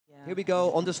Here we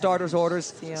go, under starters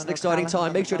orders. It's an exciting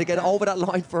time. Make sure to get there. over that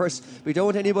line first. We don't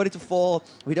want anybody to fall.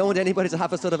 We don't want anybody to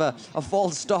have a sort of a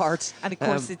false start. And of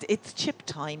course, it's chip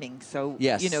timing. So,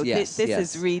 yes, you know, yes, this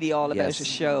yes. is really all about a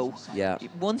show. Yeah.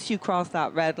 Once you cross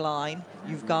that red line,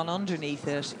 you've gone underneath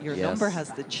it. Your Yes. number has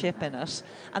the chip in it.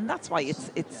 And that's why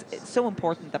it's so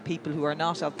important that people who are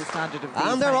not of the standard of these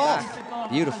And they're hang off.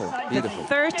 back. Beautiful, beautiful. The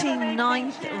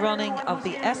 39th running of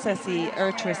the SSE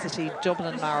Airtricity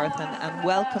Dublin Marathon, and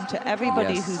welcome to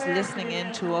everybody Yes. who's listening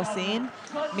in to us, Ian.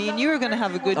 Me and you are going to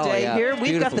have a good day yeah. here.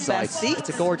 We've got Beautiful the best sight. seats. It's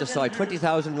a gorgeous sight.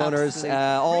 20,000 runners,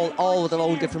 all with their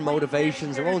own different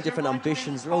motivations, their own different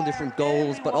ambitions, their own different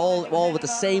goals, but all with the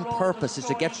same purpose, is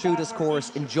to get through this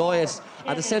course, enjoy it,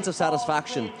 and the sense of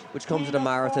satisfaction which comes with a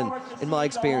marathon, in my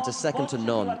experience, is second to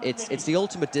none. It's the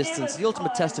ultimate distance, the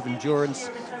ultimate test of endurance.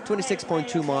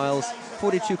 26.2 miles,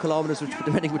 42 kilometers, which,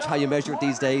 depending which how you measure it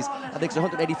these days. I think it's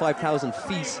 185,000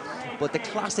 feet. But the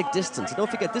classic distance, and don't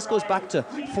forget, this goes back to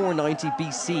 490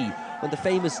 BC, when the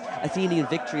famous Athenian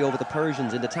victory over the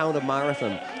Persians in the town of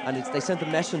Marathon, and they sent a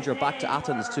messenger back to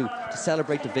Athens to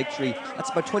celebrate the victory. That's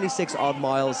about 26 odd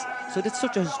miles. So it's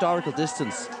such a historical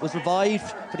distance. It was revived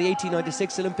for the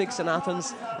 1896 Olympics in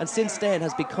Athens, and since then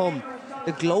has become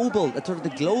the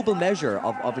global measure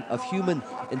of human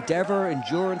endeavour,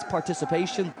 endurance,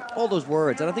 participation, all those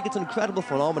words. And I think it's an incredible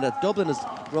phenomenon. Dublin has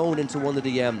grown into one of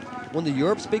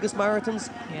Europe's biggest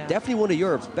marathons, definitely one of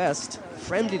Europe's best,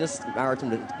 friendliest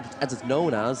marathon, as it's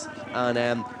known as.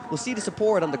 And we'll see the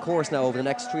support on the course now over the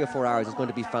next 3 or 4 hours. It's going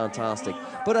to be fantastic.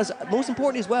 But as most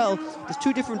importantly as well, there's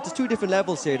two different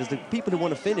levels here. There's the people who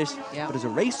want to finish, but there's a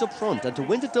race up front. And to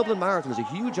win the Dublin Marathon is a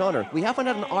huge honour. We haven't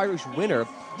had an Irish winner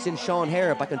since Sean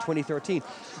Hare back in 2013.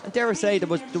 And dare I say, there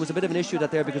was a bit of an issue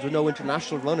there because there were no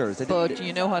international runners. But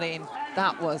you know what, Ian?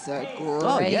 That was a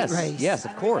great race. Yes,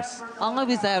 of course. I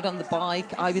was out on the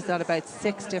bike. I was at about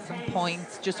 6 different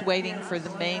points, just waiting for the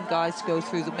main guys to go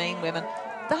through, the main women.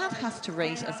 That has to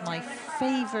rate as my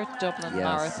favourite Dublin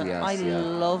Marathon. I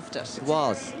loved it. It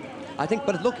was. I think,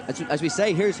 but look, as we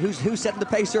say, here's who's setting the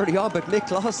pace early on, but Mick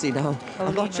Clohessy now.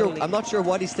 I'm not sure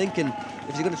what he's thinking.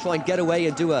 If he's going to try and get away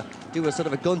and do a sort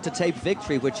of a gun to tape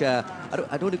victory, which I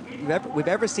don't think we've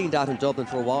ever seen that in Dublin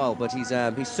for a while. But he's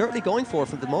certainly going for it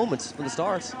from the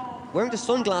start. Wearing the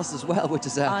sunglasses as well, which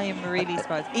is... I am really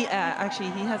surprised.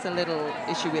 Actually, he has a little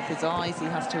issue with his eyes. He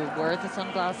has to wear the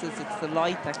sunglasses. It's the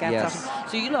light that gets at him.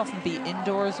 So you'll often be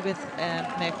indoors with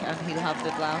Mick, and he'll have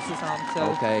the glasses on.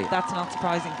 So that's not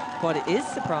surprising. What is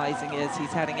surprising is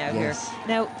he's heading out here.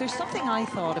 Now, there's something I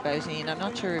thought about, Ian. I'm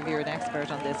not sure if you're an expert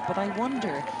on this, but I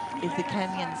wonder if the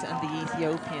Kenyans and the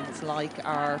Ethiopians like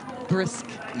our brisk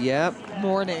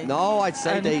morning. No, I'd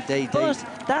say they... But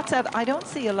that said, I don't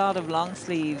see a lot of long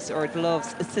sleeves or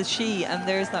gloves. It's a she, and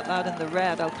there's that lad in the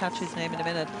red, I'll catch his name in a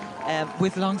minute,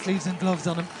 with long sleeves and gloves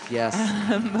on him. Yes.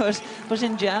 But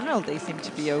in general, they seem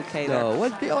to be okay there. No,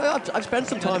 well, I've spent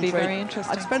some time training.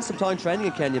 I've spent some time training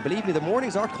in Kenya. Believe me, the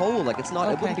mornings are cold. Like, it's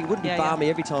not. It wouldn't be balmy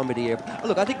every time of the year. But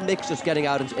look, I think Mick's just getting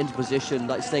out into position,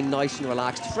 like staying nice and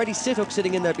relaxed. Freddie Sittock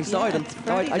sitting in there beside him.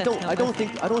 No, I don't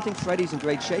think Freddie's in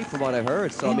great shape from what I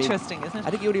heard. So interesting, isn't it? I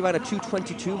think he only ran a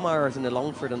 2:22 marathon in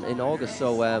Longford in August.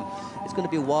 So it's going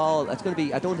to be a while. It's going to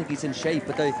be. I don't think he's in shape.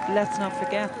 But let's not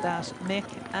forget that Mick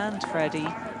and Freddie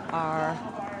are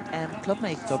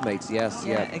clubmates. Clubmates, yes,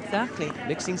 exactly.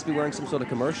 Mick seems to be wearing some sort of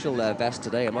commercial vest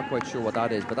today. I'm not quite sure what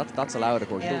that is, but that's allowed, of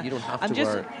course. You don't have to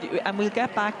wear. And we'll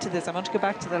get back to this. I want to go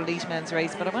back to the elite men's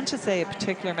race, but I want to say a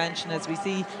particular mention as we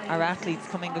see our athletes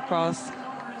coming across.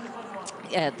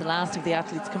 The last of the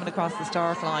athletes coming across the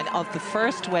start line of the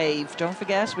first wave. Don't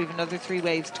forget, we have another 3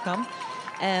 waves to come.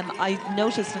 I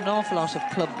noticed an awful lot of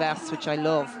club vests, which I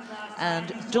love.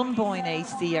 And Dunboyne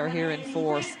AC are here in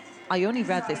force. I only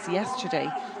read this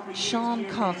yesterday. Sean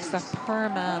Cox, that poor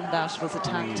man that was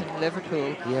attacked in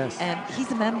Liverpool. Yes.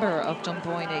 He's a member of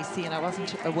Dunboyne AC, and I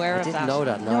wasn't aware of that. I didn't know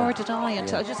that, no. Nor did I,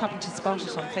 until I just happened to spot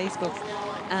it on Facebook.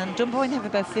 And Dunboyne have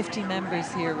about 50 members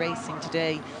here racing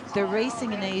today. They're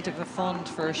racing in aid of a fund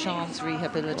for Sean's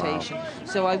rehabilitation. Wow.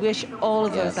 So I wish all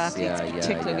of those athletes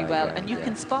particularly well. And you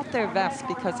can spot their vest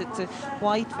because it's a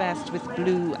white vest with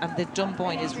blue, and the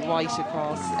Dunboyne is right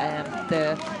across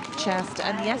the chest.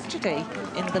 And yesterday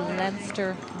in the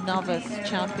Leinster Novice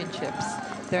Championships,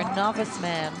 their novice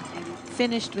men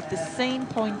finished with the same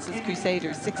points as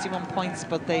Crusaders, 61 points,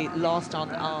 but they lost on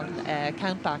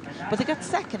countback. But they got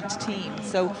second team,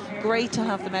 so great to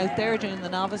have them out there doing the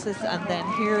novices, and then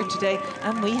here today,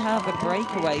 and we have a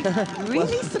breakaway.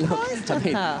 Really surprised at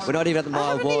that. We're not even at the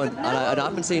mile one, and I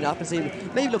haven't seen.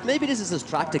 Maybe this is his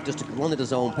tactic, just to run at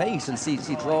his own pace and see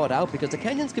draw it out, because the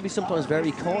Kenyans can be sometimes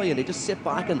very coy and they just sit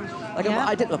back and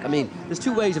there's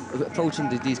two ways of approaching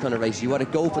these kind of races. You want to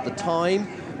go for the time,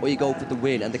 or you go for the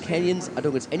win. And the Kenyans, I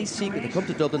don't think it's any secret, they come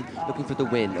to Dublin looking for the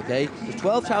win, okay? There's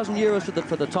 12,000 euros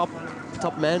for the top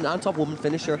men and top woman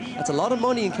finisher. That's a lot of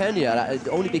money in Kenya,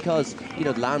 only because, you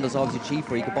know, the land is obviously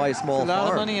cheaper. You could buy a small farm. A lot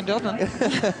of money in Dublin.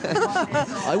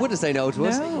 I wouldn't say no to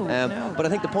us. No. But I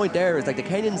think the point there is, like, the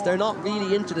Kenyans, they're not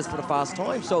really into this for the fast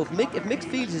time. So if mixed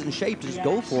fields is in shape to just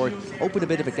go for it, open a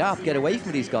bit of a gap, get away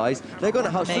from these guys, they're going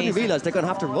to suddenly realise they're going to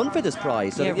have to run for this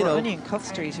prize. So, yeah, you we're know, only in Cuff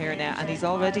Street here now, and he's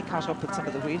already caught up with some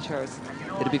of the wheelchairs.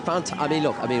 it'll be fantastic.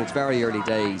 I mean, it's very early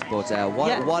days, but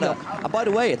and by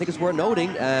the way, I think it's worth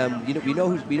noting,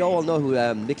 we all know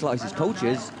who Nicholas's coach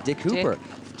is, Dick Cooper.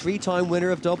 Three-time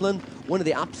winner of Dublin, one of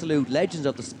the absolute legends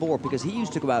of the sport, because he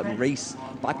used to go out and race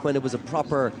back when it was a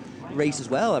proper race as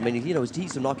well. I mean, you know, he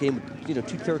used to knock in,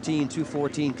 2:13,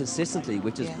 2:14 consistently,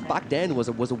 which is back then was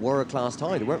a world-class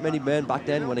time. There weren't many men back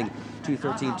then winning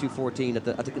 2:13, 2:14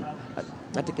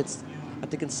 at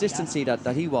the consistency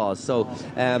that he was. So,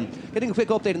 getting a quick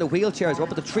update on the wheelchairs. We're up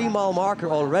at the 3-mile marker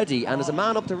already, and there's a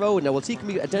man up the road now. We'll see, can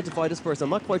we identify this person? I'm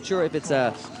not quite sure if it's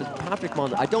Patrick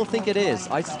Mond. I don't think it is.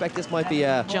 I suspect this might be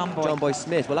John Boy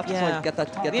Smith. We'll have to try and get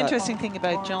that. The interesting thing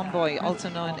about John Boy, also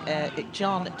known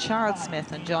Charles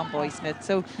Smith and John Boy Smith.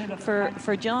 So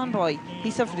for John Boy,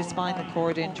 he suffered a spinal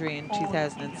cord injury in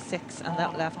 2006, and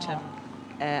that left him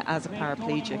as a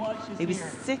paraplegic. He was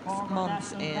 6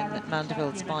 months in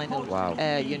Mandeville spinal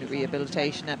unit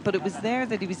rehabilitation, but it was there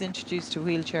that he was introduced to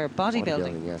wheelchair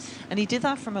bodybuilding. Yes. And he did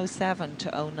that from 07 to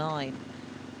 09.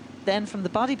 Then from the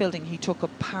bodybuilding, he took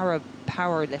up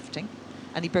powerlifting,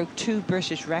 and he broke 2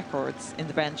 British records in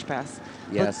the bench press.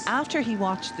 Yes. But after he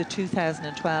watched the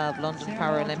 2012 London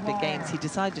Paralympic Games, he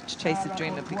decided to chase his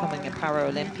dream of becoming a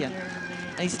Paralympian.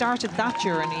 And he started that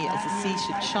journey as a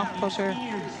seated shot putter,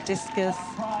 discus,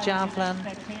 javelin,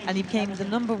 and he became the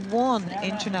 #1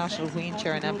 international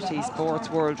wheelchair and amputee sports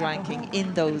world ranking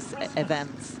in those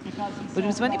events. But it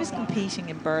was when he was competing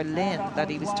in Berlin that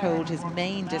he was told his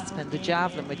main discipline, the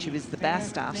javelin, which he was the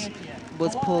best at,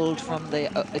 was pulled from the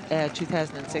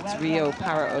 2006 Rio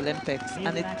Paralympics,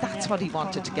 and that's what he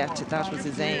wanted to get to. That was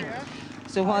his aim.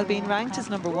 So while being ranked as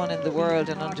 #1 in the world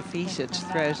and undefeated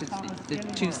throughout the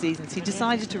 2 seasons, he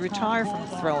decided to retire from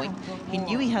throwing. He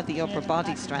knew he had the upper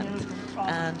body strength,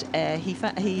 and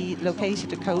he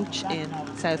located a coach in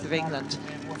south of England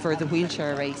for the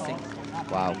wheelchair racing.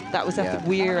 Wow. That was at the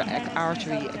Weir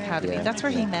Archery Academy. Yeah. That's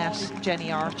where he met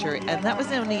Jenny Archer, and that was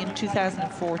only in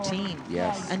 2014.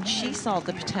 Yes. And she saw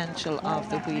the potential of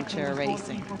the wheelchair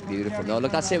racing. Beautiful. No,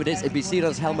 look, that's it. If you see on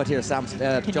his helmet here, Sam,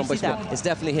 John Boy Smith, it's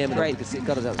definitely him. Right. He's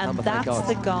got his helmet. And that's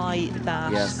the guy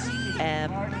that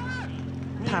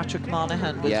Patrick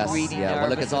Monaghan was really nervous well,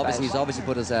 look, it's obvious about. he's obviously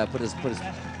put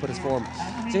his form.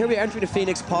 So here we are entering the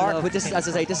Phoenix Park. With this, as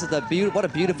I say, this is what a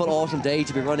beautiful autumn day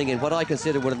to be running in what I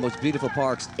consider one of the most beautiful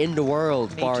parks in the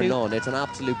world, bar none. It's an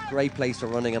absolute great place for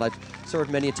running, and I've served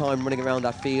many a time running around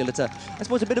that field. It's I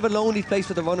suppose a bit of a lonely place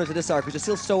for the runners of this arc, because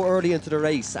you're still so early into the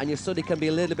race, and your study can be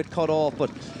a little bit cut off.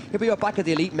 But here we are back at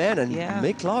the elite men, and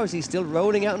Mick Clowes, he's still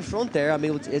rolling out in front there. I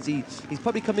mean, he's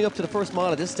probably coming up to the first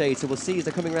mile at this stage, so we'll see as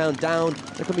they're coming down.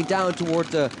 They're coming down toward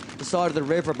the side of the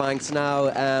riverbanks now,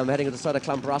 heading to the side of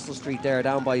Clanbrassil Street there,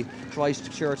 down by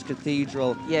Christchurch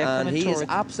Cathedral. Yeah, and he is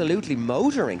absolutely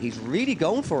motoring. He's really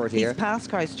going for it here. He's past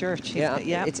Christchurch.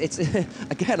 It's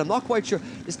again, I'm not quite sure.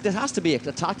 There has to be a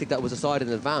tactic that was decided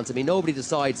in advance. I mean, nobody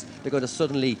decides they're going to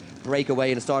suddenly break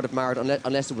away in the start of marathon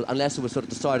unless it was sort of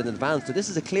decided in advance. So this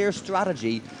is a clear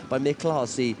strategy by Mick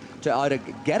Clowes to either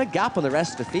get a gap on the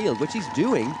rest of the field, which he's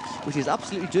doing, which he's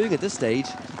absolutely doing at this stage,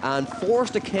 and force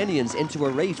the Kenyans into a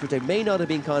race which they may not have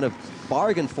been kind of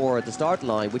bargained for at the start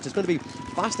line, which is going to be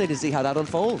fascinating to see how that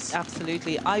unfolds.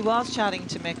 Absolutely. I was chatting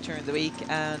to Mick during the week,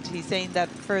 and he's saying that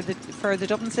for the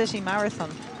Dublin City Marathon,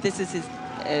 this is his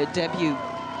debut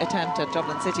attempt at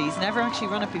Dublin City. He's never actually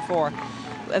run it before.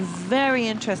 A very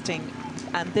interesting,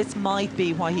 and this might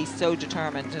be why he's so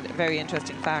determined, a very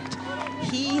interesting fact.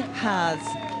 He has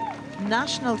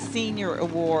national senior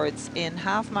awards in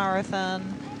half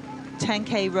marathon,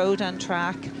 10K road and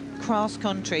track, cross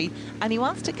country, and he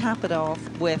wants to cap it off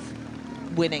with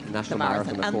winning national the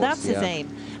marathon, and that's his aim.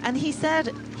 And he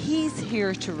said he's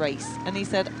here to race, and he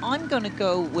said, I'm going to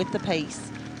go with the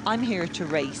pace. I'm here to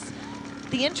race.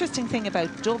 the interesting thing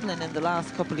about Dublin in the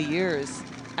last couple of years,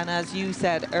 and as you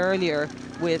said earlier,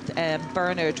 with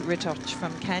Bernard Ritoch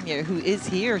from Kenya, who is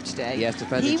here today. Yes,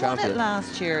 defending champion. He won it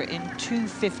last year in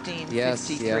 2:15:53. Yes,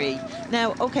 yeah.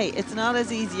 Now, okay, it's not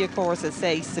as easy a course as,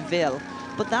 say, Seville,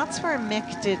 but that's where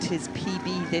Mick did his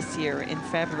PB this year in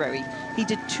February. He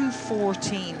did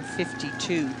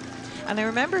 2:14:52. And I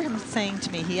remember him saying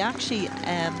to me, he actually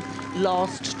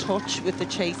lost touch with the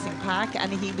chasing pack,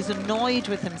 and he was annoyed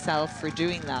with himself for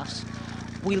doing that.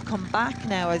 We'll come back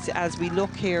now as we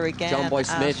look here again. John Boy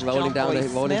Smith rolling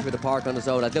through the park on his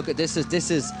own. Look at this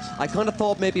is. I kind of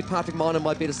thought maybe Patrick Monaghan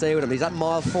might be to stay with him. He's at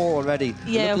mile 4 already.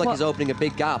 Yeah, it looked like he's opening a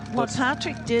big gap. What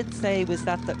Patrick did say was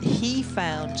that he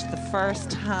found the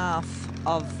first half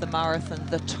of the marathon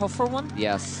the tougher one.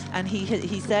 Yes. And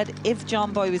he said if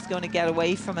John Boy was going to get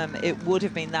away from him, it would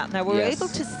have been that. Now we're able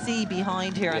to see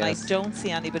behind here, and I don't see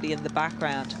anybody in the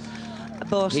background.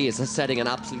 But he is setting an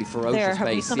absolutely ferocious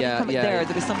pace. There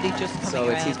was somebody just coming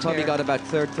around. So he's probably got about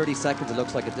 30 seconds, it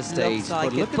looks like, at this stage.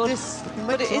 Like but look at this.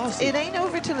 But it ain't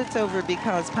over till it's over,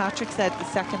 because Patrick said the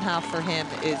second half for him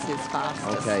is his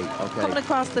fastest. Okay. Coming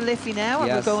across the Liffey now,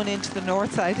 and we're going into the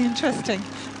north side. Interesting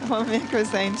what Mick was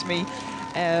saying to me.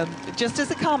 Just as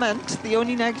a comment, the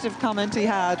only negative comment he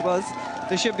had was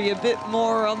there should be a bit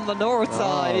more on the north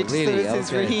side, really? so as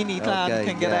his Raheny clan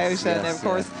can get out. And of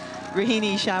course,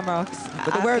 Raheny Shamrocks.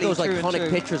 But there were those iconic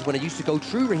pictures when it used to go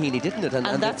through Raheny, didn't it?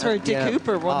 And that's where Dick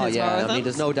Cooper won his marathon. I mean,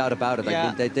 there's no doubt about it.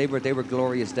 Yeah. They were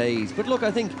glorious days. But look,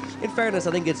 I think, in fairness,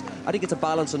 I think it's a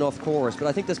balanced enough course. But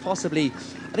I think there's possibly,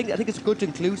 I think it's good to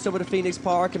include some of the Phoenix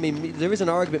Park. I mean, there is an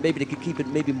argument maybe they could keep it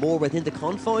maybe more within the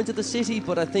confines of the city.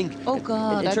 But I think, oh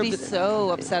God, I'd be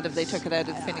so upset if they took it out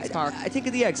of the Phoenix Park. I think,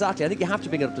 yeah, exactly. I think you have to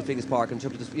bring it up to Phoenix Park in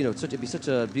terms of this, it'd be such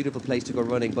a beautiful place to go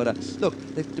running. But look,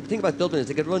 the thing about Dublin is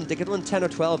they could run 10 or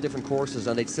 12 different courses,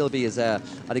 and they'd still be as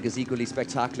equally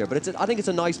spectacular. But I think it's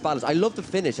a nice balance. I love the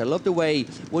finish. I love the way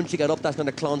once you get up that kind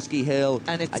of Clonsky hill,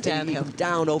 and it's downhill. You come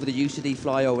down over the UCD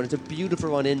flyover, and it's a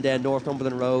beautiful run in there,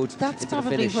 Northumberland Road. That's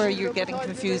probably where you're getting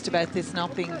confused about this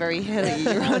not being very hilly.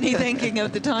 You're only thinking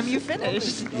of the time you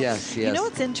finished. Yes. You know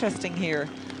what's interesting here?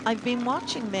 I've been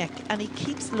watching Mick, and he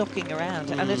keeps looking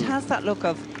around, and it has that look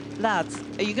of, lads,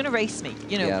 are you going to race me?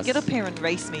 Get up here and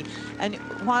race me. And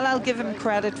while I'll give him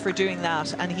credit for doing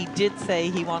that, and he did say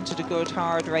he wanted a good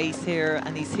hard race here,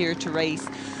 and he's here to race,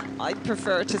 I'd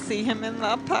prefer to see him in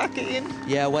that pack-in.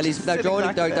 Yeah, well,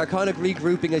 they're kind of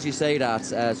regrouping, as you say that,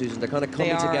 Susan. They're kind of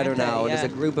coming together now. Yeah.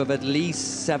 There's a group of at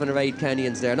least 7 or 8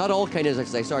 Kenyans there. Not all Kenyans, I should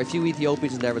say. Sorry, a few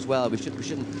Ethiopians in there as well. We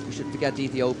shouldn't forget the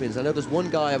Ethiopians. I know there's one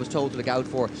guy I was told to look out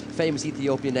for, famous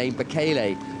Ethiopian named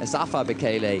Bekele, Asafa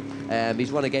Bekele.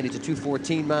 He's run again. He's a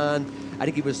 2:14 man. I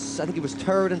think he was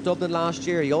third in Dublin last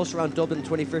year. He also ran Dublin in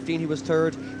 2015. He was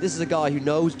third. This is a guy who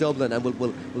knows Dublin and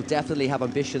will definitely have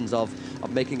ambitions of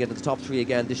making it in the top 3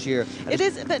 again this year. And it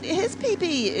is, but his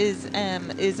PB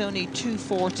is only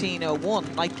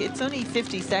 2:14:01. Like, it's only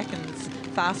 50 seconds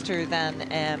faster than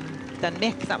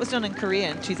Mick. That was done in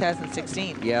Korea in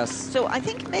 2016. Yes. So I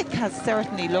think Mick has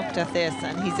certainly looked at this,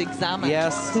 and he's examined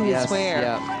who is where.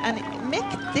 Yeah. And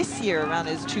Mick this year ran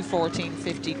his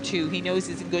 2:14:52. He knows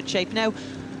he's in good shape. Now,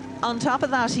 on top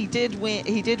of that, he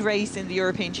did race in the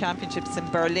European Championships in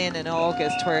Berlin in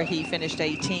August, where he finished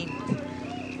 18th.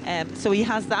 So he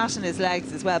has that in his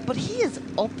legs as well. But he is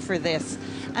up for this.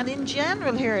 And in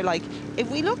general here, like,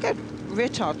 if we look at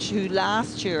Ritoch, who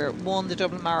last year won the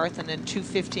Dublin Marathon in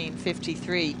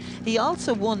 2:15:53. He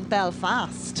also won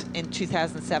Belfast in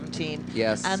 2017.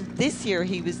 Yes. And this year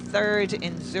he was third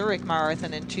in Zurich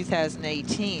Marathon in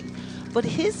 2018. But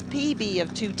his PB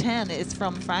of 2:10 is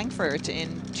from Frankfurt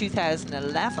in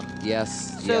 2011.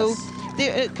 Yes. So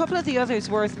a couple of the others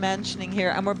worth mentioning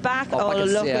here, and we're back.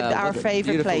 Look at our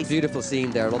favourite place. Beautiful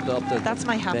scene there. That's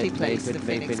my happy place, the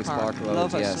Phoenix Park. Road.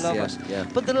 Love it, yes, love it. Yeah.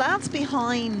 But the lads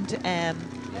behind.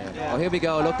 Oh, here we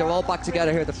go. Look, they're all back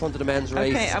together here at the front of the men's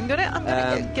race. Okay, I'm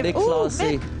gonna give. Mick Oh,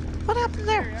 Mick, what happened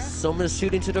there? Someone's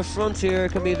shooting to the front here.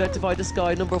 Can we identify this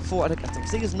guy, number 4? I can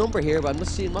see his number here, but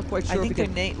I'm not quite sure. I think their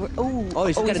name.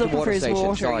 He's getting the water station.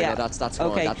 Water, Sorry, yeah. that's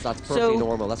okay. That's perfectly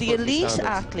normal. That's the elite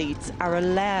standard. athletes are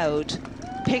allowed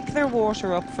pick their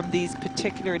water up from these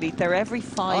particular elite. They're every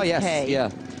 5K. Oh yes, yeah.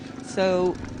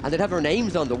 So. And they'd have their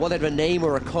names on them. Well, they'd have a name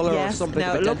or a colour or something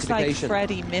of it looks like identification.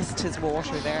 Freddie missed his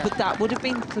water there, but that would have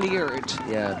been cleared.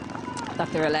 Yeah.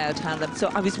 that they're allowed to hand them. So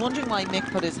I was wondering why Mick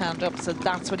put his hand up. So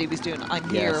that's what he was doing. I'm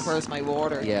here. Where's my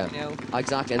water? Yeah, you know?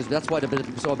 Exactly. And that's why we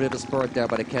saw a bit of a spurt there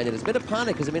by the Kenyan. There's a bit of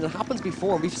panic because I mean it happens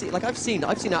before. We've seen, like I've seen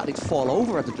athletes fall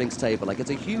over at the drinks table. Like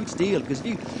it's a huge deal because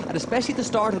and especially at the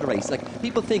start of the race, like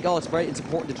people think, oh, it's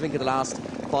important to drink in the last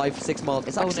 5-6 miles.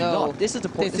 It's actually not. This is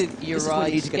important. You're this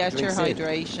right. Is get your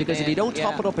hydration because if you don't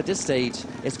top it up at this stage,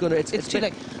 it's too late. It's too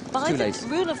late.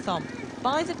 Rule of thumb: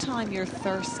 by the time you're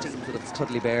thirsty, it's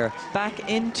totally bare. Back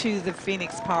into the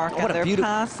Phoenix Park, and they're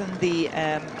passing the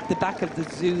back of the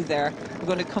zoo there. We're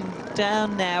going to come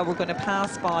down now. We're going to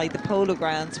pass by the polo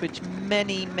grounds, which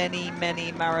many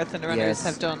marathon runners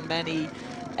have done many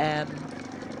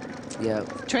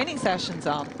training sessions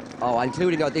on. Oh,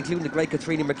 including the great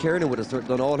Katrina McKiernan would have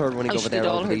done all her running over there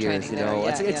over the years. You know,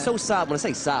 it's so sad. When I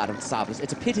say sad, it's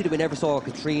a pity that we never saw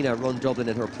Katrina run Dublin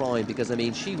in her prime because I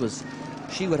mean she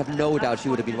would have no doubt she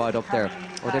would have been right up there.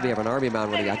 Or maybe have an army man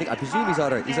running. I presume he's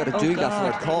either doing that for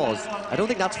a cause. I don't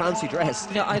think that's fancy dress.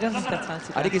 No, I don't think that's fancy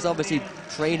dress. I think he's obviously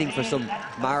training for some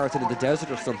marathon in the desert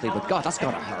or something. But God, that's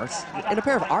gotta hurt. In a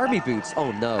pair of army boots.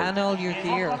 Oh no. And all your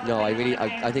gear. No, I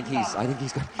think he's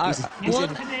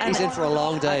in for a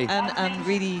long day. And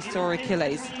really sore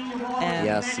Achilles.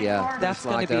 That's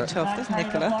going to be tough. There's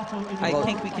Nicola. I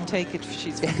think we can take it.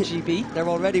 She's from GB. They're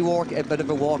already a bit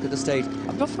of a walk at the stage.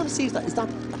 I'm not trying to see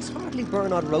that's hardly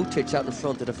Bernard Rotich out in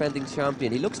front, the defending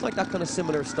champion. He looks like that kind of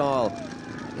similar style.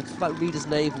 Let's about read his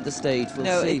name from the stage.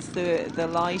 We'll see. It's the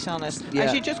light on it.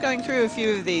 Actually, just going through a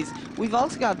few of these, we've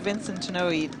also got Vincent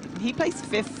Tanoe. He placed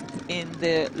 5th in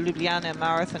the Ljubljana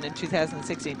Marathon in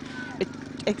 2016.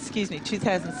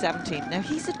 2017. Now,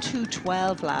 he's a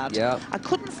 2:12 lad. Yeah. I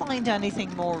couldn't find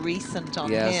anything more recent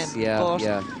on him.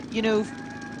 You know,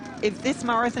 if this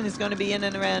marathon is going to be in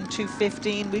and around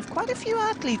 2:15, we've quite a few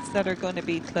athletes that are going to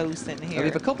be close in here. And we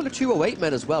have a couple of 2:08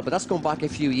 men as well, but that's going back a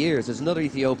few years. There's another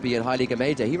Ethiopian, Haile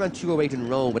Gamede. He ran 2:08 in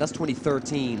Rome, but that's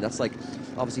 2013. That's like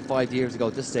obviously 5 years ago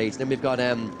at this stage. Then we've got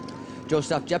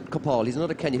Joseph Jepkopal, he's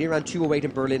another Kenyan. He ran 2:08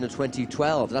 in Berlin in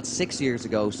 2012. That's 6 years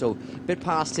ago, so a bit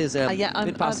past his sell-by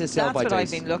that's what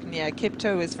I've been looking. Yeah,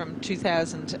 Kipto is from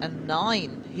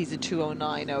 2009. He's a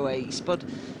 2:09.08. But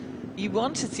you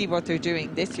want to see what they're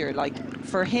doing this year. Like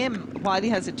for him, while he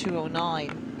has a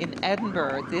 2:09 in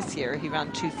Edinburgh this year, he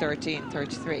ran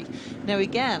 2:13.33. Now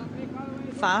again,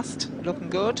 fast, looking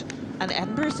good, and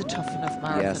Edinburgh's a tough enough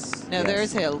marathon.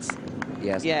 There's hills.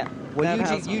 Yes. Yeah. Well,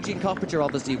 Eugene Coppinger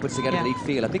obviously puts together an elite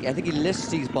field. I think he lists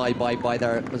these by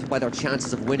their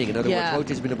chances of winning. In other words, Roach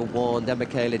has been number 1, then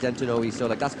Michele, then Tanoe. So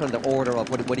like that's kind of the order of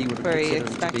what he would consider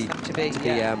them to be.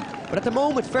 But at the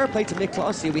moment, fair play to Mick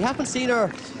Clossy. We haven't seen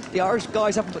the Irish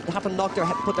guys haven't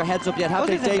put their heads up yet. Have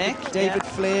they? David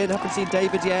Flynn. Haven't seen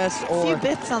David yet. Or a few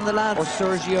bits on the lads. Or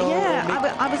Sergio.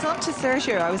 Yeah, I was on to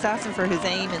Sergio. I was asking for his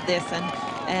aim in this,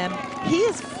 and he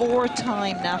is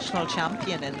 4-time national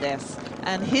champion in this.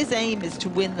 And his aim is to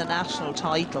win the national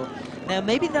title. Now,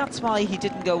 maybe that's why he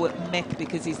didn't go with Mick,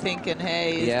 because he's thinking,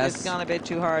 hey, it's gone a bit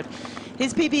too hard.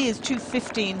 His PB is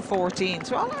 2:15.14,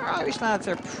 so all our Irish lads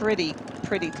are pretty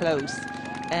close.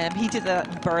 He did that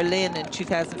in Berlin in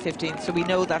 2015, so we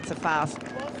know that's a fast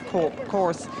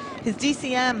course. His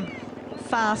DCM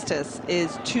fastest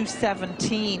is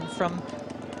 2:17 from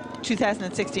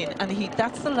 2016, and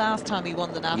that's the last time he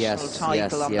won the national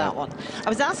title on that one. I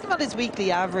was asking what his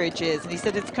weekly average is, and he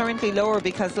said it's currently lower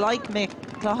because, like Mick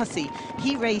Clossy,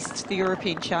 he raced the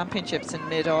European Championships in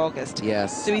mid-August.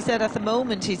 Yes. So he said at the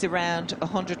moment he's around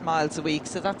 100 miles a week,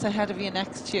 so that's ahead of you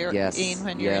next year, Ian,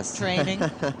 when you're in training.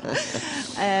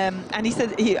 And he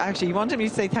said he wanted me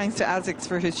to say thanks to ASICS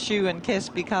for his shoe and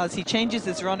kit, because he changes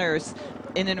his runners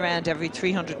in and around every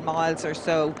 300 miles or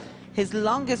so. His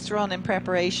longest run in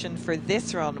preparation for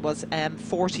this run was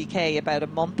 40k about a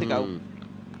month ago.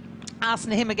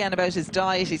 Asking him again about his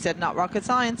diet, he said not rocket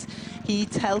science. He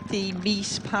eats healthy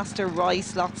meat, pasta,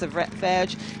 rice, lots of veg.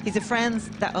 He's a friend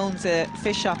that owns a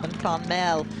fish shop in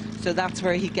Clonmel, so that's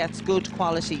where he gets good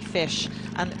quality fish.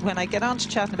 And when I get on to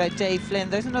chatting about Dave Flynn,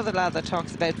 there's another lad that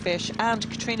talks about fish, and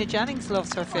Katrina Jennings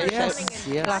loves her fish. I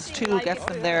think Glass Tool gets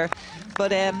them there.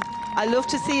 But I love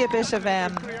to see a bit of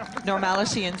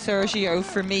normality in Sergio,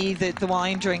 for me, the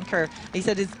wine drinker. He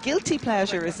said his guilty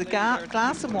pleasure is a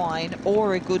glass of wine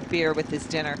or a good beer with his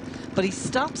dinner. But he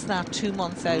stops that 2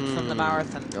 months out from the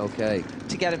marathon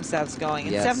to get himself going.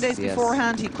 And 7 days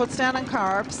beforehand, he cuts down on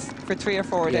carbs for 3 or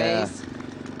 4 days.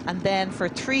 And then for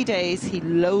 3 days, he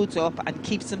loads up and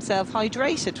keeps himself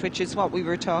hydrated, which is what we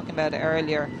were talking about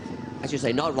earlier. I should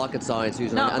say, not rocket science,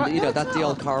 Susan. And you know, that's the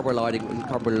old carbo loading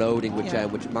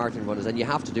which marathon runners, and you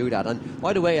have to do that. And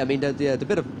by the way, I mean, the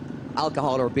bit of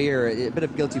alcohol or beer, a bit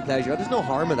of guilty pleasure. There's no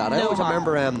harm in that. I No always harm.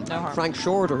 remember No harm. Frank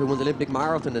Shorter, who won the Olympic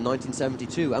Marathon in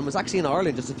 1972 and was actually in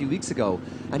Ireland just a few weeks ago.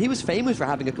 And he was famous for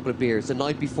having a couple of beers the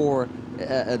night before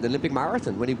the Olympic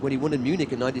Marathon. When he won in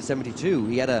Munich in 1972,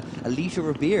 he had a litre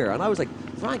of beer. And I was like,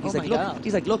 Frank, he's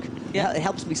like, look, Yeah. it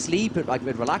helps me sleep, it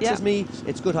relaxes Yeah. me,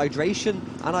 it's good hydration.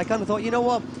 And I kind of thought, you know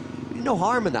what? No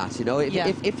harm in that, you know. If,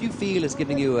 Yeah. if you feel it's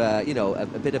giving you, a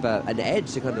bit of an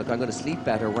edge to kind of, I'm going to sleep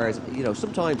better. Whereas,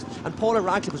 sometimes, and Paula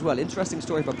Radcliffe as well. Interesting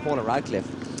story about Paula Radcliffe.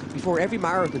 Before every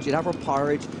marathon, she'd have her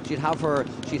porridge, she'd have her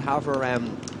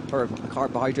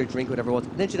carbohydrate drink, whatever it was.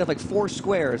 And then she'd have like 4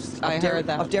 squares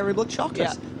of dairy milk chocolate.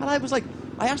 Yeah. And I was like,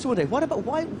 I asked her one day, why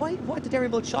the dairy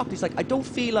milk chocolate? He's like, I don't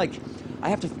feel like I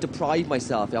have to deprive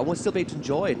myself. I want to still be able to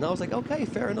enjoy it. And I was like, okay,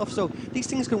 fair enough. So these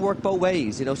things can work both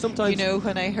ways, sometimes.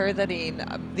 When I heard that,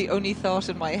 Ian, the only thought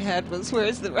in my head was,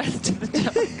 where's the rest of the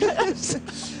chocolate?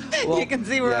 Well, you can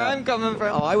see where I'm coming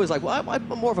from. Oh, I was like, well, I'm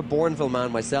more of a Bourneville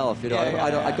man myself.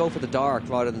 I go for the dark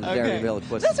rather than the dairy milk.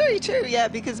 But that's very true, yeah,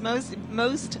 because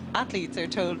most athletes are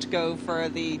told to go for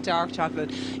the dark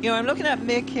chocolate. I'm looking at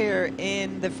Mick here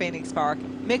in the Phoenix Park.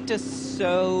 Mick does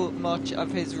so much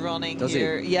of his running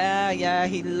here. Yeah,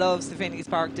 he loves the Phoenix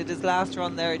Park. Did his last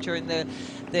run there during the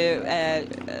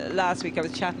last week I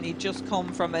was chatting. He'd just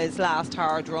come from his last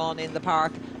hard run in the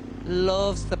park.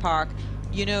 Loves the park.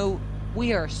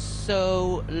 We are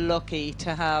so lucky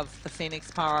to have the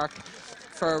Phoenix Park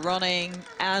for running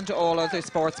and all other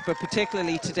sports, but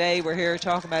particularly today we're here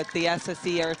talking about the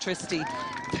SSE Airtricity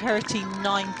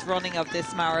 39th running of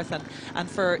this marathon.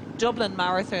 And for Dublin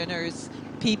marathoners,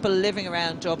 people living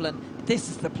around Dublin, this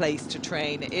is the place to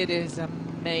train. It is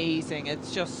amazing.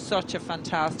 It's just such a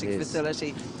fantastic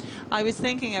facility. I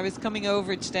was coming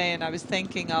over today and I was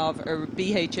thinking of a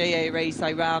BHAA race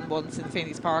I ran once in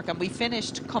Phoenix Park, and we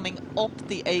finished coming up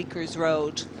the Acres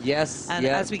Road. Yes. And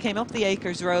as we came up the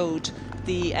Acres Road,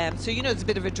 so there's a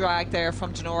bit of a drag there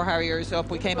from Dunor Harriers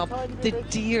up. We came up, the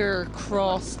deer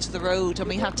crossed the road and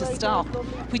we had to stop,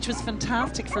 which was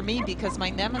fantastic for me because my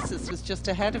nemesis was just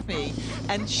ahead of me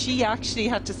and she actually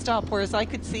had to stop, whereas I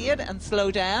could see it and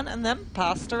slow down and then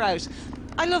passed her out.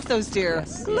 I love those deer.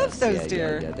 Love those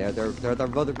deer. Yeah. They're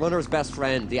the runner's best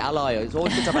friend, the ally. It's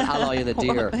always good to have an ally in the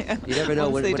deer. You never know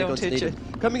when it comes to need it.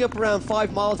 Coming up around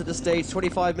 5 miles at the stage,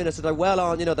 25 minutes, so they're well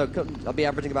on. I'll be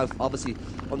averaging about obviously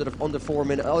under 4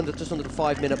 minutes, just under the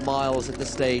 5 minute miles at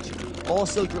this stage. All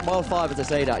still mile 5 as I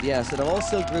say that. Yeah, so they're all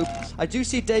still grouped. I do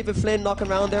see David Flynn knocking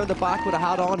around there in the back with a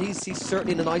hat on. He's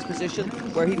certainly in a nice position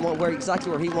where exactly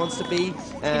where he wants to be.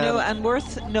 And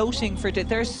worth noting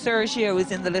there's Sergio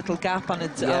is in the little gap on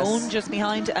its own just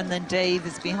behind, and then Dave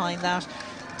is behind that.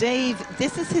 Dave,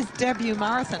 this is his debut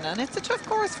marathon, and it's a tough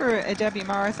course for a debut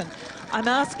marathon. I'm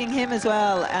asking him as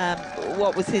well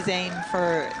what was his aim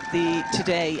for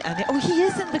today, and he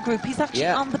is in the group. He's actually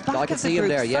on the back of the group. I can see him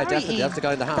there. Yeah, definitely. That's the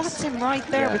guy in the hat. That's him right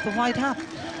there with the white hat.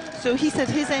 So he said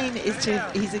his aim is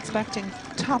he's expecting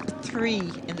top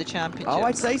 3 in the championship. Oh,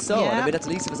 I'd say so. Yeah. I mean, that's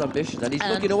the least of his ambitions. And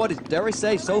look, you know what? Dare I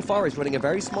say, so far he's running a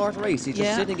very smart race. He's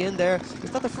just sitting in there. Is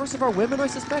that the first of our women, I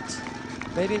suspect?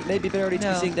 Maybe a bit early to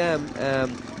be seeing them.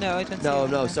 No, I didn't.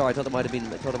 No, sorry. I thought it might have been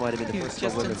the first of our women. You just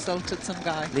insulted some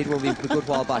guy. Need one a good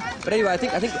while back. But anyway, I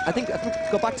think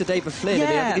go back to David Flynn. Yeah. I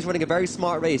mean, I think he's running a very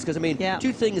smart race because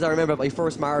two things I remember about my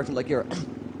first marathon. Like you're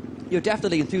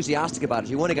definitely enthusiastic about it.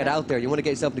 You want to get out there. You want to get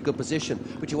yourself in a good position.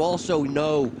 But you also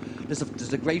know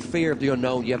there's a great fear of the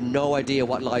unknown. You have no idea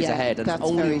what lies ahead. And it's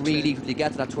only really when you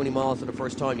get to that 20 miles for the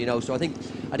first time, So I think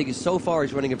so far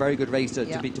he's running a very good race to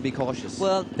be cautious.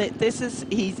 Well,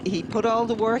 he put all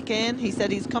the work in. He said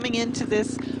he's coming into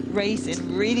this race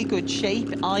in really good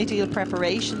shape, ideal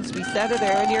preparations. We said it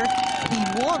earlier.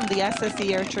 He won the SSE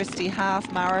Airtricity half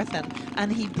marathon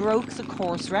and he broke the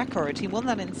course record. He won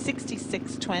that in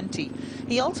 66:20.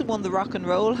 He also won the rock and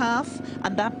roll half,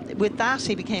 and with that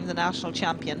he became the national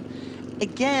champion.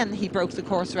 Again, he broke the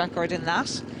course record in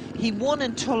that. He won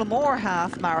in Tullamore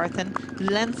half marathon,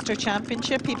 Leinster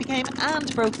Championship he became,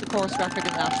 and broke the course record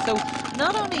in that. So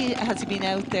not only has he been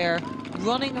out there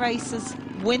running races,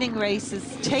 winning races,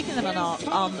 taking them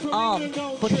on,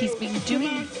 but he's been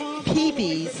doing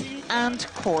PBs and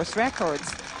course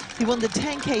records. He won the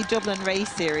 10K Dublin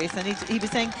Race Series, and he was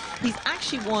saying he's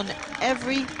actually won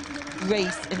every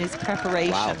race in his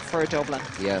preparation for Dublin.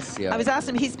 Yes, yeah. I was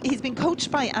asking him, he's been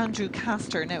coached by Andrew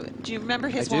Castor. Now, do you remember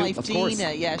his wife,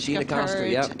 Dina? Yeah, she got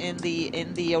third in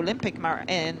the Olympics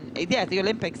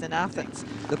in Athens.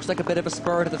 Looks like a bit of a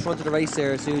spurt at the front of the race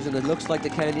there, Susan. It looks like the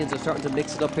Kenyans are starting to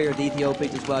mix it up here, the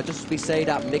Ethiopians as well. Just as we say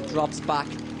that, Mick drops back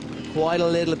quite a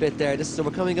little bit there. So we're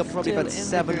coming up probably about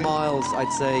 7 miles,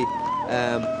 I'd say.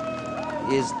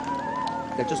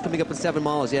 They're just coming up in 7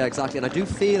 miles, yeah, exactly. And I do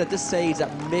feel at this stage that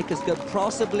Mick is going to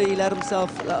possibly let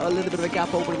himself a little bit of a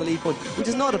gap open in the lead point, which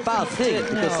is not a bad thing,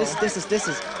 because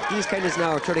these candidates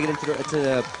now are turning it into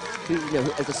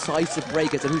a decisive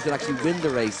break as to who's going to actually win the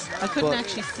race. I couldn't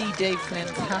actually see Dave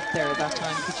Flynn's hat there at that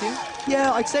time, could you?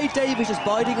 Yeah, I'd say Dave is just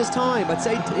biding his time. I'd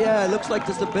say, yeah, it looks like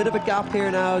there's a bit of a gap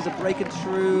here now. Is it breaking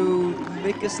through?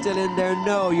 Mick is still in there.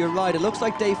 No, you're right. It looks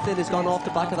like Dave Flynn has gone off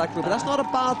the back of that group, but that's not a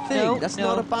bad thing. No, that's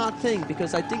not a bad thing,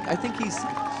 because I think he's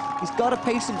got to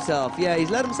pace himself. Yeah, he's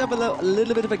let himself a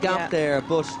little bit of a gap there,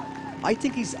 but I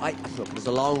think look, there's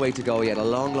a long way to go yet, a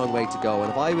long way to go.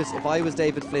 And if I was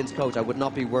David Flynn's coach, I would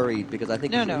not be worried, because I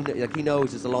think he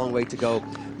knows there's a long way to go.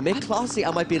 Mick Clossy,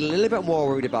 I might be a little bit more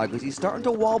worried about, because he's starting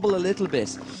to wobble a little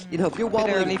bit. You know, if you're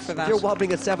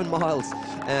wobbling at 7 miles,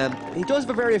 he does have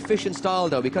a very efficient style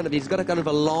though. He's got a kind of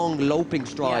a long loping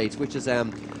stride, which is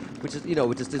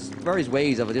there's various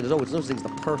ways of it. There's no such thing as the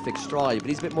perfect stride, but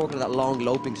he's a bit more kind of that long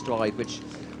loping stride, which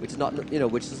is not,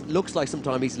 which looks like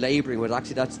sometimes he's labouring, but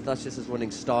actually that's just his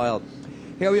running style.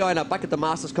 Here we are now, back at the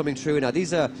masses coming through now.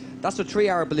 That's a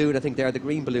 3-hour balloon, I think. They're the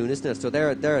green balloon, isn't it? So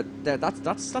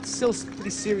that's still pretty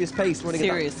serious pace running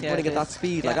at that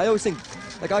speed. Like I always think,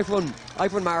 like I've run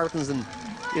marathons and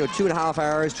 2.5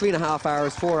 hours, 3.5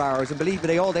 hours, 4 hours, and believe me,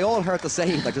 they all hurt the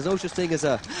same. Like there's no such thing as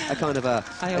a kind of a.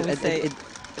 I always say.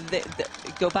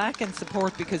 Go back and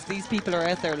support, because these people are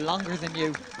out there longer than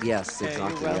you. Yes,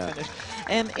 exactly. You're well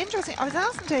finished. Interesting. I was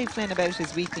asking Dave Flynn about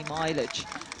his weekly mileage,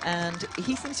 and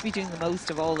he seems to be doing the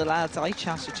most of all the lads I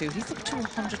chatted to. He's up to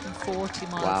 140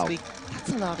 miles a week. That's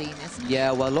a lot, Ian, isn't it?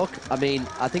 Yeah. Well, look. I mean,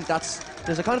 I think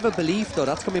there's a kind of a belief though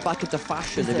that's coming back into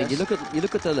fashion. I mean, you look at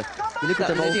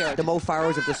the Mo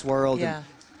Farahs of this world. Yeah.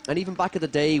 And even back in the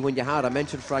day when I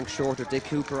mentioned Frank Short or Dick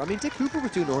Cooper. I mean, Dick Cooper was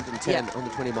doing 110,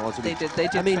 120 miles a week. They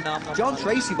did phenomenal. John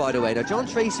Tracy, by the way. Now, John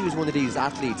Tracy was one of these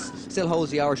athletes, still holds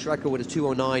the Irish record with his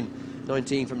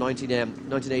 2:09.19 from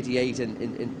 1988 in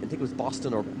I think it was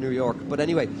Boston or New York. But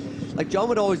anyway, like John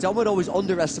would always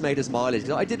underestimate his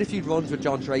mileage. I did a few runs with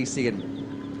John Tracy, and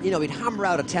he'd hammer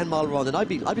out a 10-mile run, and I'd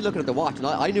be looking at the watch, and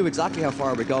I knew exactly how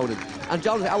far we're going. And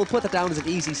John, I would put that down as an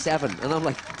easy 7, and I'm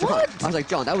like, John, what? I was like,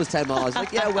 John, that was 10 miles.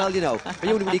 Like, yeah, well, but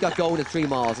only when he got going at 3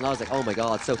 miles, and I was like, oh my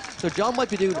God. So John might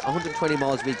be doing 120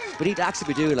 miles a week, but he'd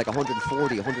actually be doing like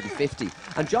 140, 150.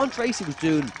 And John Tracy was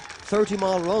doing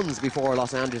 30-mile runs before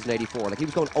Los Angeles in '84. Like he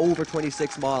was going over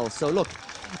 26 miles. So look,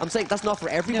 I'm saying that's not for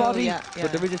everybody,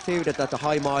 but there is a theory that the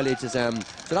high mileage is. So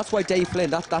that's why Dave Flynn,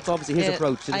 that's obviously his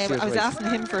approach to this year's I was race. asking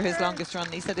him for his longest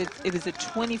run. He said it was a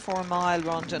 24-mile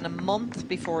run and a month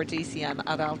before DCM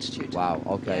at altitude. Wow.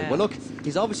 Okay. Yeah. Well, look,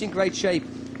 he's obviously in great shape.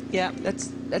 Yeah.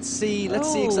 Let's see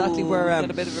exactly where. Got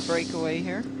a bit of a breakaway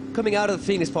here. Coming out of the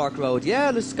Phoenix Park Road.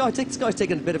 Yeah, this guy's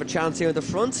taking a bit of a chance here in the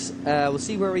front. We'll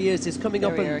see where he is. He's coming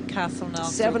up in Castleknock,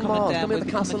 7 miles. Coming at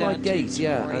the Castleknock gate,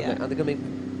 and they're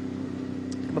coming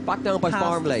back down by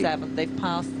Farmley. They've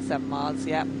passed the 7 miles,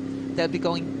 They'll be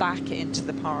going back into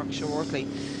the park shortly.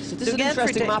 So this is an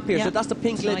interesting map here. So that's the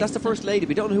pink lady, that's the first lady.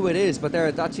 We don't know who it is, but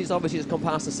she's obviously just come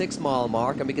past the 6 mile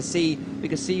mark, and we can see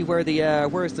where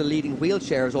where's the leading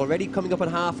wheelchair is already coming up at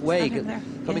halfway.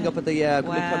 Coming up at the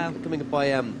coming up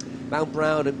by Mount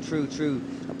Brown and through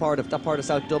that part of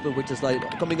South Dublin, which is like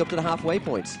coming up to the halfway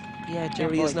point. Yeah, there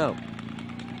he is now.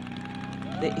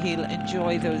 He'll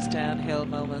enjoy those downhill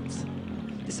moments.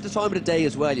 This is the time of the day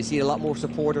as well. You see a lot more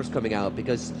supporters coming out,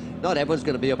 because not everyone's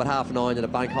going to be up at 9:30 on a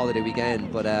bank holiday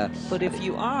weekend. But if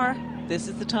you are, this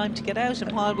is the time to get out.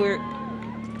 And while we're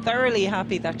thoroughly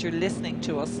happy that you're listening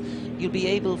to us, you'll be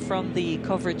able, from the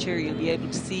coverage here, you'll be able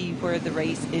to see where the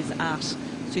race is at,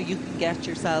 so you can get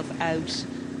yourself out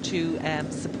to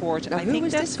support. Now, who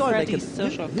is this guy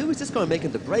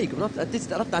making the break?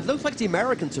 That looks like the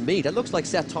American to me. That looks like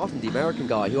Seth Totten, the American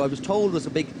guy, who I was told was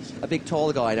a big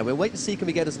tall guy. Now we'll wait to see, can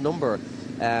we get his number.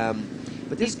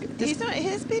 But his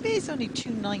PB is only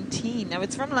 2:19. Now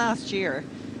it's from last year,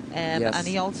 and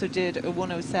he also did a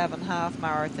 1:07 half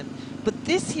marathon. But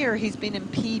this year he's been in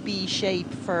PB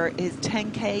shape for his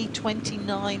 10K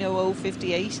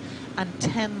 29:00:58 and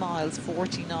 10 miles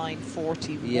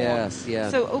 49:41. Yes, yeah.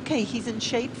 So okay, he's in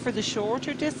shape for the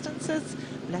shorter distances.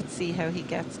 Let's see how he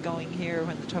gets going here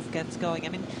when the tough gets going. I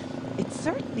mean, it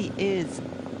certainly is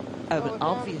an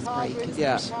obvious break, isn't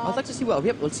Yeah, it? I'd like to see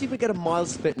we'll see if we get a mile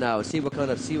split now. See what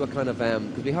kind of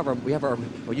because we have our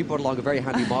well, you brought along a very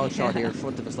handy mile chart here in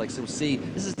front of us. Like, so see,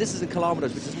 this is in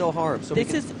kilometres, which is no harm. So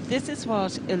this is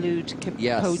what Eliud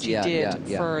Kipchoge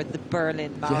did for the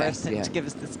Berlin Marathon to give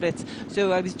us the splits.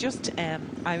 So I was just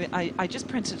I just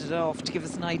printed it off to give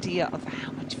us an idea of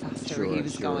how much faster he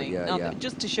was going.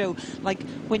 Just to show, like,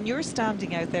 when you're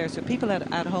standing out there, so people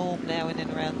at home now in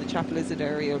and around the Chapel Lizard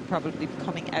area will probably be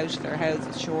coming out of their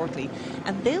houses shortly,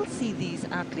 and they'll see these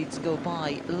athletes go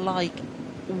by like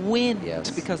wind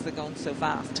because they're going so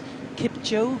fast.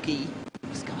 Kipchoge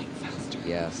was going faster.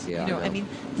 Yes, yeah. You know, I mean,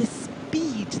 the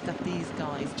speed that these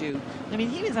guys do. I mean,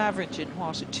 he was averaging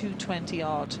what, a 220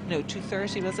 odd? No,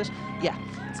 230 was it? Yeah.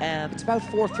 It's about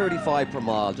 4:35 per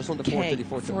mile, just under 4:30.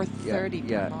 4:30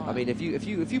 per mile. I mean, if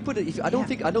you put it, I don't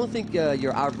think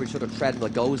your average sort of treadmill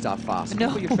goes that fast. If you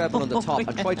put your treadmill on the top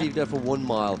and try to do that for 1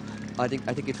 mile, I think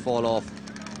it'd fall off.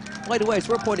 By the way, it's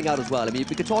worth pointing out as well. I mean,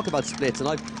 we could talk about splits, and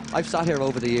I've sat here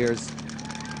over the years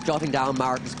jotting down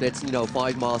marathon splits,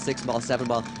 5 mile, 6 mile, 7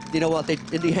 mile. You know what?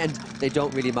 In the end, they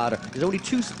don't really matter. There's only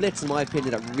 2 splits, in my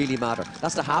opinion, that really matter.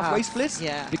 That's the halfway splits,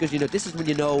 because this is when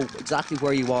you know exactly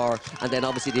where you are, and then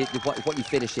obviously what you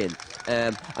finish in.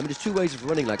 I mean, there's 2 ways of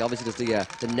running. Like, obviously there's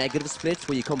the negative splits,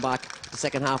 where you come back the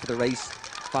second half of the race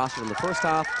faster than the first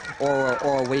half, or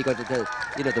where you go to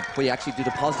where you actually do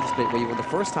the positive split, where you run the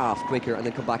first half quicker and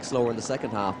then come back slower in the second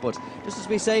half. But just as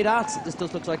we say that, this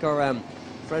does look like our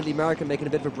friendly American making a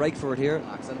bit of a break for it here.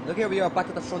 Look, here we are back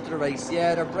at the front of the race.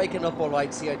 Yeah, they're breaking up all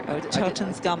right. See,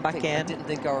 Tutton's gone back in. I didn't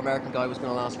think our American guy was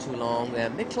going to last too long.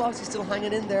 Mick Clogsey's still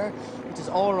hanging in there, which is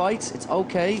all right. It's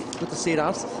okay. Good to see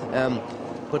that.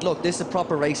 But look, this is a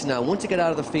proper race now. Once you get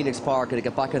out of the Phoenix Park and you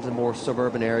get back into more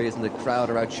suburban areas and the crowd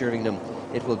are out cheering them,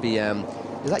 it will be...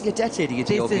 is that Yedete, the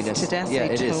Ethiopian? This is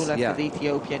Tedeschi Tola for the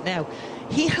Ethiopian. Now,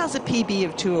 he has a PB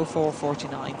of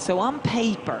 2:04.49, so on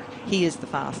paper he is the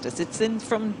fastest. It's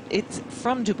from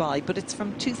Dubai, but it's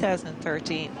from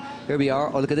 2013. Here we are.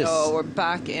 Oh, look at this. Oh, we're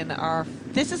back in our...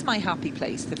 This is my happy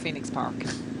place, the Phoenix Park.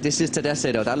 This is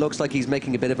Tedeschi, though. That looks like he's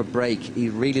making a bit of a break. He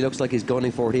really looks like he's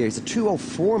gunning for it here. He's a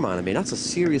 2:04 man. I mean, that's a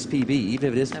serious PB, even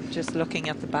if it is... I'm just looking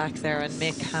at the back there, and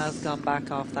Mick has gone back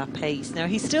off that pace. Now,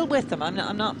 he's still with them. I'm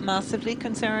not massively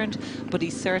concerned, but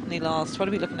he's certainly lost. What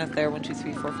are we looking at there? 1, 2,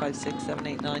 3, 4, 5, 6, 7,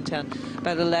 8, 9, 10.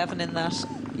 About 11 in that.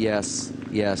 Yes.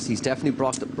 He's definitely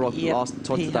lost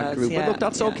touch with that group. But look,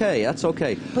 that's okay. That's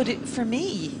okay. But for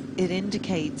me, it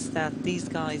indicates that these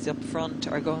guys up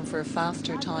front are going for a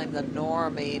faster time than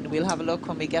norm. I mean, we'll have a look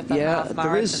when we get that half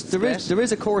marathon. There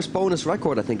is a course bonus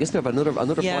record, I think, isn't there, of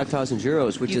another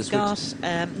 €5,000, which is... no,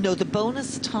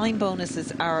 the time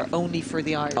bonuses are only for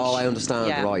the Irish. Oh, I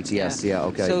understand. Right. Yes. Yeah.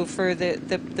 Okay. So for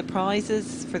the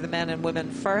prizes for the men and women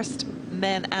first,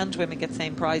 men and women get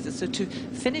same prizes. So to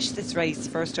finish this race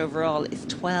first overall is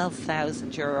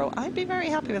 €12,000. I'd be very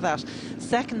happy with that.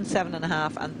 Second,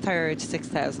 7.5, and third,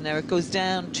 6,000. Now it goes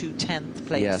down to 10th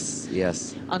place.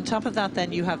 Yes. On top of that,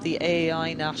 then you have the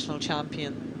AAI national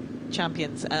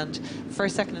champions, and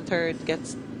first, second, and third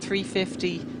gets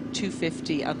 350,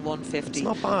 250, and 150. It's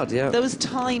not bad, yeah. Those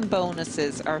time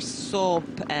bonuses are sub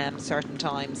certain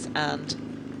times, and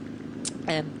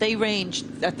they range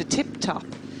at the tip top.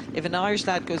 If an Irish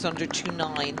lad goes under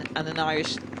 2.9 and an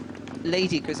Irish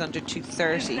lady goes under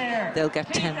 2.30, they'll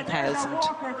get 10,000.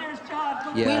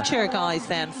 Wheelchair guys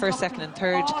then, first, second and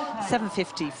third,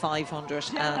 750,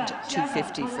 500 and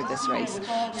 250 for this race.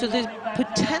 So the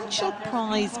potential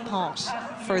prize pot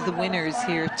for the winners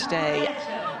here today,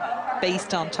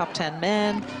 based on top 10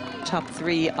 men, top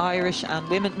 3 Irish and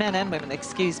women, men and women,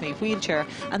 wheelchair,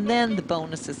 and then the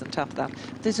bonuses on top of that.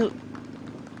 There's a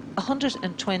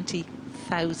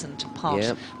 120,000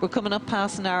 pot. We're coming up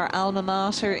past our alma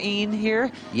mater, Ian,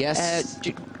 here. Yes.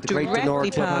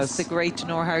 Directly past the Great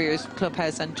Dunor Harriers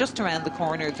Clubhouse, and just around the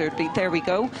corner there we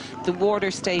go, the water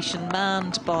station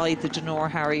manned by the Dunor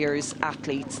Harriers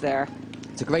athletes there.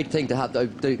 It's a great thing to have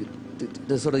the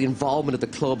sort of involvement of the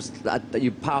clubs that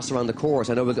you pass around the course.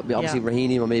 I know obviously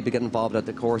Raheny will maybe get involved at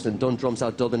the course, and Dundrum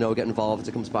South Dublin will get involved as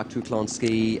it comes back to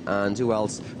Clonskee, and who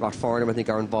else? Rathfarnham, I think,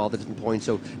 are involved at different points.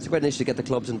 So it's a great initiative to get the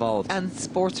clubs involved. And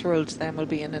Sports World then will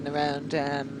be in and around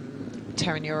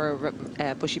Terranura,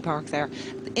 Bushy Park there.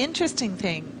 The interesting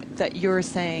thing that you're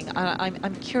saying,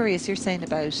 I'm curious, you're saying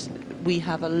about we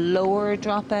have a lower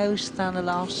dropout than a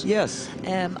lot. Yes.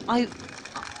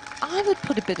 I would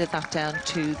put a bit of that down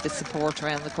to the support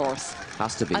around the course.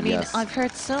 Has to be, I mean, yes. I've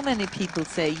heard so many people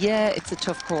say, yeah, it's a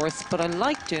tough course, but I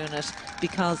like doing it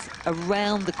because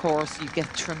around the course you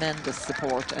get tremendous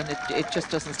support, and it just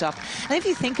doesn't stop. And if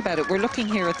you think about it, we're looking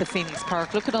here at the Phoenix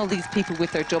Park. Look at all these people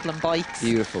with their Dublin bikes.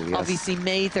 Beautiful, yes. Obviously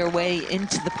made their way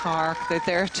into the park. They're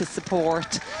there to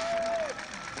support.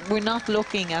 We're not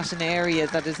looking at an area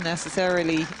that is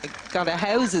necessarily got a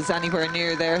houses anywhere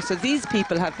near there. So these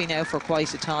people have been out for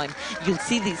quite a time. You'll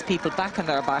see these people back on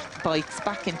their bikes,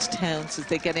 back into town, so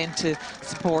they get in to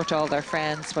support all their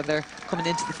friends when they're coming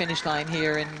into the finish line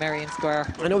here in Merrion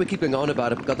Square. I know we keep going on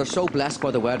about it because they're so blessed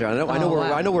by the weather. I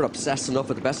know we're obsessed enough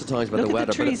at the best of times by the weather. Look at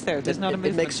the trees there. There's not a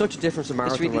movement. It makes such a difference in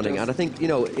marathon really running. does. And I think, you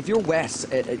know, if you're wet,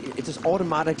 it just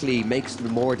automatically makes it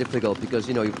more difficult because,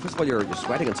 you know, first of all, you're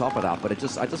sweating on top of that. But I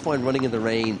just find running in the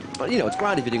rain, you know, it's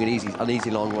grand if you're doing an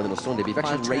easy long run on a Sunday, but you're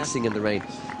actually racing in the rain.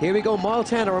 Here we go, mile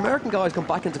 10. Our American guys come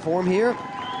back into form here.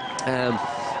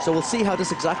 So we'll see how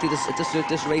this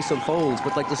race unfolds.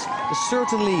 But like there's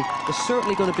certainly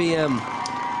going to be a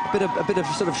bit of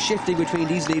sort of shifting between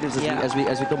these leaders as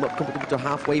we come up to a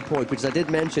halfway point, which, as I did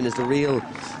mention, is the real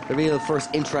first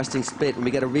interesting split, and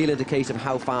we get a real indication of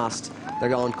how fast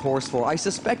they're on course for. I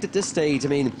suspect at this stage, I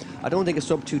mean, I don't think it's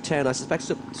sub 2:10. I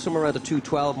suspect somewhere around the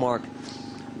 2:12 mark.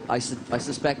 I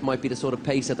suspect might be the sort of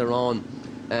pace that they're on.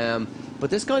 But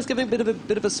this guy's giving a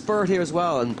bit of a spurt here as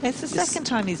well, and it's the second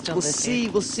time he's done this.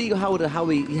 We'll see how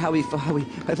he.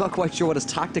 I'm not quite sure what his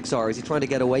tactics are. Is he trying to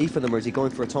get away from them, or is he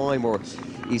going for a time, or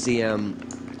is he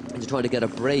trying to get a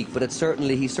break? But he's put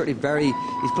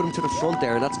him to the front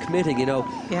there, and that's committing, you know.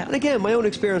 Yeah. And again, my own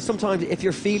experience, sometimes if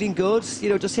you're feeling good, you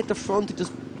know, just hit the front and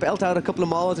just belt out a couple of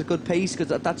miles at good pace, because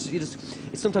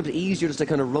it's sometimes easier just to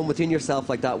kind of run within yourself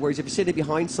like that. Whereas if you're sitting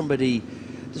behind somebody,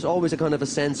 there's always a kind of a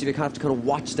sense you have to kind of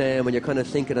watch them, and you're kind of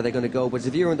thinking, are they going to go? But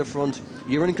if you're in the front,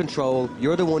 you're in control,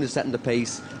 you're the one who's setting the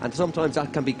pace, and sometimes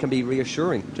that can be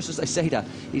reassuring. Just as I say that,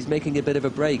 he's making a bit of a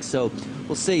break, so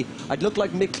we'll see. I'd look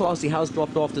like Mick Clossy has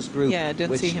dropped off this group. Yeah, I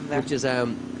didn't see him there.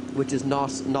 Which is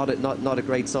not a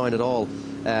great sign at all.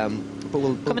 But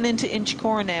we'll coming into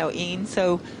Inchicore now, Ian.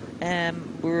 So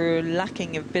we're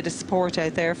lacking a bit of support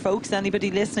out there, folks. Anybody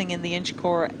listening in the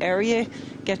Inchicore area,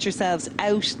 get yourselves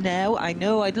out now. I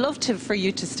know I'd love for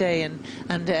you to stay and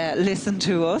listen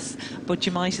to us, but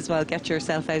you might as well get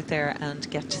yourself out there and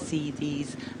get to see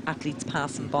these athletes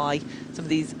passing by, some of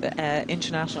these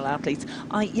international athletes.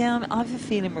 I have a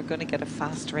feeling we're going to get a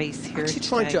fast race here today.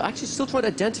 Still trying to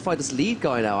identify this lead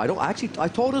guy now. I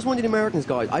thought it was one of the Americans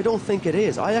guys. I don't think it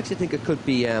is. I actually think it could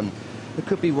be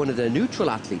one of the neutral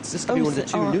athletes. This could be one of the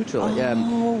two neutral.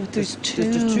 There's two.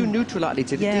 There's two neutral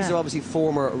athletes. Yeah. These are obviously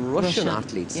former Russian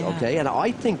athletes. Yeah. Okay, and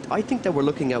I think that we're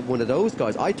looking at one of those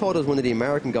guys. I thought it was one of the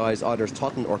American guys, either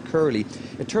Totten or Curley.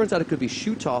 It turns out it could be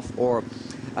Shutov or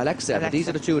Alexev. These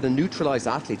are the two of the neutralized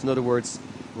athletes. In other words,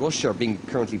 Russia being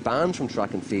currently banned from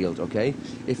track and field. Okay,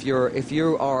 if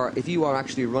you are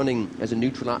actually running as a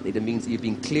neutral athlete, it means that you've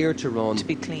been cleared to run to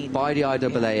be clean by the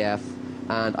IAAF. Yeah.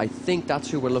 And I think that's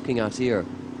who we're looking at here.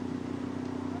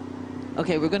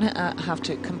 Okay, we're going to have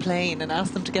to complain and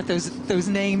ask them to get those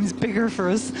names bigger for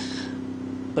us.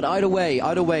 But either way,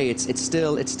 it's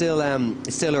still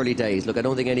early days. Look, I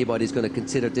don't think anybody's going to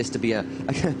consider this to be a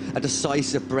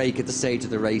decisive break at the stage of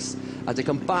the race. As they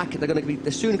come back,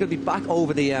 they're soon going to be back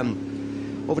over the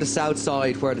south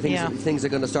side, where things are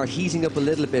going to start heating up a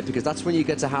little bit, because that's when you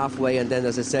get to halfway, and then,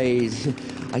 as I say,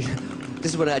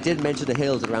 this is when I did mention the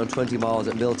hills at around 20 miles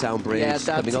at Milltown Bridge,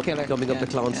 coming up the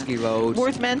Clonsky Road.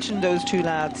 Worth mentioning those two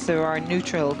lads. So our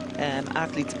neutral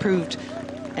athletes approved.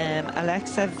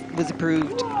 Alexev was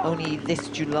approved only this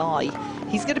July.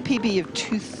 He's got a PB of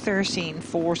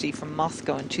 2:13.40 from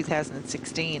Moscow in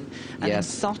 2016, and in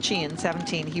Sochi in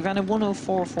 17 he ran a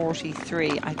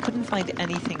 1:04.43. I couldn't find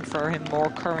anything for him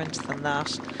more current than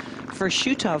that. For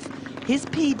Shutov, his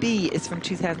PB is from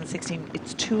 2016.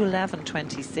 It's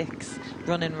 2:11.26,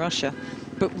 run in Russia.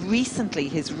 But recently,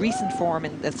 his recent form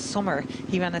in the summer,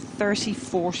 he ran a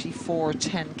 30:44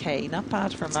 10K. Not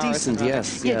bad for a marathon. Decent,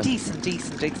 yes. Yeah, decent,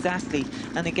 exactly.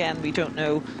 And again, we don't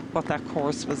know what that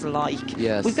course was like.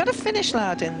 Yes. We've got a Finnish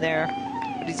lad in there,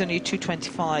 but he's only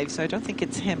 2:25, so I don't think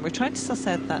it's him. We're trying to suss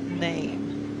out that name.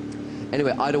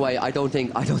 Anyway, either way, I don't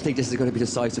think this is going to be a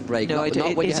decisive break. No, it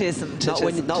isn't.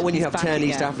 Not when you have 10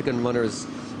 East again. African runners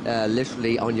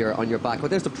literally on your back. But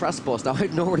there's the press bus. Now,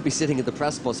 I'd nowhere to be sitting in the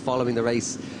press bus following the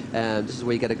race. This is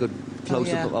where you get a good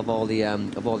close-up of all the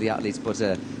athletes. But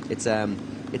it's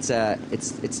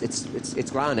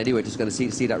grand anyway. Just going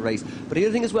to see that race. But the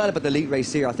other thing as well about the elite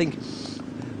race here, I think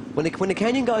when the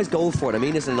Kenyan guys go for it, I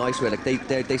mean this in a nice way, like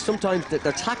they sometimes,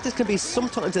 their tactics can be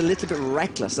sometimes a little bit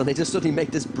reckless, and they just suddenly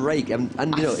make this break, and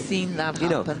you know, I've seen that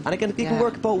happen. and again, it can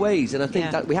work both ways, and I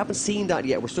think that we haven't seen that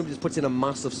yet, where somebody just puts in a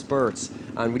massive spurt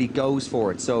and really goes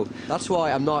for it. So that's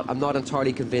why I'm not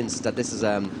entirely convinced that this is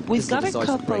We've got a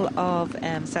couple break. of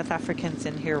South Africans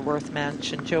in here worth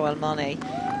mention. Joel Money,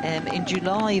 in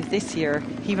July of this year,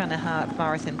 he ran a half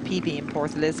marathon PB in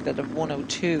Port Elizabeth of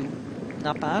 1:02.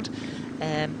 Not bad.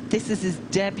 This is his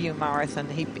debut marathon.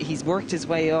 He's worked his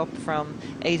way up from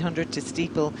 800 to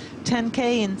steeple.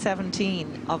 10k in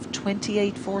 17 of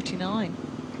 28:49.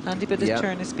 Handy bit of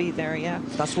turn of speed there,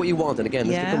 That's what you want, and again,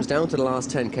 if it comes down to the last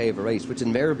 10k of a race, which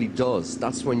invariably does,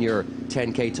 that's when your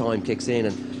 10k time kicks in.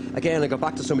 And again, I go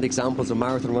back to some of the examples of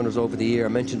marathon runners over the year. I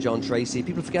mentioned John Tracy.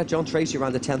 People forget John Tracy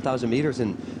ran the 10,000 metres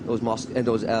in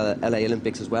those LA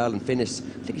Olympics as well, and finished,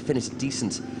 I think he finished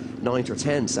decent 9th or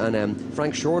 10th. And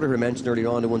Frank Shorter, who I mentioned earlier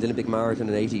on, who won the Olympic marathon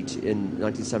in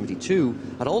 1972,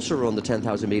 had also run the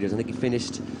 10,000 metres. I think he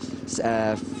finished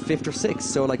 5th or 6th.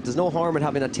 So like, there's no harm in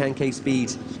having that 10k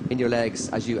speed in your legs,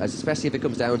 especially if it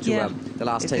comes down to the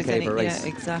last 10k of a race.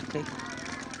 Yeah, exactly.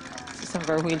 Some of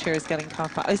our wheelchairs getting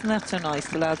caught by. Isn't that so nice?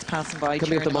 The lads passing by.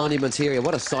 Coming up the monuments here,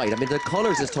 what a sight. I mean, the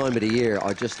colours this time of the year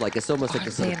are just like, it's almost like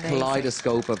a sort of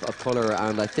kaleidoscope of colour,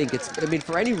 and I think it's, I mean,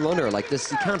 for any runner like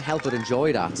this, you can't help but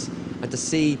enjoy that. And to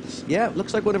see, it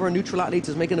looks like one of our neutral athletes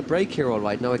is making a break here all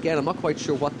right. Now again, I'm not quite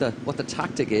sure what the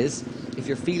tactic is. If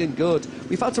you're feeling good,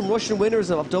 we've had some Russian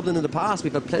winners of Dublin in the past.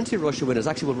 We've had plenty of Russian winners,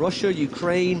 actually, with Russia,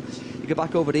 Ukraine. You go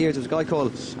back over the years, there was a guy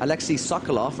called Alexei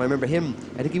Sokolov. I remember him.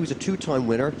 I think he was a 2-time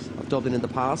winner of Dublin in the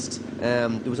past. There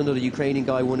was another Ukrainian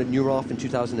guy who won at Nurov in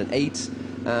 2008.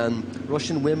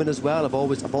 Russian women as well have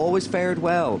always fared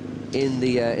well in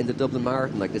the Dublin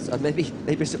Marathon like this. Maybe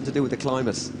something to do with the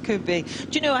climate. Could be.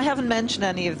 Do you know, I haven't mentioned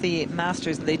any of the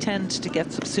masters, and they tend to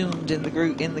get subsumed in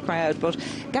the crowd, but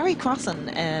Gary Crossan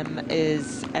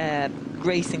is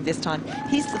racing this time.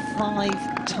 He's the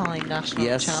 5-time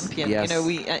national champion. You know,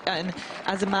 and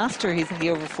as a master, he's in the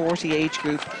over 40 age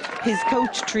group. His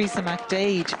coach Teresa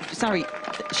McDade, sorry,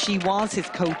 she was his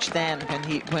coach then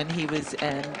when he was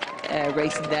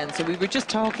racing then. So we were just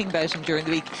talking about him during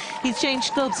the week. He's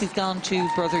changed clubs. He's gone to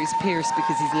Brothers Pierce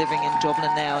because he's living in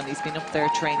Dublin now, and he's been up there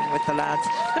training with the lads.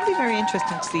 It's going to be very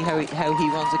interesting to see how he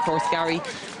runs. Of course, Gary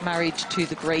married to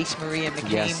the great Maria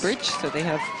McCambridge, so they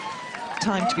have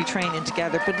time to be training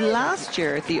together. But last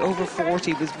year, the over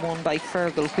 40 was won by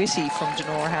Fergal Whitty from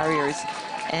Dunor Harriers.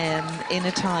 In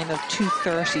a time of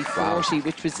 2:30.40,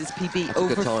 which was his PB. That's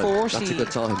over a good time. 40. That's a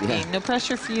good time. No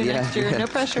pressure for you next year. No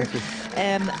pressure.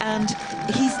 And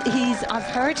he's. I've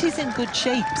heard he's in good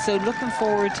shape. So looking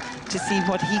forward to see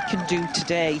what he can do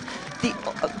today.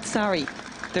 Sorry,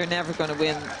 they're never going to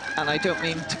win, and I don't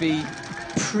mean to be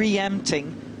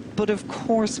preempting. But of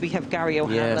course we have Gary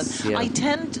O'Hanlon. I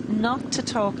tend not to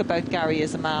talk about Gary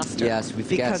as a master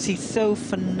because he's so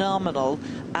phenomenal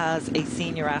as a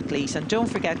senior athlete. And don't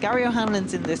forget, Gary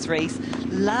O'Hanlon's in this race.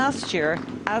 Last year,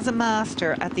 as a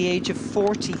master at the age of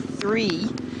 43,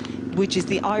 which is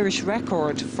the Irish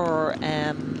record for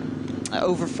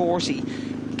over 40,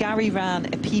 Gary ran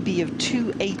a PB of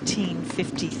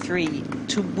 2:18.53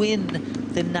 to win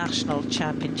the national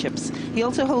championships. He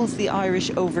also holds the Irish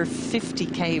over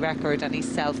 50k record, and he's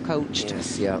self-coached.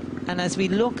 And as we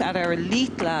look at our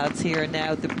elite lads here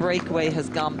now, the breakaway has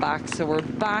gone back, so we're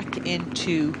back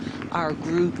into our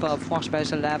group of, what,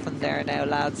 about 11 there now,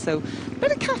 lads. So a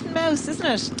bit of cat and mouse, isn't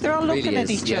it? They're all looking at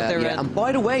each other. And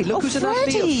by the way, look who's in that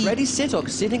field. Freddie Sittock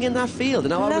sitting in that field.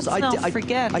 And I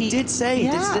did say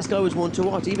this guy was one to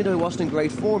watch, even though he wasn't in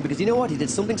great form, because you know what? He did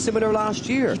something similar last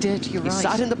year. He did, you're right. He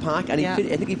sat in the pack, and I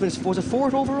think he finished, was it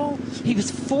 4th overall? He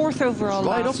was 4th overall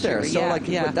right up there. Year.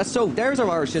 So that's there's our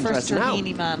Irish interest now.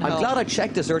 I'm glad I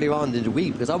checked this earlier on in the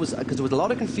week, because there was a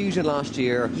lot of confusion last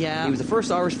year. He was the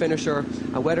first Irish finisher,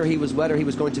 and whether he was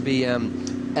going to be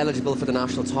eligible for the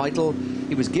national title.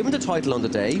 He was given the title on the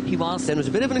day. He was. Then there was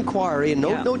a bit of an inquiry, and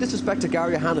no disrespect to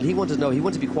Gary O'Hanlon, he wanted to know. He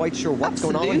wanted to be quite sure what's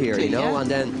going on here, you know. And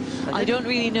then I don't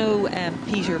really know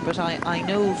Peter, but I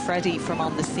know Freddie from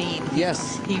On the Scene.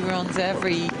 He runs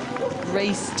every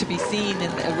race to be seen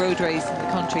in a road race in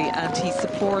the country, and he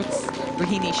supports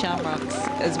Raheny Shamrocks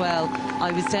as well.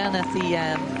 I was down at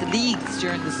the leagues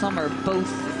during the summer, both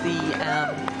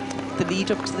the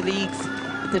lead up to the leagues,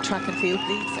 the track and field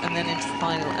leagues, and then into the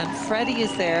final. And Freddie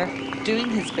is there doing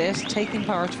his bit, taking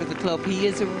part for the club. He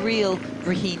is a real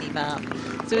Raheny man.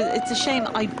 So it's a shame.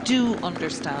 I do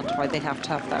understand why they have to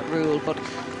have that rule, but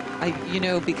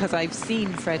because I've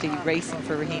seen Freddie racing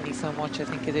for Raheny so much, I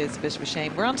think it is a bit of a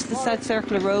shame. We're on to the South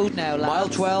Circular Road now, lads. Mile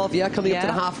 12, coming up to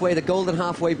the halfway, the golden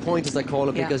halfway point, as I call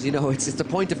it, because, it's the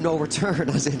point of no return,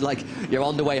 as in, like, you're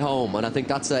on the way home. And I think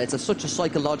that's such a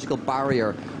psychological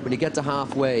barrier when you get to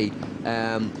halfway.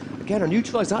 Again, our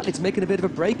neutralised athletes making a bit of a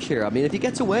break here. I mean, if he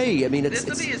gets away, I mean, it's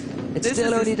still early days. This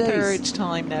is his third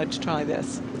time now to try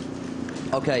this.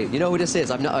 Okay, you know who this is.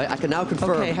 I can now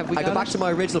confirm. Okay, I go back to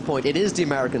my original point. It is the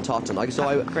American Totten.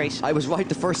 Great. I was right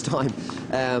the first time.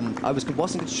 I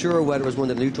wasn't sure whether it was one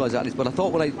of the neutralised athletes, but I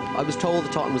thought when I was told the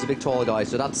Totten was a big tall guy,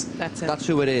 so that's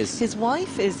who it is. His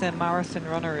wife is a marathon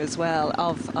runner as well,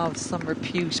 of some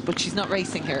repute, but she's not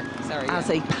racing here as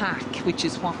a pack, which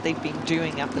is what they've been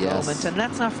doing at the moment. And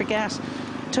let's not forget,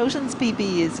 Totten's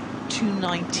PB is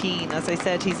 2:19. As I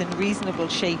said, he's in reasonable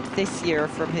shape this year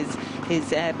from his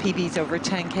PBs over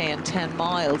 10k and 10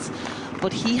 miles,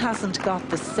 but he hasn't got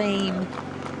the same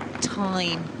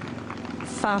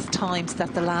fast times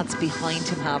that the lads behind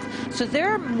him have. So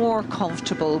they're more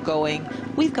comfortable going,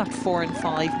 we've got 4 and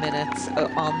 5 minutes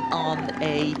on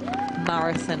a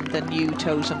marathon than you,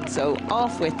 Totem. So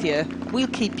off with you. We'll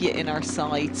keep you in our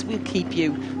sights. We'll keep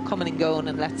you coming and going,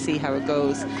 and let's see how it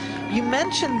goes. You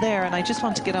mentioned there, and I just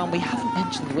want to get on, we haven't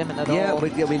mentioned the women at all. Yeah,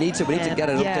 we need to get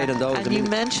an update on those. And you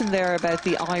mentioned there about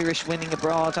the Irish winning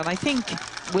abroad, and I think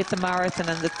with the marathon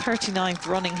and the 39th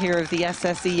running here of the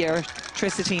SSE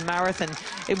Airtricity Marathon,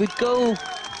 it would go...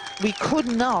 We could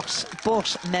not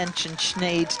but mention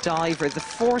Sinead Diver, the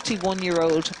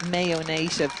 41-year-old Mayo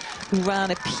native who ran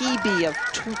a PB of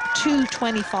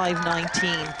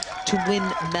 2:25.19 to win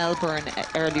Melbourne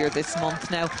earlier this month.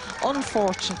 Now,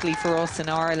 unfortunately for us in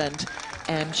Ireland,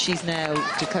 she's now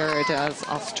declared as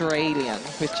Australian,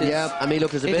 which is... Yeah, I mean,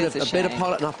 look, there's a bit of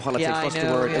not politics, what's the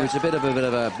word? It was a bit of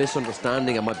a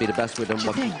misunderstanding, it might be the best way to in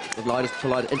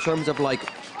terms of, like,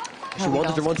 she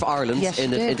wanted to run for Ireland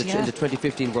in the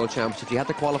 2015 World Championship. She had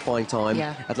the qualifying time.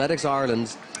 Yeah. Athletics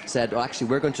Ireland said, well, actually,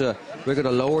 we're going to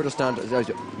lower the standard,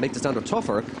 make the standard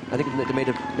tougher. I think they made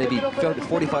it maybe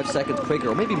 45 seconds quicker,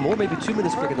 or maybe more, maybe 2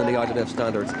 minutes quicker than the IWF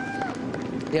standards.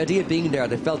 The idea being there,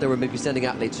 they felt they were maybe sending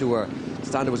athletes who were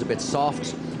standard was a bit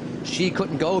soft. She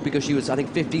couldn't go because she was, I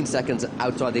think, 15 seconds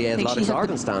outside the Athletics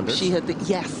Ireland standard. She had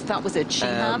that was it. She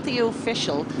had the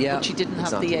official, but she didn't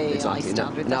have the AAI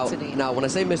standard. Now, when I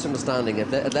say misunderstanding,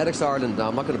 Athletics Ireland,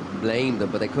 I'm not going to blame them,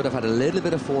 but they could have had a little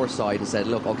bit of foresight and said,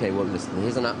 look, okay, well, listen,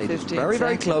 here's an athlete who's very,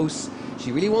 very close.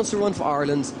 She really wants to run for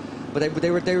Ireland, but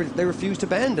they refused to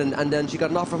bend, and then she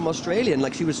got an offer from Australia, and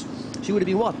like she would have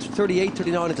been, what, 38,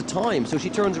 39 at the time. So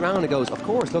she turns around and goes, of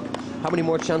course, look, how many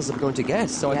more chances are we going to get?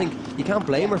 So I think you can't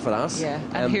blame her for that. Yeah,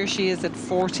 and here she is at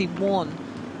 41,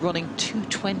 running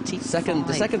 2:20.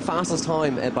 The second fastest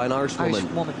time by an Irish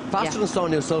woman. Faster than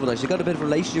Sonia O'Sullivan. Now, she's got a bit of a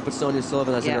relationship with Sonia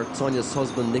O'Sullivan, as in Sonia's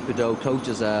husband, Nick Bideau,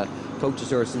 coaches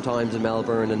her sometimes in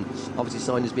Melbourne, and obviously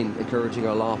Sonia's been encouraging her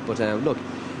a lot. But look,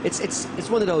 it's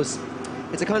one of those...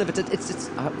 It's a kind of I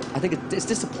think it's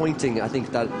disappointing. I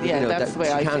think that that she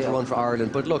can't run for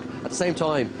Ireland. But look, at the same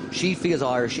time, she feels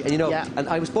Irish, and And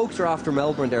I spoke to her after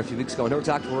Melbourne there a few weeks ago, and her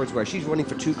exact words were, she's running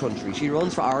for two countries. She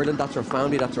runs for Ireland, that's her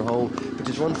family, that's her home. But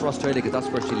she's run for Australia because that's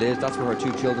where she lives, that's where her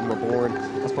 2 children were born.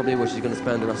 That's probably where she's going to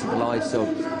spend the rest of her life. So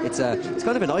it's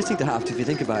kind of a nice thing to have if you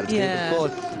think about it. Yeah.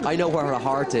 But I know where her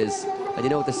heart is, and you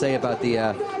know what they say about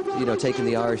the taking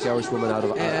the Irish woman out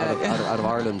of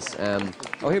Ireland.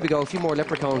 Oh, here we go, a few more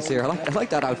leprechauns here. I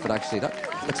like that outfit, actually.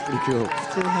 That's pretty cool.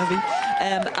 Still heavy.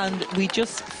 And we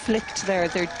just flicked there.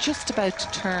 They're just about to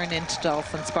turn into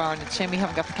Dolphin's Barn. It's a shame we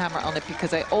haven't got the camera on it,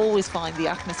 because I always find the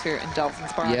atmosphere in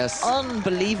Dolphin's Barn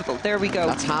unbelievable. There we go.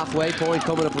 That's halfway point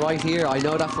coming up right here. I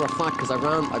know that for a fact, because I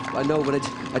know when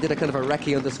I did a kind of a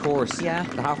recce on this course. Yeah.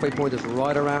 The halfway point is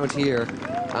right around here.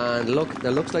 And look,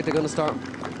 it looks like they're going to start...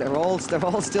 They're all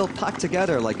still packed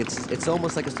together. Like it's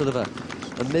almost like a sort of a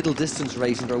middle distance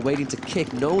race, and they're waiting to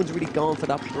kick. No one's really gone for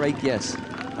that break yet.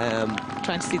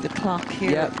 Trying to see the clock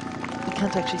here. Yeah. You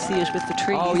can't actually see it with the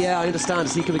trees. Oh yeah, I understand.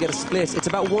 See, can we get a split? It's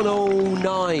about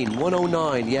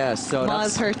 109. Yeah. So mile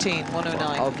 13,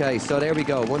 109. Okay, so there we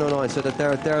go, 109. So that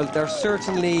they're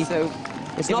certainly. So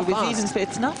it's not fast.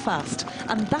 It's not fast,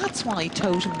 and that's why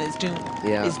Totem is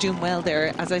doing well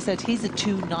there. As I said, he's a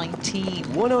 2:19.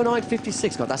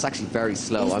 109.56. God, that's actually very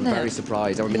slow. I'm very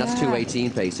surprised. I mean, that's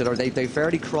 2:18 pace. So they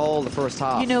fairly crawl the first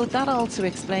half. You know, that also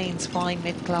explains why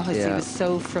Mick Clohessy was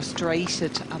so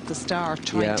frustrated at the start,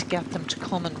 trying to get them to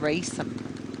come and race him.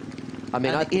 I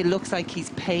mean, it looks like he's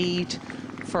paid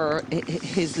for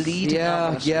his lead.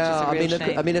 Yeah, yeah.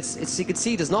 I mean, it's it's you can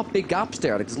see there's not big gaps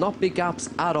there. Like, there's not big gaps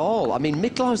at all. I mean,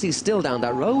 Mick Losley's still down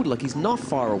that road. Like, he's not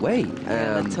far away.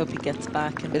 Let's hope he gets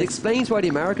back. It explains why the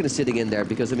American is sitting in there,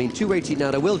 because I mean, 218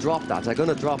 now. They will drop that. They're going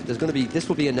to drop. This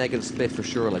will be a negative split for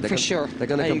sure. Like, they're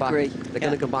going to come back. They're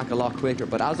going to come back a lot quicker.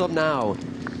 But as of now,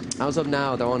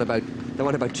 they're on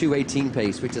about 218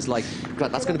 pace, which is like,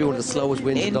 God, that's going to be one of the slowest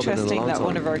wins in Dublin in a long time. Interesting that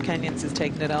one of our Kenyans has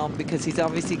taken it on, because he's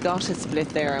obviously got a split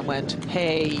there and went,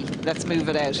 hey, let's move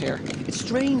it out here. It's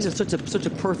strange. It's such a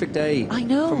perfect day. I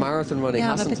know. For marathon running.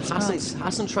 Yeah,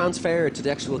 hasn't transferred to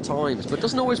the actual times, but it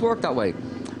doesn't always work that way.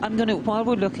 I'm going to, while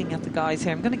we're looking at the guys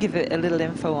here, I'm going to give a little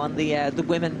info on the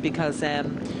women, because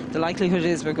the likelihood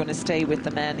is we're going to stay with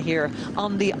the men here.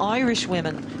 On the Irish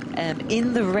women,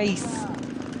 in the race,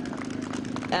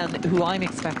 and who I'm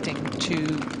expecting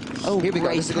to... Oh, here we go.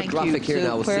 This is a good graphic here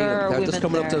now. We'll see them. They're just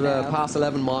coming up to the past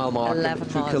 11-mile mark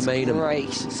through Kilmainham. Right.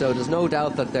 So there's no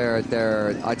doubt that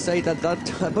they're. I'd say that I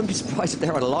wouldn't be surprised if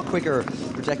they're on a lot quicker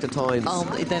projected times.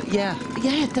 Yeah,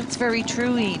 that's very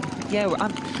true, Ian. Yeah,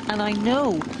 and I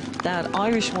know that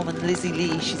Irish woman, Lizzie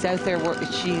Lee, she's out there,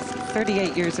 she's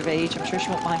 38 years of age. I'm sure she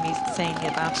won't mind me saying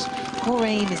that. Her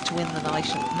aim is to win the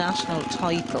national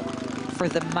title for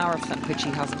the marathon, which she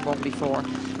hasn't won before.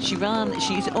 She's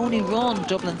only run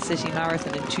Dublin City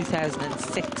Marathon in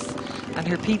 2006, and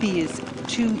her PB is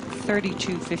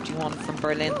 2:32:51 from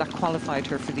Berlin. That qualified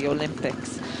her for the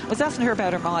Olympics. I was asking her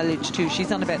about her mileage too.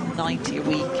 She's on about 90 a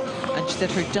week, and she said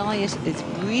her diet is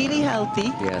really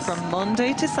healthy from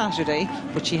Monday to Saturday,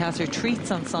 but she has her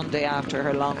treats on Sunday after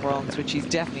her long runs, which she's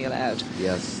definitely allowed.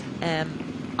 Yes.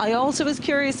 I also was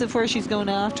curious of where she's going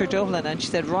after Dublin, and she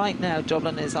said right now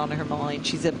Dublin is on her mind.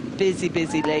 She's a busy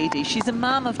lady. She's a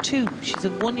mum of two. She's a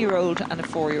 1-year-old and a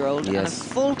 4-year-old, and a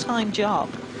full-time job.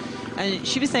 And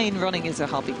she was saying running is a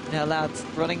hobby. Now, lads,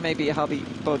 running may be a hobby,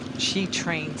 but she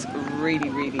trains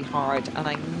really hard, and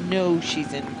I know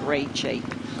she's in great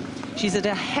shape. She's had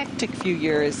a hectic few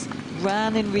years.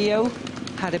 Ran in Rio,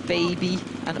 had a baby,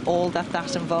 and all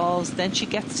that involves. Then she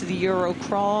gets to the Euro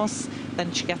Cross,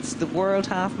 then she gets to the World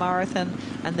Half Marathon,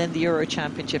 and then the Euro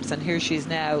Championships, and here she is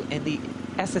now in the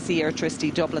SSE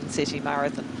Airtricity Dublin City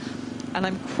Marathon. And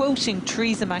I'm quoting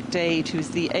Teresa McDade,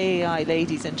 who's the AAI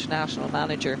Ladies International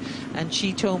Manager, and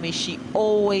she told me she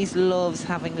always loves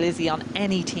having Lizzie on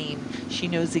any team. She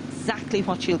knows exactly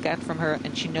what she'll get from her,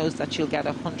 and she knows that she'll get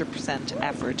 100%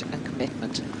 effort and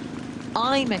commitment.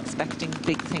 I'm expecting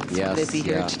big things from Lizzie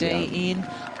here today, Ian.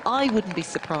 I wouldn't be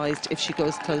surprised if she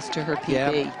goes close to her PB.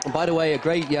 Yeah. And by the way,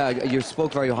 you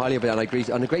spoke very highly about that, and I agree,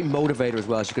 and a great motivator as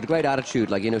well. She's got a great attitude,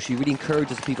 like, you know, she really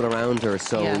encourages people around her,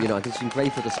 so, you know, I think she's been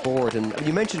great for the sport. And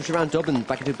you mentioned she ran Dublin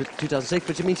back in 2006,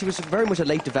 but I mean, she was very much a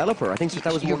late developer. I think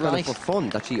that was more kind of for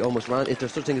fun, that she almost ran, if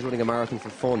there's such thing as running a marathon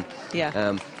for fun.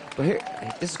 Yeah. But here,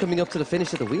 this is coming up to the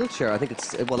finish of the wheelchair. I think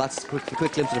it's, well, that's a quick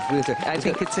glimpse of the wheelchair. I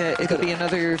think it'll be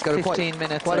another 15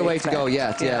 minutes. Quite a way to go,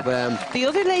 yeah. But the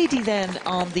other lady then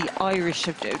on the Irish,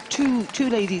 two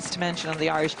ladies to mention on the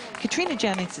Irish. Katrina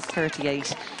Jennings is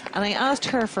 38, and I asked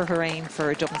her for her aim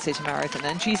for a Dublin City Marathon,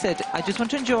 and she said, I just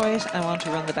want to enjoy it, I want to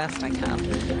run the best I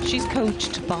can. She's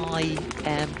coached by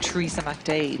Teresa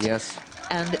McDade. Yes.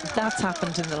 And that's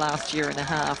happened in the last year and a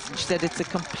half. And she said it's a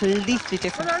completely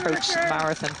different approach to the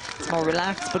marathon. It's more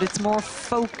relaxed, but it's more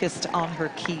focused on her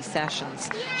key sessions.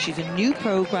 She's a new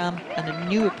program and a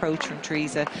new approach from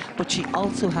Teresa, but she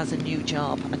also has a new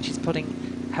job, and she's putting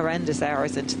horrendous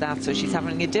hours into that. So she's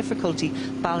having a difficulty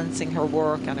balancing her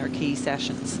work and her key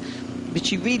sessions. But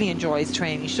she really enjoys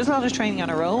training. She does a lot of training on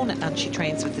her own, and she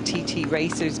trains with the TT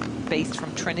racers based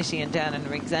from Trinity and Down in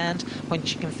Ringsend when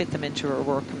she can fit them into her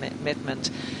work commitment.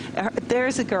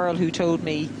 There's a girl who told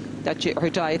me that her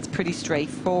diet's pretty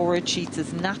straightforward. She eats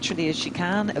as naturally as she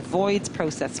can, avoids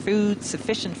processed foods,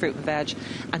 sufficient fruit and veg,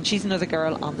 and she's another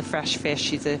girl on the fresh fish.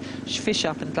 She's a fish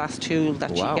shop in Glastool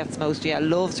that she gets most,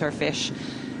 loves her fish.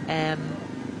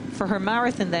 For her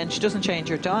marathon then, she doesn't change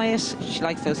her diet. She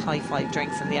likes those high five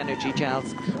drinks and the energy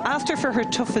gels. Asked her for her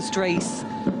toughest race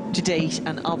to date,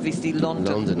 and obviously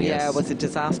London was a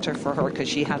disaster for her because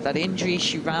she had that injury.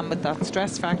 She ran with that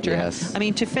stress factor. I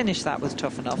mean, to finish that was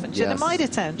tough enough. And she said, it might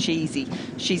have sounded cheesy,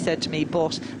 she said to me,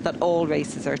 but that all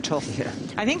races are tough.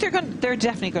 I think they're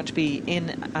definitely going to be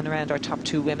in and around our top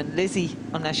two women. Lizzie,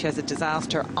 unless she has a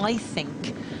disaster, I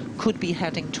think could be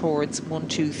heading towards 1,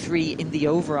 2, 3 in the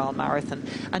overall marathon.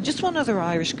 And just one other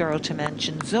Irish girl to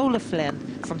mention, Zola Flynn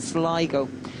from Sligo.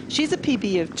 She's a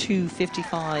PB of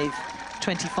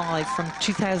 2:55.25 from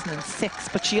 2006,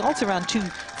 but she also ran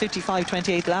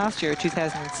 2:55.28 last year,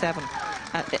 2007.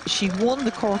 She won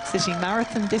the Cork City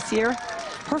Marathon this year.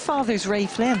 Her father's Ray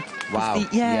Flynn, Wow.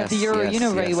 The Euro, yes, you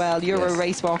know very yes, well. You're yes. a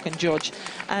race walking judge.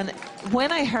 And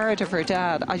when I heard of her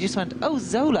dad, I just went, oh,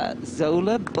 Zola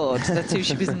Budd. That's who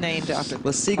she was named after.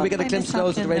 We'll see, we get a glimpse of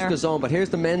those as the race goes on. But here's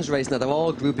the men's race now. They're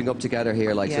all grouping up together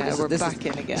here. Like, yeah, so we're back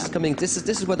in again. This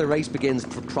is where the race begins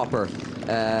proper,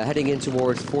 heading in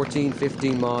towards 14,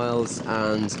 15 miles,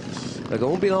 and they're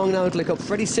going to be long now to look up.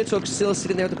 Freddie Sittock still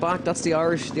sitting there at the back. That's the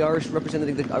Irish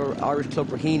representing the Irish club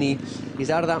Raheny. He's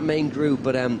out of that main group,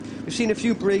 but we've seen a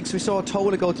few breaks. We saw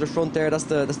Tola go to the front there. That's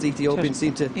the Ethiopian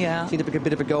seem to pick a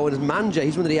bit of a go. And it's Manja.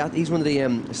 He's one of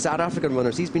the South African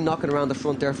runners. He's been knocking around the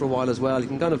front there for a while as well. You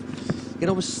can kind of, you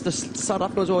know, the South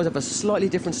Africans always have a slightly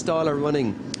different style of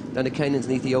running than the Kenyans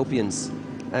and Ethiopians.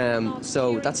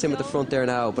 So that's him at the front there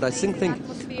now. But I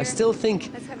still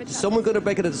think someone going to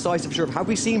break it a decisive sure. Have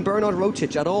we seen Bernard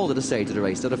Rotich at all at the stage of the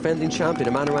race? The defending champion,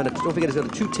 a man around, don't forget, he's got a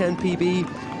 2:10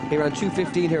 PB. He ran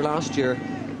 2:15 here last year.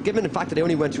 Given the fact that they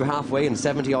only went through halfway in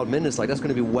 70 odd minutes, like, that's going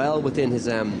to be well within his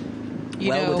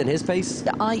within his pace.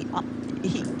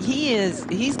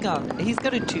 He's got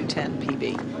a 2:10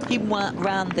 PB. He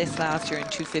ran this last year in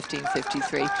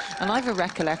 2:15.53, and I have a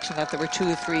recollection that there were 2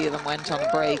 or 3 of them went on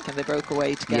a break and they broke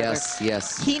away together.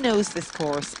 Yes. He knows this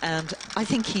course, and I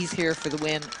think he's here for the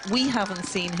win. We haven't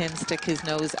seen him stick his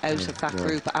nose out of that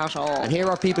group at all. And here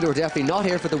are people who are definitely not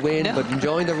here for the win, but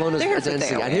enjoying the run as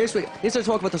intensely. And here's where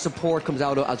talk about the support comes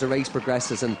out as the race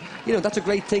progresses, and you know that's a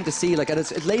great thing to see. Like, and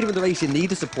it's later in the race you need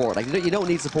the support. Like, you don't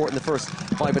need support in the first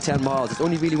 5 or 10 miles. It's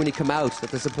only really when you come out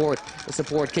that the support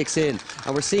kicks in,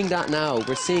 and we're seeing that now.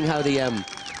 We're seeing how the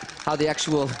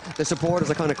supporters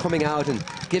are kind of coming out and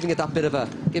giving it that bit of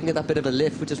a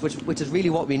lift, which is really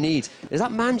what we need. Is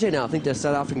that Manje now? I think the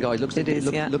South African guy looks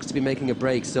to be making a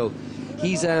break. So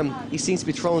he seems to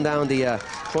be throwing down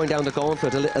the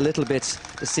gauntlet a little bit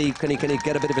to see can he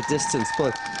get a bit of a distance.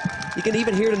 But you can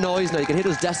even hear the noise now. You can hear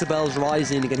those decibels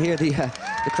rising. You can hear the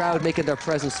crowd making their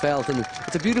presence felt, and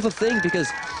it's a beautiful thing because,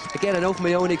 again, I know from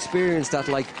my own experience that,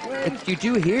 like, you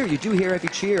do hear every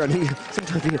cheer, and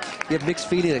sometimes you have mixed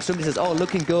feelings. Like, somebody says, "Oh,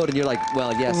 looking good," and you're like,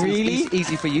 "Well, yes, really?" It's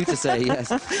easy for you to say,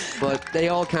 yes, but they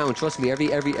all count. Trust me,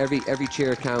 every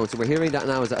cheer counts, and we're hearing that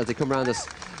now as they come around this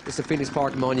the Phoenix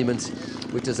Park Monument,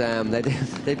 which is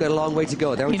they've got a long way to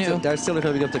go. They're still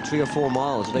coming up to 3 or 4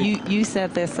 miles. You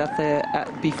said this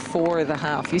before the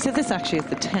half. You said this actually at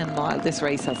the 10 mile. This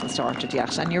race hasn't started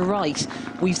yet, and you're right.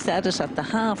 We've said it at the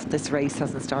half. This race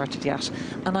hasn't started yet,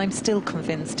 and I'm still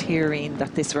convinced, hearing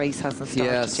that this race hasn't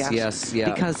started yet. Yes,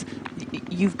 because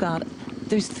you've got.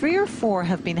 There's 3 or 4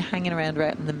 have been hanging around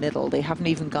right in the middle. They haven't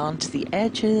even gone to the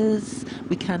edges.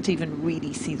 We can't even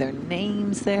really see their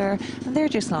names there, and they're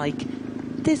just like,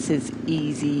 this is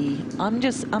easy. I'm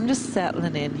just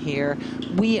settling in here.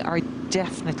 We are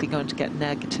definitely going to get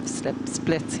negative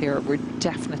splits here. We're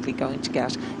definitely going to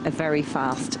get a very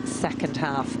fast second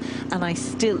half,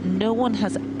 and no one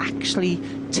has actually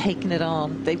taken it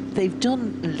on. They've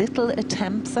done little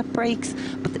attempts at breaks,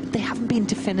 but they haven't been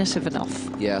definitive enough.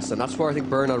 Yes, and that's where I think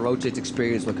Bernard Roche's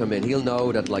experience will come in. He'll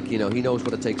know that, like, you know, he knows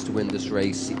what it takes to win this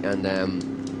race, and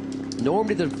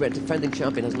normally the defending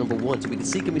champion has number 1, so we can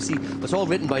see it's all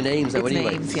written by names now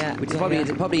anyway. Names, yeah. Which it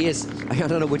probably is. I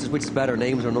don't know which is better,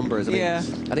 names or numbers. I mean, I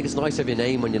think it's nice to have your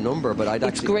name on your number, but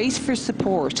it's great for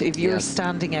support if you're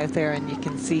standing out there and you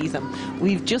can see them.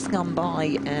 We've just gone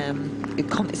by.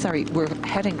 We're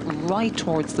heading right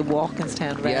towards the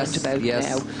Walkinstown roundabout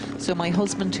now. So my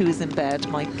husband, who is in bed,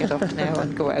 might get up now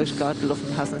and go out. God love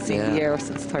him, hasn't seen the air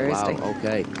since Thursday. Wow.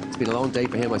 Okay, it's been a long day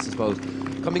for him, I suppose.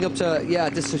 Coming up to,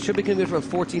 this should be coming up for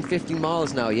 14, 15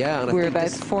 miles now, and we're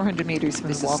about 400 metres from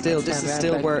the Walkinstown. This is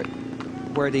still where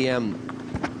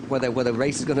the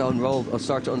race is going to unroll, or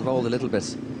start to unroll a little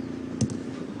bit.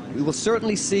 We will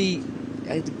certainly see.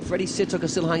 Freddie Sittock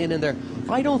is still hanging in there.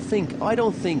 I don't think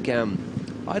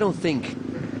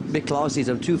Mick Clossey's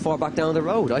too far back down the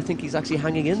road. I think he's actually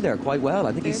hanging in there quite well.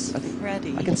 I think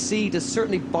Freddie. I can see there's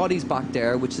certainly bodies back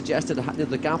there, which suggested that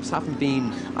the gaps haven't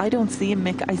been. I don't see him,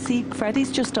 Mick. I see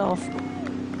Freddie's just off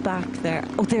back there.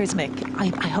 Oh, there's Mick.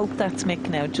 I hope that's Mick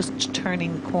now, just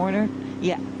turning the corner.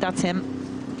 Yeah, that's him.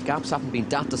 Gaps haven't been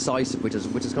that decisive, which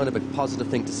is kind of a positive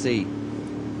thing to see.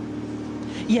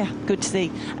 Yeah, good to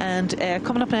see. And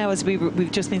coming up now, as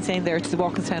we've just been saying there, to the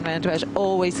Walkinstown roundabout,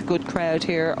 always a good crowd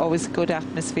here, always a good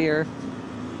atmosphere.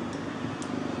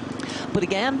 But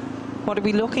again, what are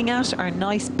we looking at? Our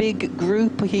nice big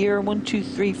group here, 1, 2,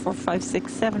 3, 4, 5,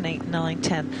 6, 7, 8, 9,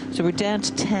 10. So we're down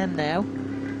to 10 now.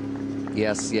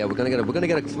 Yes, we're gonna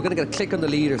get a click on the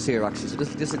leaders here actually. So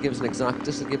this will give us an exact.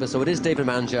 This will give us. So it is David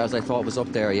Manja, as I thought was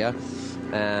up there. Yeah.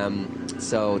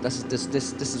 So this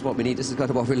is what we need. This is kind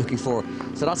of what we're looking for.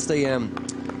 So that's the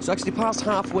so actually passed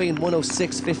halfway in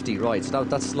 106.50, right? So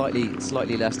that's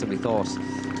slightly less than we thought.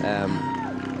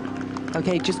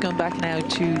 Okay, just going back now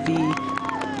to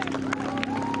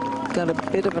got a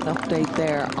bit of an update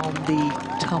there on the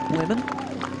top women.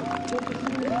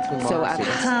 So at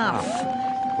half,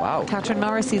 wow, Catherine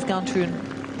Morrissey's gone through.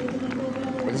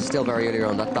 This is still very early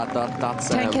on. That's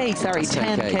 10K, sorry, that's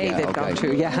 10K yeah, they've gone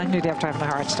through. Yeah, I knew they'd have to have a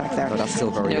heart attack there. No, that's still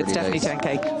very early it's definitely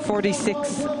days. 10K.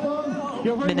 46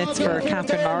 minutes for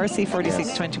Catherine Morrissey,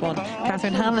 46.21.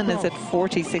 Catherine Hanlon is at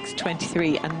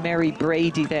 46.23, and Mary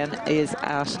Brady then is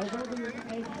at...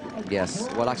 Yes.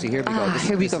 Well, actually, here we go.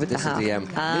 Here we go with the half.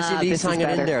 Lizzie Lee's hanging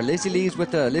in there. Lizzie Lee is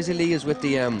with the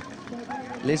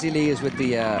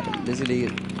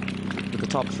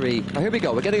top three. Now, here we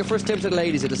go. We're getting a first glimpse of the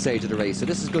ladies at the stage of the race, so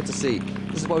this is good to see.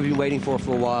 This is what we've been waiting for a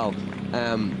while.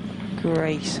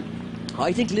 Great.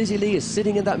 I think Lizzie Lee is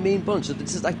sitting in that main bunch. So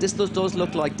this does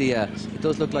look like the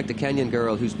Kenyan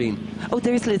girl who's been. Oh,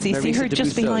 there's Lizzie. See her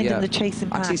just behind in the chasing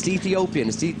pack. Actually, it's the Ethiopian.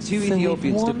 It's the two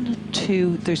Ethiopians. One,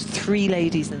 two. There's three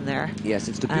ladies in there. Yes,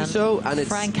 it's Debuso and it's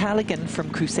Frank Halligan from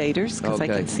Crusaders, because I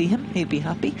can see him. He'd be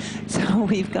happy. So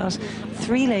we've got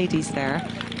three ladies there,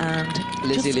 and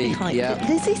Lizzie Lee. Yeah.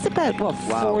 Lizzie's about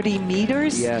 40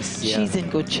 meters. Yes. Yeah. She's in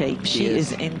good shape. She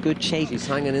is in good shape. She's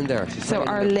hanging in there. So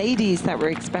our ladies that we're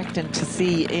expecting to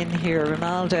see in here,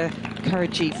 Romalda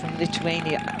Kurji from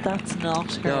Lithuania, that's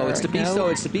not her. No, it's Debuso.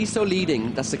 It's Debuso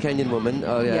leading. That's the Kenyan woman.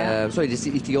 Sorry, it's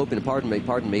the Ethiopian. Pardon me.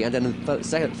 And then the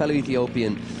second fellow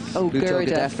Ethiopian, Luto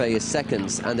Gadefe, is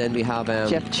seconds, and then we have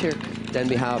Jeff Chirk. Then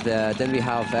we have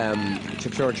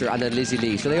Churcher, and then Lizzie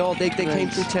Lee. So they came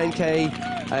through 10K,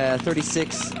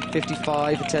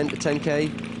 36.55 at 10K.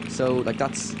 So like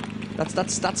that's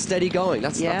steady going.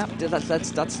 That's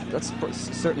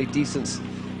certainly decent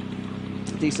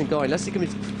going. Let's see, give me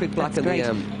a quick black on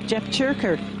the Jeff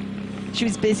Chirker. She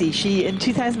was busy. In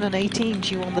 2018,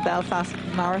 she won the Belfast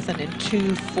Marathon in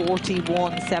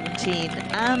 2:41.17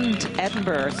 and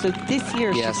Edinburgh. So this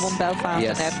year she's won Belfast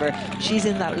and Edinburgh. She's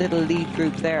in that little lead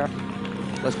group there.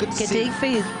 That's good to see.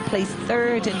 Gadefe placed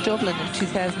third in Dublin in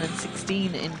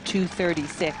 2016 in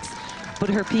 2:36, but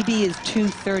her PB is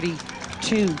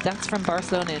 2:32. That's from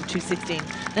Barcelona in 2:16.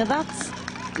 Now that's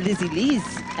Lizzie Lee's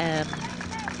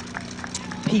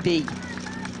PB.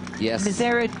 Yes.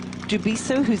 Mizera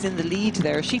Dubiso, who's in the lead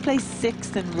there, she placed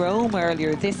sixth in Rome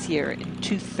earlier this year in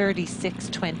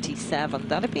 2:36.27.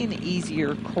 That'd be an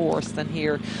easier course than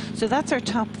here. So that's our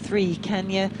top three,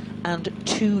 Kenya and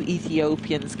two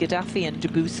Ethiopians. Gaddafi and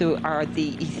Dubuso are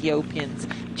the Ethiopians.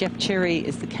 Jeff Chiri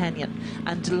is the Kenyan.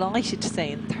 And delighted to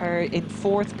say in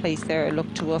fourth place there,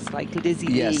 looked to us like Lizzie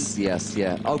Lee. Yes.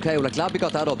 Okay, well, I'm glad we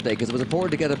got that update, because it was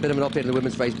important to get a bit of an update in the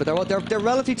women's race. But they're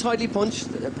relatively tightly punched,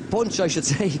 I should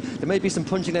say. There may be some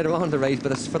punching later on in the race,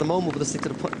 but for the moment we'll stick to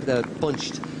the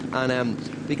bunched. And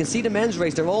we can see the men's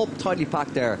race, they're all tightly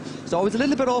packed there. So I was a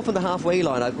little bit off on the halfway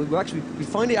line. We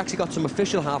finally got some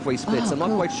official halfway splits. I'm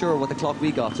not quite sure what the clock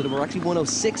we got. So they were actually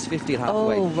 106.50 at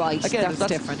halfway. Oh, right. Again, that's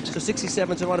different. So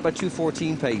 67 to around about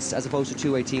 2:14 pace as opposed to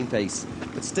 2:18 pace.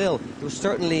 But still, there was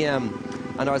certainly, and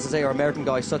as I say, our American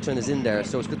guy Sutton is in there,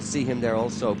 so it's good to see him there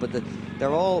also. But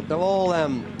they're all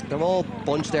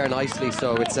bunched there nicely.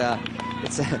 So it's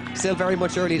still very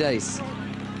much early days.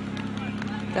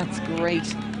 That's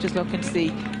great. Just looking to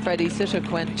see, Freddie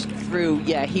Suttock went through.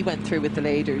 Yeah, he went through with the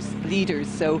leaders.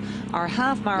 So our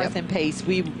half marathon pace,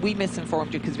 we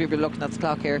misinformed you because we were looking at the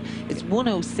clock here. It's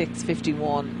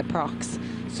 106.51 approx.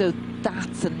 So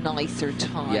that's a nicer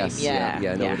time. Yes,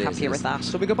 happier with that.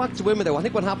 So we go back to women though. I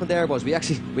think what happened there was we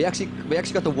actually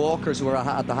got the walkers who were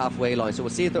at the halfway line. So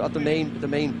we'll see at the main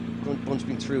bunch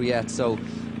being through yet. So.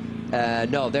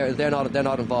 No, they're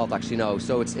not involved actually. No,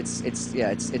 so it's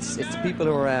people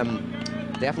who are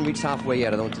they haven't reached halfway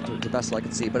yet. I don't, to the best I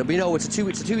can see. But we know it's two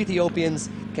Ethiopians,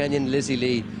 Kenyan, Lizzie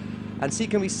Lee, and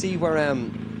can we see where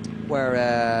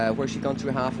she gone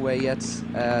through halfway yet?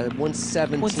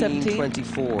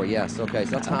 1:17.24. Yes, okay,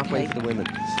 so that's halfway for the women.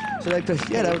 So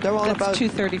they're all about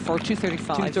 2:34,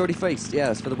 2:35. 2:35.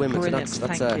 Yes, for the women. Brilliant. So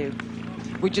that's Thank you.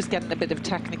 We're just getting a bit of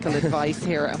technical advice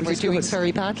here, and we're doing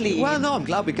very badly. Well, no, I'm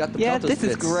glad we got the this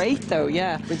is great, though,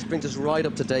 brings us right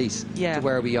up to date to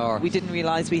where we are. We didn't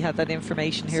realise we had that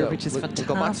information here, which is fantastic.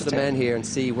 We'll go back to the men here and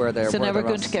see where they're So now we're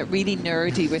going at. to get really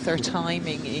nerdy with our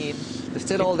timing in. They're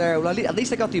still all there. Well, at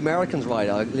least I got the Americans right.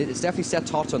 It's definitely Seth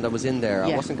Totten that was in there.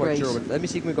 I wasn't quite sure. But let me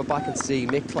see, can we go back and see.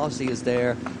 Mick Clossy is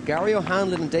there. Gary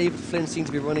O'Hanlon and David Flynn seem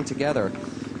to be running together.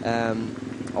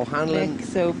 O'Hanlon...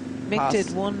 Mick did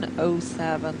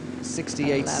 1:07.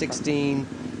 68.16,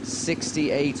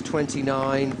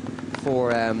 68.29,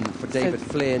 for David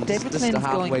Flynn. David This is the Flynn's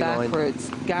going halfway line. backwards.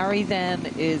 Gary then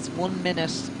is 1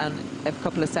 minute and a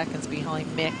couple of seconds behind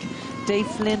Mick. Dave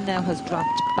Flynn now has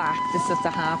dropped back. This is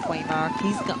the halfway mark.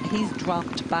 He's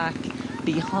dropped back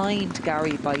behind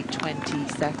Gary by 20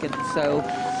 seconds. So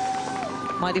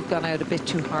might have gone out a bit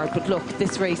too hard. But look,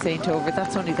 this race ain't over.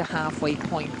 That's only the halfway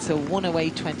point. So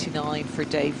 1:08.29 for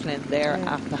Dave Flynn there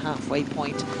at the halfway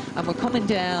point. And we're coming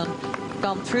down,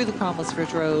 gone through the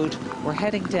Cromwellsford Road. We're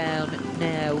heading down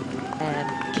now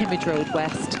Kimmage Road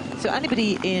West. So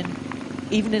anybody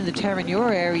even in the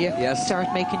Terranure area, start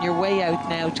making your way out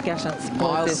now to get on spot.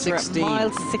 Mile 16.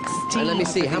 Mile 16. And let me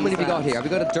see, how many have we got here? Have we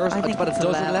got about a dozen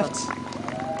 11. left?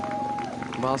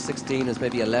 Mile 16 is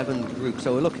maybe 11 groups.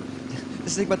 So look,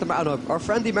 this thing about our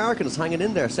friend the American is hanging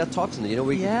in there, Seth Toxin. You know,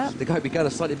 the guy we got a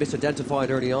slightly misidentified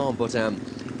early on, but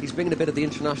he's bringing a bit of the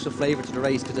international flavour to the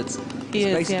race because it's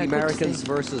basically Americans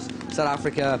versus South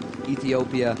Africa,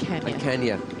 Ethiopia, and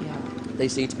Kenya. They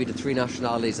seem to be the three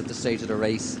nationalities at this stage of the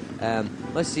race. Nice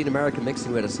to see an American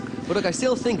mixing with us. But look, I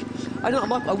still think, I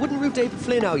wouldn't rule David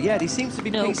Flynn out yet. He seems to be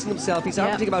pacing himself. He's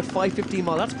averaging about 5:15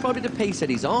 miles. That's probably the pace that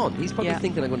he's on. He's probably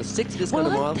thinking, I'm going to stick to this kind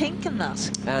of mile. I'm thinking that.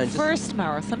 And first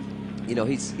marathon. You know,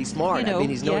 he's smart. I mean,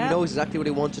 he knows exactly what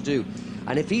he wants to do.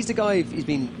 And if he's the guy who's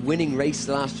been winning races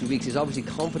the last few weeks, he's obviously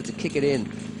confident to kick it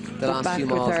in the last few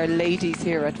miles. With our ladies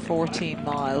here at 14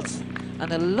 miles.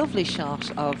 And a lovely shot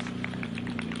of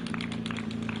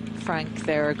Frank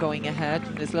there going ahead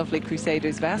in his lovely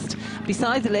Crusaders vest.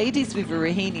 Beside the ladies, we've a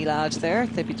Raheny lad there.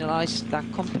 They'd be delighted with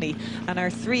that company. And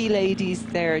our three ladies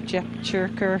there, Jep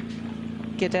Chirker,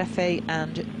 Gedefe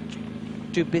and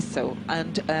Dubisso.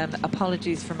 And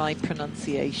apologies for my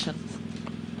pronunciation.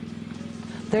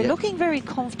 They're looking very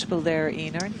comfortable there,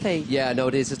 Ian, aren't they? Yeah, no,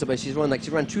 it is. She's run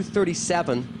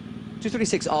 2:37.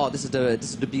 2:36. Oh, this is the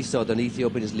Dubisso. The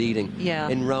Ethiopian is leading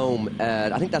in Rome.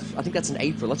 I think that's in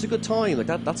April. That's a good time. Like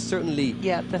that's certainly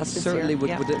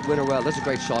would win her well. That's a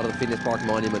great shot of the Phoenix Park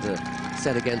Monument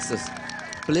set against this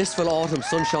blissful autumn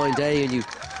sunshine day, and you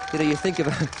think of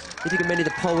many of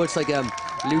the poets like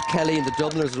Luke Kelly and the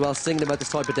Dubliners as well, singing about this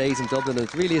type of days in Dublin. And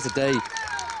it really is a day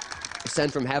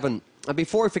sent from heaven. And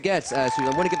before I forget, so I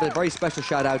want to give a very special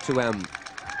shout out to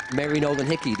Mary Nolan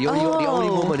Hickey, the only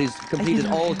woman who's completed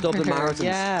all Dublin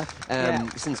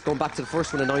marathons since going back to the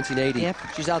first one in 1980.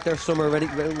 She's out there summer running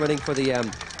for the I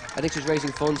think she's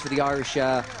raising funds for the Irish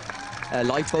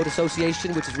Lifeboat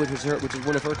Association, which is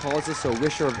one of her causes. So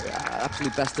wish her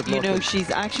absolute best of luck. You know,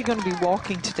 she's actually going to be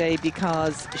walking today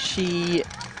because she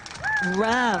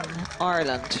ran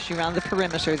Ireland. She ran the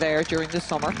perimeter there during the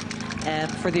summer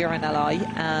for the RNLI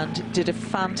and did a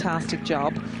fantastic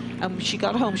job. And she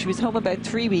got home, she was home about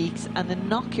 3 weeks and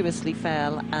innocuously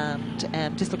fell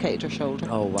and dislocated her shoulder.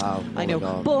 Oh, wow. I know.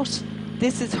 But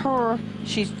this is her.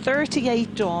 She's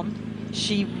 38 done.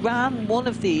 She ran one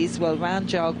of these, ran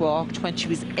jog walked when she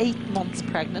was 8 months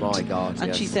pregnant. My God,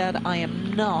 and she said, I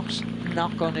am not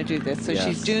going to do this. So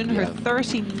she's doing her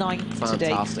 39th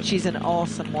today. She's an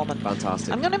awesome woman.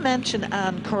 Fantastic. I'm going to mention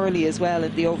Anne Curley as well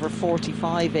in the over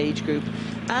 45 age group.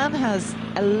 Anne has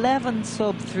 11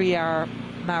 sub 3 hour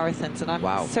marathons, and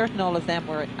I'm certain all of them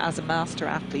were as a master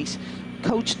athlete,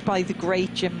 coached by the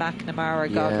great Jim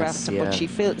McNamara, God rest him, but she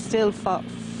still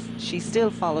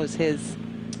follows his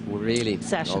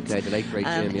sessions. Okay, the late great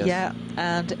Jim, yes. Yeah,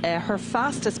 and her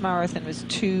fastest marathon was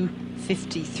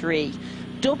 2:53.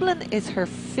 Dublin is her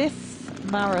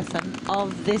 5th marathon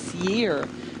of this year.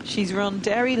 She's run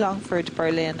Derry, Longford,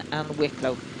 Berlin and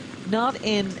Wicklow. Not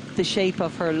in the shape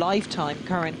of her lifetime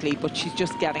currently, but she's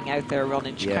just getting out there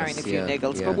running. She's carrying a few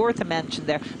niggles, but worth a mention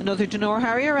there. Another Denore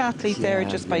Harrier athlete there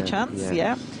just by chance,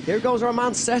 Here goes our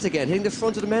man Seth again, hitting the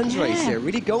front of the men's race here,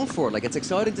 really going for it. Like, it's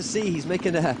exciting to see. He's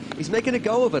making a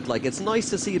go of it. Like, it's nice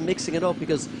to see him mixing it up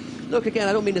because, look, again,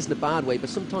 I don't mean this in a bad way, but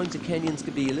sometimes the Kenyans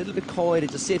can be a little bit coy. They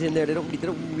just sit in there. They don't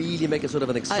really make a sort of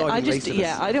an exciting race.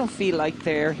 I don't feel like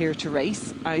they're here to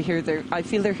race. I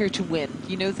feel they're here to win.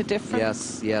 You know the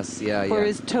difference? Yes.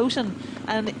 Whereas Toten,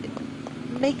 and it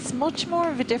makes much more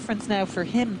of a difference now for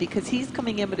him because he's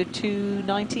coming in with a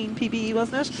 2:19 PBE,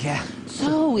 wasn't it? Yeah.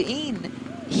 So, Ian,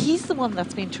 he's the one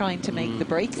that's been trying to make the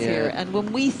breaks here. And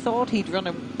when we thought heuld run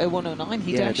a 1:09,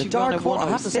 he'd actually run a 1:06. I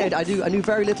have to say, I knew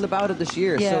very little about it this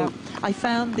year. Yeah, so I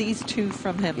found these two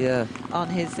from him on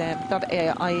his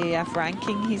IAF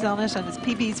ranking. He's on it, and his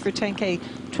PBs for 10K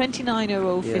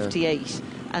 29:00:58.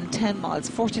 And 10 miles,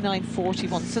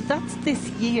 49:41. So that's this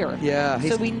year. Yeah.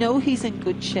 So we know he's in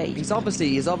good shape. He's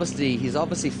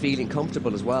obviously feeling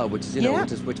comfortable as well, which is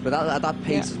but at that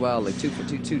pace as well, like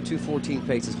 2:14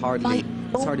 pace is hardly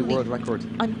world record.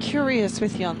 I'm curious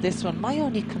with you on this one. My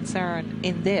only concern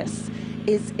in this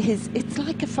it's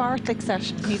like a fartlek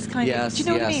session. He's kind of, do you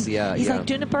know what I mean? He's like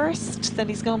doing a burst, then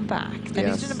he's going back, then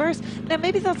he's doing a burst. Now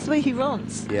maybe that's the way he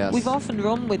runs. We've often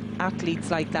run with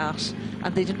athletes like that,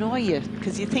 and they'd annoy you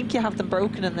because you think you have them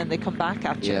broken and then they come back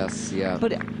at you.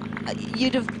 But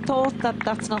you'd have thought that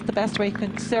that's not the best way of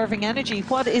conserving energy.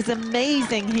 What is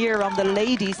amazing here on the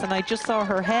ladies, and I just saw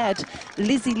her head,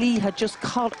 Lizzie Lee had just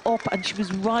caught up and she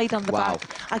was right on the back.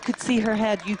 I could see her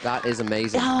head. That is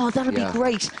amazing. Oh, that would be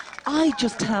great. I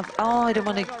just have, I don't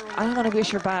want to wish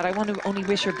her bad. I want to only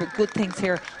wish her good things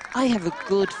here. I have a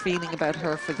good feeling about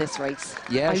her for this race.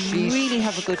 I really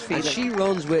have a good feeling. And she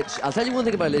runs with, I'll tell you one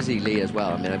thing about Lizzie Lee as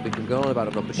well. I mean, we've been going on about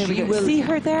it, but she will... See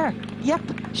her there. Yep,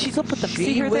 she's up with them.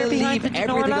 See her there behind the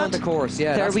everything on the course.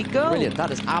 There we go. Brilliant. That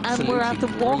is absolutely And we're at the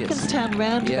Walkinstown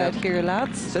roundabout here,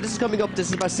 lads. So this is coming up, this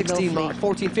is about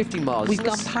 14, 15 miles. We've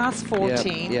gone past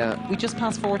 14. We just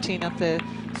passed 14 at the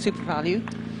Super Value.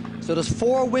 So there's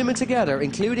 4 women together,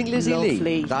 including Lizzie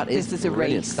Lee. This is a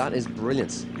race. That is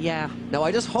brilliant. Yeah. Now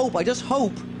I just hope,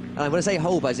 and when I say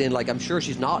hope, as in like I'm sure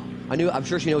she's not. I'm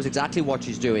sure she knows exactly what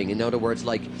she's doing. In other words,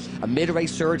 like a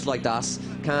mid-race surge like that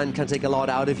can take a lot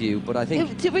out of you. But I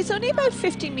think there was only about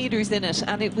 50 metres in it,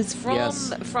 and it was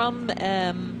from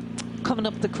coming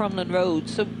up the Crumlin Road.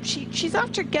 So she's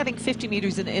after getting 50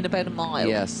 metres in about a mile.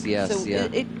 Yes.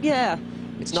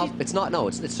 It's not. No,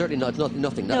 it's certainly not.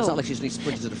 Nothing. No. It's not like she's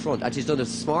sprinted to the front. And she's done a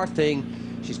smart thing.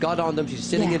 She's got on them. She's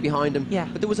sitting in behind them.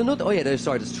 But there was another. There's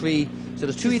 3. So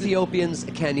there's 2 Ethiopians,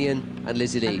 a Kenyan, and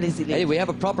Lizzie Lee. Anyway, we have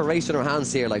a proper race in our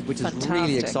hands here, which is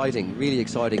really exciting. Really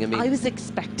exciting. I mean, I was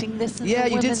expecting this. In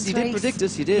you did. You did predict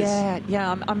this. You did.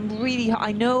 Yeah. I'm really.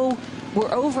 I know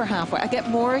we're over halfway. I get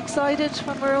more excited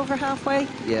when we're over halfway.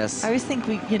 Yes. I always think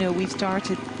we've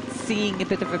started seeing a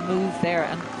bit of a move there,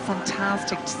 and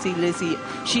fantastic to see Lizzie.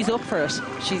 She's up for it.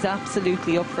 She's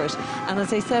absolutely up for it. And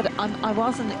as I said, I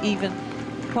wasn't even,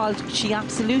 while she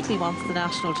absolutely wants the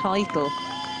national title,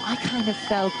 I kind of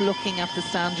felt, looking at the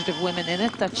standard of women in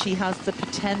it, that she has the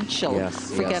potential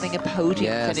for getting a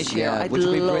podium finish here. Which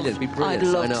would be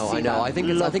brilliant. I know. I think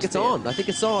it's on. I think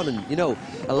it's on, and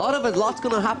lots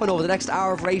going to happen over the next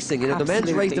hour of racing.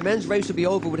 The men's race will be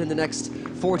over within the next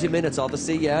 40 minutes.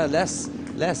 Obviously, less.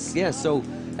 So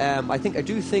I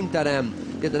do think that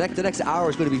the next hour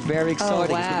is going to be very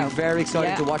exciting. It's going to be very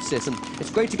exciting to watch this, and it's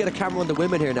great to get a camera on the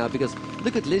women here now, because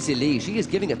look at Lizzie Lee. She is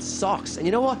giving it socks, and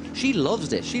you know what? She loves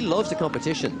this. She loves the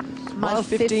competition. Mile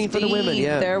 15 for the women.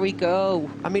 There we go.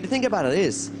 I mean, the thing about it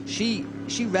is, she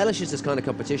relishes this kind of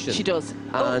competition. She does.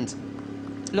 And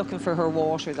looking for her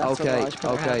water. That's what I was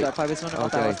putting her hand up. I was wondering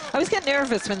what that was. I was getting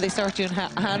nervous when they start doing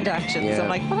hand actions. I'm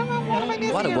like, what am I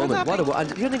missing? What a woman! And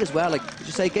the other thing as well, like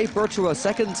you say, gave birth to a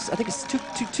second. I think it's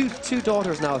two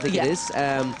daughters now. I think it is.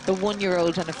 The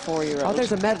 1-year-old and a 4-year-old. Oh,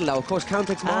 there's a medal now. Of course,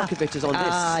 Countess Markovic is on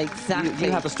this. Exactly.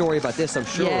 You have a story about this, I'm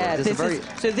sure. Yeah,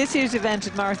 so this year's event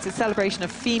in March is a celebration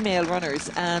of female runners,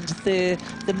 and the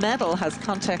medal has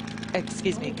Constance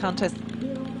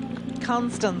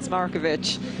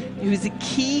Markovic, who's a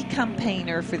key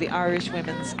campaigner for the Irish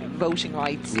women's voting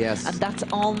rights. Yes. And that's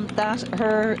on that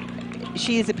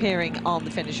she is appearing on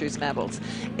the finishers' medals.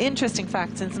 Interesting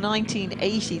fact, since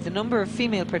 1980, the number of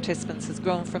female participants has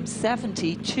grown from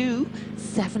 70 to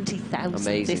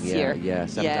 70,000 this year. Yeah,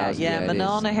 7,000.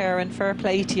 Manana Heron, fair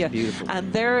play to you. Beautiful.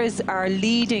 And there is our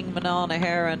leading Manana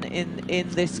Heron in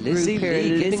this group Lizzie here.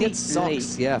 Lee, giving it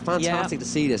socks. Yeah, fantastic to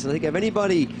see this. And I think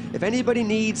if anybody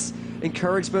needs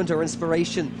encouragement or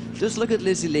inspiration, just look at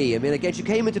Lizzie Lee. I mean, again, she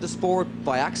came into the sport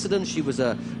by accident. She was,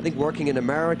 I think, working in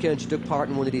America, and she took part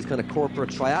in one of these kind of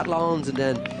corporate triathlons, and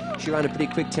then she ran a pretty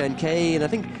quick 10K, and I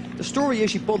think the story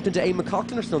is she bumped into Eamon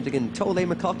Coughlin or something and told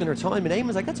Eamon Coughlin her time, and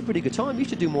Eamon's like, that's a pretty good time, you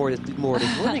should do more of this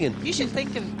running. And you should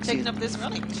think of taking up this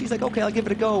running. She's like, okay, I'll give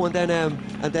it a go. And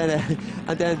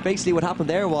then basically what happened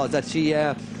there was that she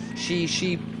I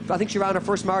think she ran her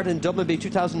first marathon in Dublin in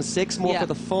 2006, more for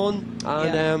the fun,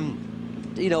 and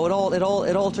it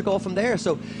all took off from there.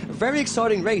 So a very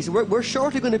exciting race. We're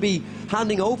shortly going to be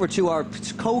handing over to our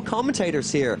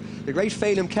co-commentators here, the great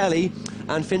Phelim Kelly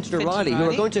and Fintan O'Reilly,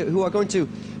 who are going to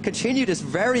continue this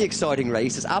very exciting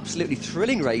race, this absolutely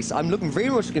thrilling race. I'm very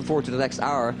much looking forward to the next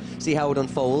hour, see how it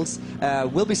unfolds.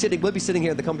 We'll be sitting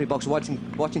here in the commentary box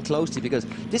watching closely, because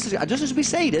this is, just as we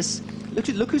say this,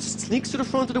 look who sneaks to the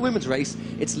front of the women's race.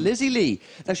 It's Lizzie Lee.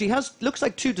 Now she looks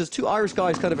like there's two Irish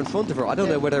guys kind of in front of her. I don't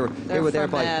know whether they were there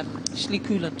by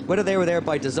whether they were there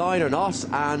by design or not.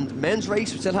 And men's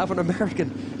race, we still have an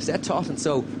American, Seth Totten.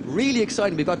 So really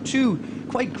exciting. We've got two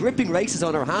quite gripping races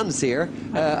on our hands here.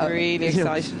 I'm really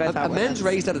excited about that. A men's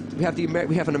race that we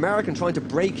have an American trying to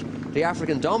break the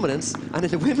African dominance, and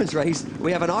in the women's race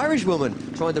we have an Irish woman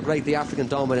trying to break the African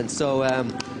dominance. So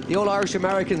the old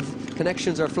Irish-American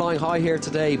connections are flying high here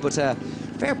today. But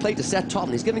fair play to Seth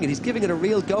Totten. He's giving it a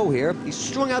real go here. He's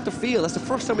strung out the field. That's the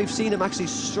first time we've seen him actually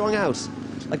strung out.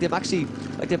 Like they've actually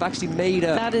made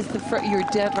a... That is you're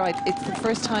dead right. It's the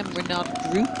first time we're not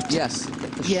grouped. Yes.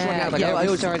 Yeah,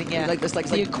 we're starting, yeah. It's like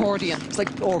the accordion. It's like,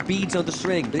 or beads on the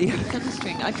string. Beads on the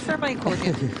string. I prefer my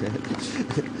accordion.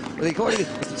 Well, the accordion is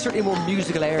certainly a more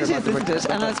musical air. It is, isn't it?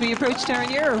 And as we approach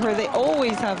Darren, where they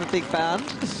always have a big band.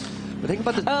 But think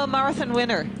about the marathon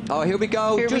winner. Oh, here we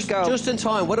go. Just in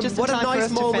time. What a nice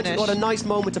moment. What a nice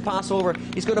moment to pass over.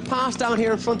 He's going to pass down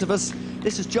here in front of us.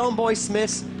 This is John Boy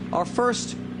Smith, our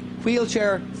first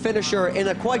wheelchair finisher in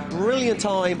a quite brilliant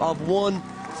time of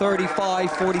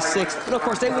 1:35.46. And of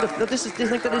course, they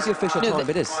think that is the official time.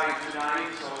 It is.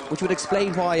 Which would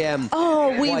explain why.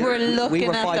 We were looking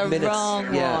at 5 the minutes. wrong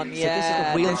one.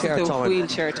 Yeah. So this is the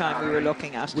wheelchair time we were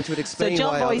looking at. Which would explain so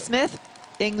John why. Boy Smith,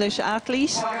 English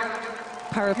athlete,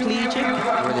 paraplegic,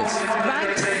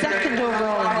 ranked second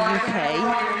overall in the UK,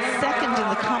 second in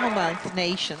the Commonwealth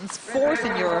nations, fourth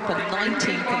in Europe and 19th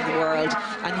in the world.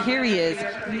 And here he is,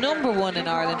 #1 in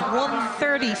Ireland,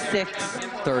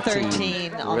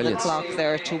 1:36.13 on the clock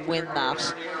there to win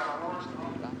that.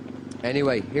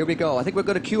 Anyway, here we go. I think we're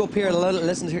going to queue up here and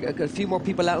listen to a few more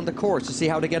people out on the course to see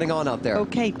how they're getting on out there.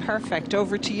 Okay, perfect.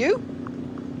 Over to you.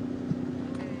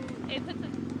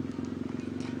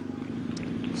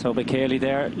 So Michaeli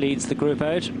there leads the group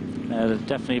out. They're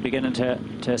definitely beginning to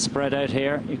spread out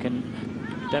here. You can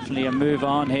definitely move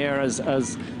on here as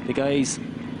the guys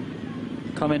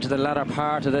come into the latter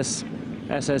part of this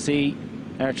SSE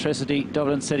Airtricity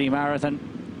Dublin City Marathon.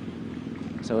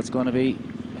 So it's going to be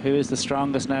who is the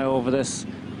strongest now over this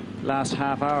last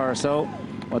half hour or so.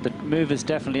 Well, the move is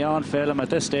definitely on, Phil, at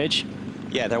this stage.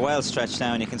 Yeah, they're well stretched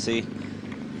now, and you can see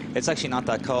it's actually not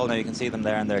that cold now. You can see them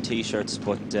there in their T-shirts,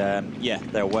 but yeah,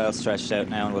 they're well stretched out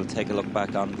now, and we'll take a look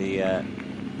back on the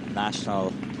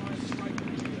national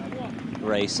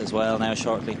race as well now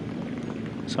shortly.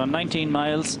 So 19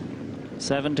 miles,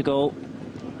 7 to go.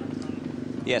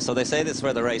 Yeah, so they say this is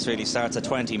where the race really starts at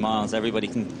 20 miles. Everybody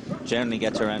can generally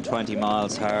get to around 20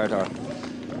 miles hard or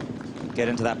get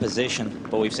into that position.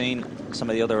 But we've seen some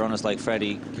of the other runners like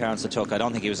Freddie Cairns-Satuk. I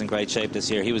don't think he was in great shape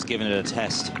this year. He was giving it a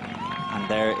test. And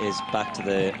there is back to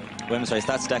the women's race.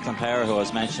 That's Declan Power, who I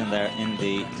was mentioning there in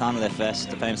the Clonliffe Fest,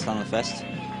 the famous Clonliffe Fest.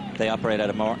 They operate out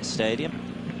of Morton Stadium.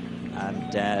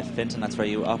 And Finton, that's where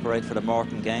you operate for the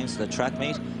Morton Games, the track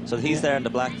meet. So he's there in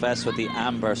the black vest with the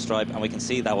amber stripe, and we can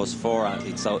see that was 4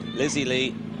 athletes. So Lizzie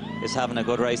Lee is having a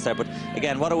good race there. But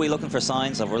again, what are we looking for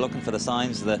signs of? We're looking for the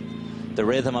signs of the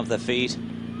rhythm of the feet.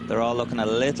 They're all looking a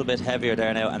little bit heavier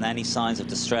there now, and any signs of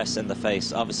distress in the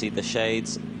face. Obviously, the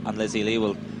shades on Lizzie Lee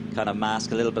will kind of mask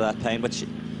a little bit of that pain, but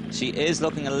she is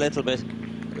looking a little bit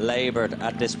laboured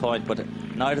at this point, but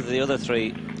neither of the other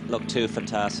three look too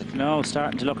fantastic. No,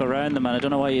 starting to look around them, and I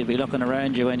don't know why you'd be looking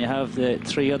around you when you have the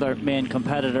 3 other main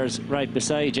competitors right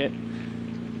beside you.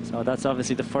 So that's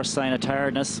obviously the first sign of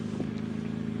tiredness.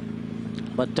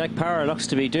 But Dec Power looks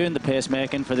to be doing the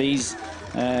pacemaking for these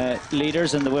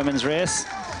leaders in the women's race.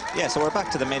 Yeah, so we're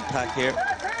back to the mid-pack here.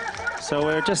 So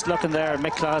we're just looking there.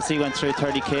 Mick Classie went through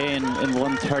 30k in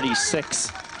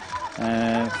 1:36.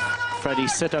 Freddie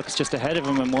Situk's just ahead of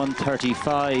him in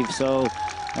 1:35. So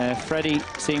Freddie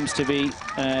seems to be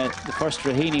the first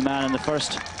Raheny man and the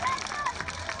first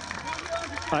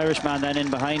Irish man. Then in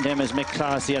behind him is Mick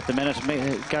Classie at the minute.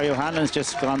 Gary O'Hanlon's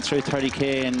just gone through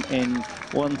 30k in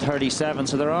 1:37.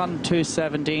 So they're on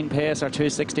 2:17 pace or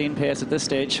 2:16 pace at this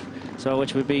stage. So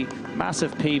which would be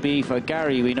massive PB for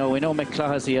Gary. We know Mick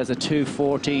Classie has a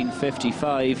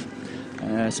 2:14.55.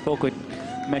 Spoke with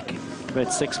Mick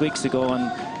about 6 weeks ago,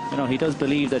 and he does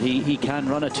believe that he can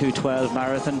run a 2:12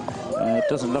 marathon. It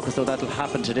doesn't look as though that'll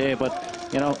happen today, but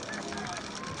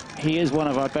he is one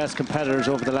of our best competitors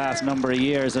over the last number of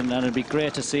years, and it'd be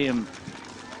great to see him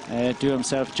do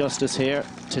himself justice here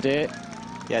today.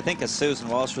 Yeah, I think as Susan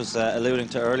Walsh was alluding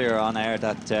to earlier on air,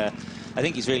 that I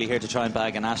think he's really here to try and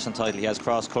bag a national title. He has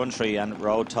cross-country and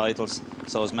road titles,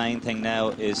 so his main thing now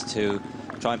is to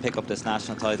try and pick up this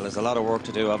national title. There's a lot of work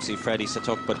to do, obviously, Freddie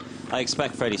Satuk, but I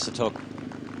expect Freddie Satuk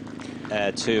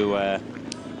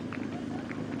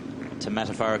to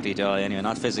metaphorically die anyway,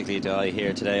 not physically die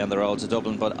here today on the roads of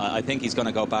Dublin, but I think he's going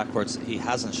to go backwards. He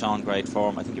hasn't shown great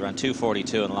form. I think he ran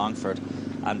 2:42 in Longford,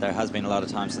 and there has been a lot of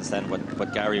time since then,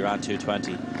 but Gary ran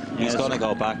 2:20. He's going to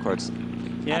go backwards.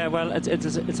 Yeah, well,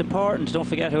 it's important. Don't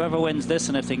forget, whoever wins this,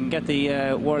 and if they can get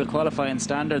the world qualifying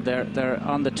standard, they're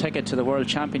on the ticket to the World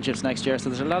Championships next year. So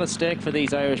there's a lot at stake for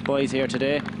these Irish boys here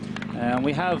today.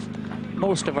 We have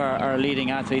most of our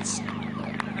leading athletes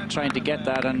trying to get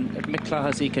that, and if Mick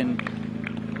Clohessy can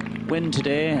win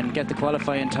today and get the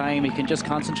qualifying time, he can just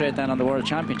concentrate then on the World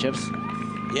Championships.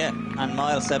 Yeah, and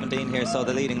mile 17 here, so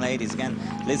the leading ladies again.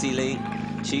 Lizzie Lee,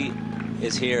 she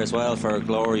is here as well for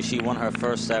glory. She won her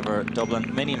first ever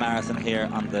Dublin mini marathon here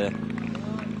on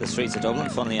the streets of Dublin,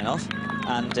 funnily enough,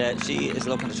 and she is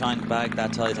looking to try and bag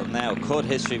that title now. Could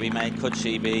history be made? Could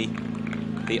she be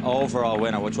the overall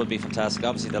winner, which would be fantastic?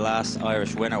 Obviously the last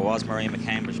Irish winner was Marie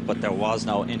McCambridge, but there was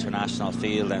no international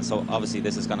field, and so obviously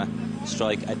this is going to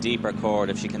strike a deeper chord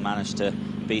if she can manage to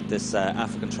beat this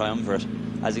African triumvirate.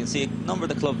 As you can see, a number of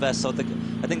the club vests, so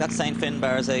I think that's St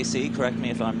Finbarr's AC, correct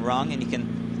me if I'm wrong, and you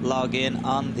can log in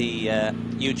on the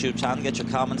YouTube channel, get your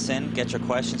comments in, get your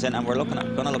questions in, and we're going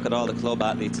to look at all the club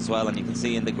athletes as well. And you can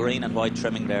see in the green and white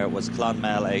trimming there was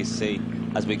Clonmel AC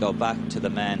as we go back to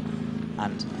the men.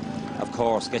 And of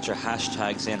course, get your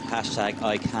hashtags in, hashtag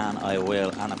I can, I will.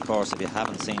 And of course, if you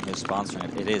haven't seen who's sponsoring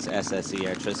it, it is SSE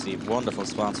Airtricity, wonderful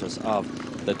sponsors of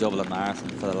the Dublin Marathon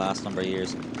for the last number of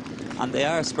years. And they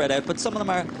are spread out, but some of them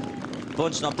are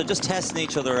bunching up. They're just testing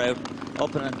each other out,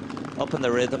 up in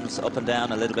the rhythms, up and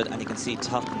down a little bit. And you can see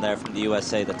Totten there from the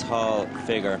USA, the tall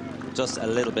figure, just a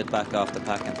little bit back off the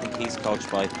pack. I think he's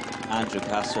coached by Andrew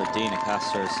Castor, Dina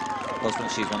Castor's husband.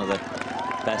 She's one of the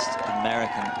best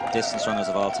American distance runners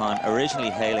of all time, originally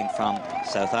hailing from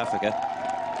South Africa.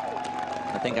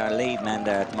 I think our lead men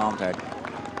there at the moment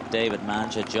are David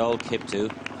Manja, Joel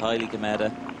Kiptu, Haile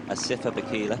Gameda, Asifa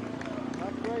Bakila,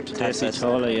 Tessie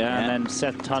Tola, and then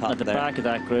Seth Totten at the back of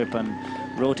that group, and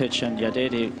Rotich and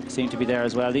Yadidi seem to be there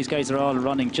as well. These guys are all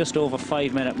running just over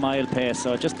 5-minute mile pace,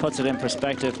 so it just puts it in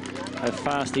perspective how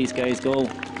fast these guys go.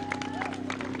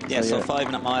 Yeah, so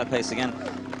 5-minute mile pace again.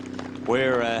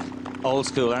 We're old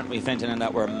school, aren't we, Fintan, in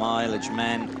that we're mileage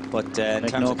men, but in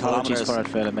terms of kilometres, for it,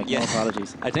 Phil. Make no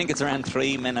apologies. I think it's around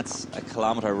 3 minutes a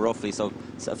kilometre roughly, so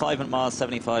 5-minute mile,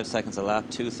 75 seconds a lap,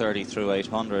 2:30 through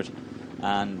 800,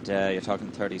 and you're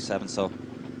talking 37, so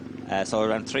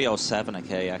around 3:07 a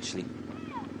k actually.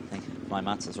 I think my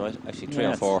maths is right. Actually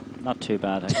 3:04. Not too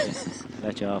bad actually.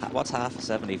 Let you off. What's half of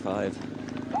 75?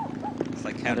 It's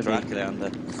like Count Dracula on the...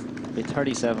 Be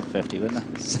 37.50,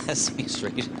 wouldn't it? Sesame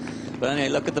Street. But anyway,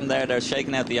 look at them there. They're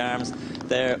shaking out the arms.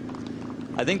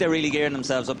 I think they're really gearing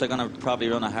themselves up. They're going to probably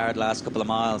run a hard last couple of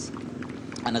miles.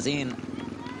 And as Ian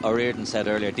O'Riordan said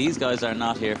earlier, these guys are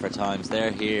not here for times.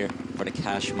 They're here for the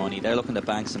cash money. They're looking to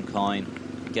bank some coin,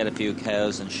 get a few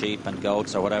cows and sheep and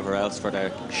goats or whatever else for their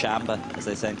shamba, as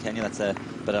they say in Kenya. That's a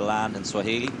bit of land in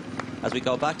Swahili. As we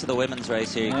go back to the women's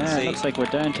race here, you can see... looks like we're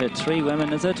down to 3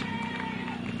 women, is it?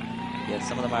 Yeah,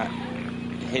 some of them are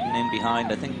hidden in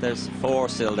behind. I think there's 4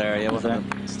 still there. Yeah, one of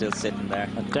them still sitting there.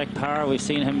 Deck Power, we've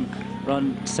seen him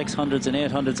run 600s and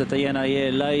 800s at the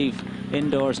NIA live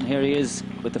indoors, and here he is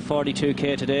with the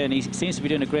 42k today, and he seems to be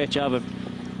doing a great job of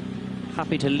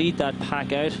happy to lead that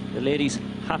pack out. The ladies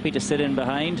happy to sit in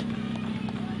behind,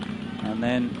 and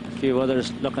then a few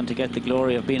others looking to get the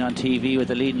glory of being on TV with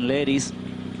the leading ladies.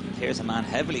 Here's a man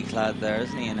heavily clad there,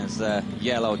 isn't he, in his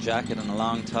yellow jacket and a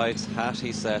long tights hat.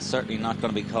 He's certainly not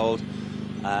going to be cold.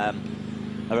 I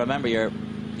remember your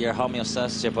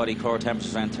homeostasis, your body core temperature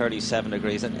is around 37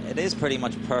 degrees, and it is pretty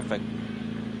much perfect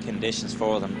conditions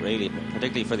for them, really,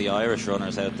 particularly for the Irish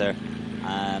runners out there.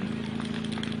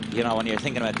 You know, when you're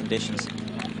thinking about conditions,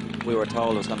 we were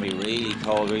told it was going to be really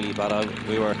cold, really bad.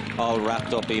 We were all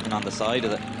wrapped up even on the side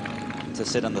of it to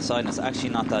sit on the side, and it's actually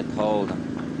not that cold. And,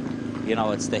 you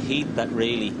know, it's the heat that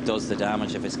really does the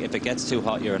damage. If it gets too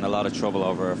hot, you're in a lot of trouble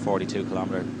over a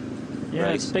 42-kilometre Yeah,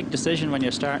 race. it's a big decision when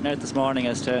you're starting out this morning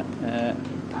as to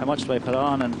how much do I put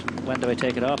on and when do I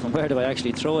take it off and where do I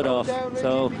actually throw it off.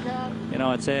 So, you know,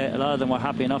 I'd say a lot of them were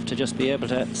happy enough to just be able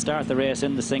to start the race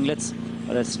in the singlets.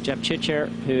 But it's Jeff Chicher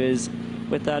who is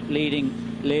with that leading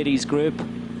ladies group.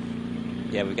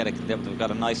 Yeah, we've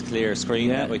got a nice clear screen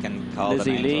that we can call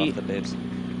Lizzie the names Lee. off the bibs.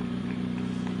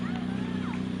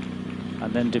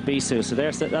 And then Dubisu. So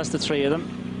that's the 3 of them.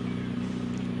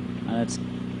 And it's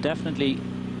definitely...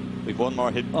 We've one more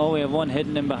hidden. Oh, we have one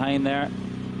hidden in behind there.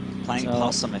 Playing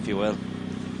possum, if you will.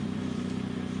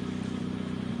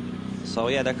 So,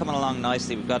 yeah, they're coming along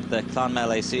nicely. We've got the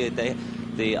Clonmel AC.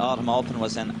 The Autumn Open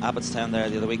was in Abbottstown there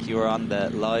the other week. You were on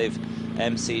the live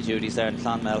MC duties there, and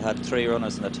Clonmel had 3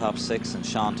 runners in the top 6, and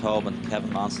Sean Tobin, Kevin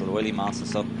Monsell, Willie Monsell.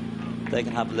 So they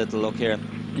can have a little look here.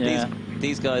 Yeah.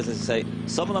 These guys, as I say,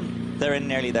 some of them, they're in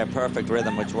nearly their perfect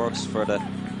rhythm, which works for the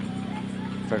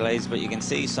for the ladies, but you can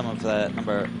see some of the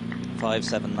number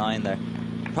 579 there.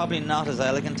 Probably not as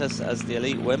elegant as the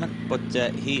elite women, but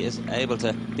he is able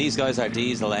to. These guys are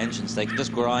diesel engines. They can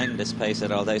just grind this pace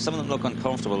out all day. Some of them look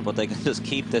uncomfortable, but they can just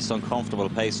keep this uncomfortable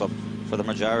pace up for the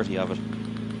majority of it.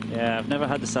 Yeah, I've never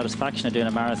had the satisfaction of doing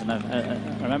a marathon.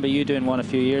 I remember you doing one a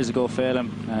few years ago, Phil.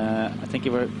 I think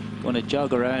you were going to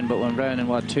jog around, but went round in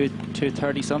what,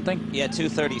 2:30 something? Yeah,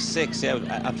 2:36. Yeah,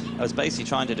 I was basically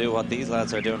trying to do what these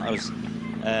lads are doing. I was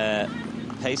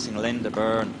pacing Linda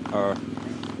Byrne, or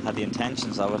had the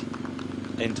intentions of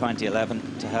it, in 2011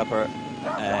 to help her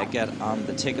get on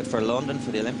the ticket for London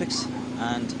for the Olympics.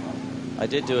 And I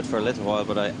did do it for a little while,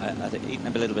 but I had eaten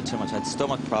a little bit too much. I had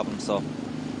stomach problems, so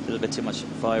a little bit too much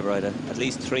fibre. I had at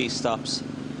least 3 stops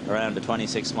around the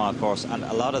 26-mile course, and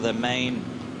a lot of the main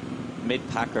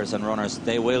mid-packers and runners,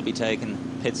 they will be taking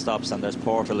pit stops, and there's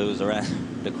portaloos around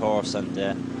the course, and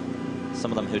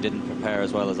some of them who didn't prepare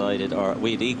as well as I did, or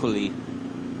we'd equally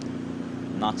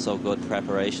not so good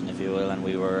preparation, if you will, and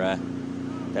we were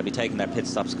they'll be taking their pit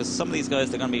stops, because some of these guys,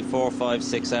 they're going to be 4, 5,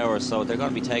 6 hours, so they're going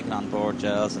to be taking on board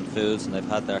gels and foods, and they've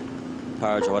had their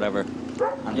porridge or whatever,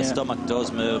 and the stomach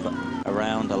does move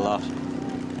around a lot.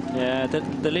 Yeah,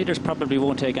 the leaders probably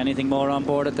won't take anything more on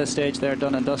board at this stage. They're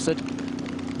done and dusted.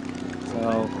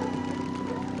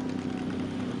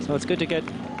 So it's good to get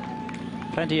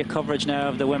plenty of coverage now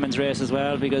of the women's race as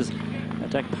well, because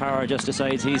Deck Power just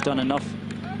decides he's done enough.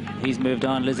 He's moved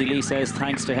on. Lizzie Lee says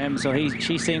thanks to him. So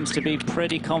she seems to be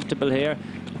pretty comfortable here.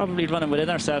 Probably running within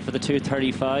herself for the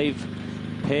 2:35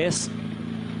 pace.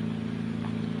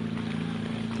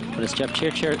 But as Jeff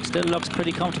Churcher still looks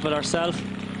pretty comfortable herself.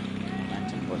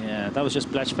 Yeah, that was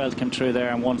just Bletchfeld came through there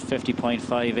and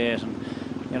 1:50.58. And,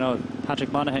 you know,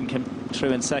 Patrick Monaghan came through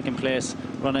in second place,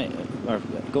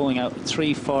 going out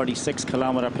 3:46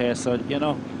 kilometre pace. So, you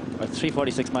know, or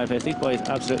 3:46 mile pace. These boys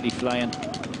absolutely flying.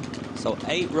 So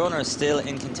 8 runners still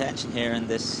in contention here in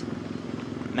this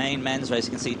main men's race.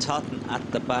 You can see Totten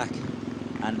at the back,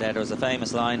 and there was a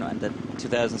famous line in the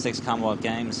 2006 Commonwealth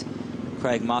Games.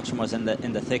 Craig Mottram was in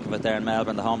the thick of it there in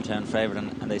Melbourne, the hometown favourite,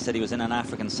 and they said he was in an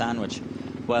African sandwich.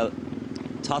 Well,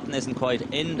 Totten isn't quite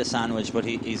in the sandwich, but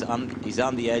he's on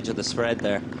the edge of the spread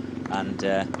there, and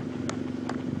yeah,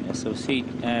 so see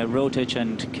Rotich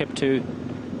and Kiptu,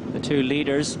 the 2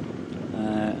 leaders.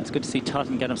 It's good to see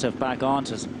Totten get himself back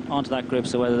onto that group.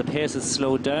 So whether the pace has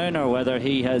slowed down or whether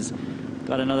he has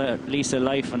got another lease of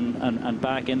life and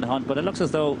back in the hunt. But it looks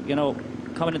as though, you know,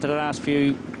 coming into the last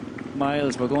few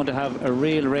miles, we're going to have a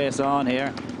real race on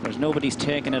here. There's nobody's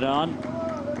taking it on.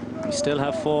 We still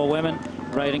have 4 women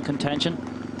right in contention.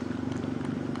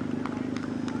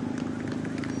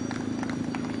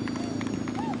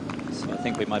 So I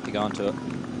think we might be going to a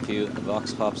few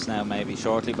vox pops now, maybe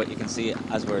shortly, but you can see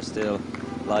as we're still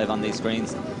live on these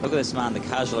screens, look at this man, the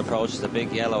casual approach, the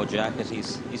big yellow jacket.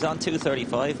 He's on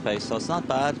 2:35 pace, so it's not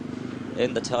bad.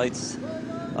 In the tights,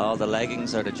 all the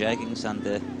leggings or the jeggings and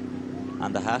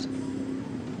the hat.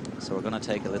 So we're going to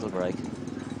take a little break.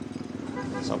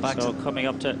 So coming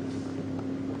up to,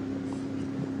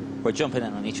 we're jumping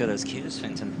in on each other's cues,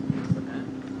 Finton.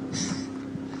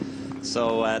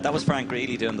 So that was Frank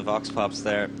Reilly doing the vox pops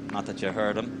there, not that you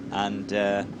heard him. And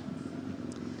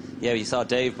yeah, you saw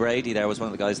Dave Brady there, was one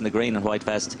of the guys in the green and white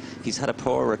vest. He's had a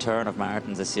poor return of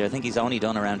marathons this year. I think he's only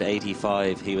done around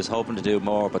 85. He was hoping to do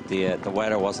more, but the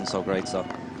weather wasn't so great, so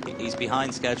he's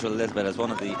behind schedule a little bit as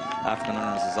one of the African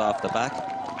runners is off the back.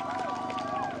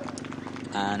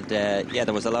 And yeah,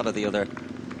 there was a lot of the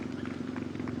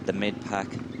mid-pack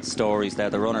stories there.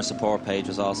 The runner support page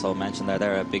was also mentioned there.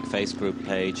 They're a big face group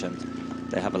page, and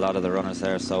they have a lot of the runners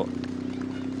there. So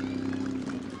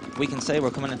we can say we're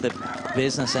coming into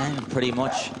business end pretty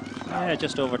much. Yeah,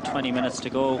 just over 20 minutes to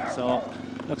go. So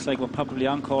looks like we're probably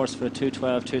on course for a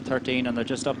 2:12, 2:13, and they're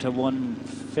just up to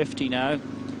 1:50 now.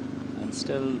 And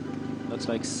still looks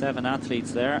like 7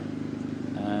 athletes there.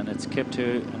 And it's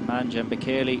Kiptu and Manja and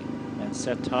Bekele and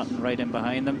Seth Totten right in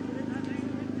behind them.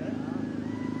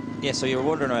 Yeah, so you're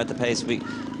wondering about the pace.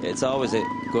 It's always a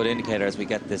good indicator as we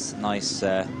get this nice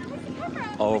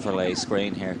overlay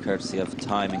screen here, courtesy of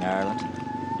Timing Ireland.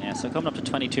 Yeah, so coming up to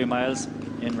 22 miles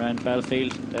in round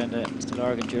Belfield, down the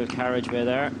Stillorgan dual carriageway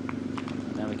there.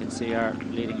 Now we can see our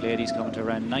leading ladies coming to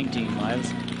around 19 miles.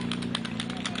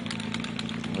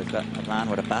 We've got a man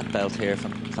with a bat belt here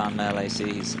from Clonmel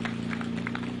AC. He's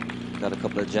got a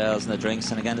couple of gels and the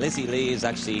drinks. And again, Lizzie Lee is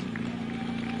actually,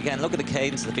 again, look at the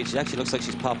cadence of the feet. She actually looks like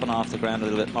she's popping off the ground a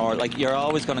little bit more. Like, you're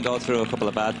always going to go through a couple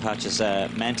of bad patches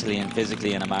mentally and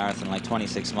physically in a marathon. Like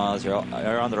 26 miles, you're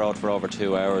on the road for over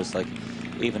 2 hours. Like,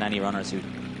 even any runners who,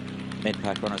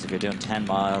 mid-pack runners, if you're doing 10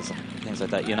 miles and things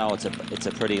like that, you know it's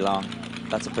a pretty long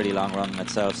that's a pretty long run in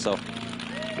itself. So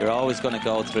you're always going to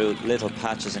go through little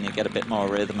patches and you get a bit more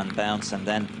rhythm and bounce, and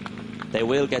then they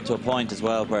will get to a point as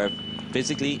well where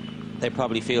physically they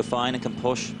probably feel fine and can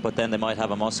push, but then they might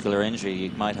have a muscular injury. You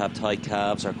might have tight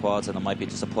calves or quads, and it might be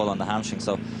just a pull on the hamstring.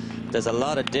 So there's a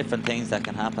lot of different things that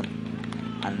can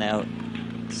happen. And now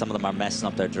some of them are messing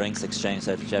up their drinks exchange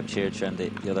out of Jeb Chircher, and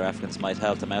the other Africans might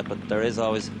help them out, but there is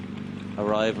always a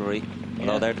rivalry.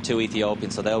 Although they're the two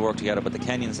Ethiopians, so they'll work together, but the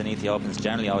Kenyans and Ethiopians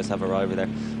generally always have a rivalry there.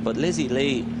 But Lizzie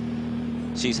Lee,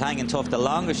 she's hanging tough. The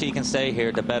longer she can stay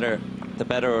here, the better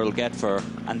it'll get for her.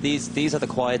 And these are the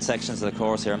quiet sections of the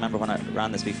course here. I remember when I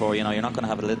ran this before, you know, you're not going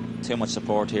to have too much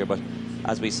support here, but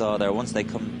as we saw there, once they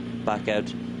come back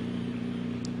out,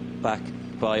 back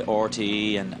by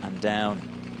RTE and down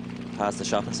past the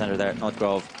shopping centre there at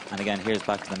Nutgrove, and again here's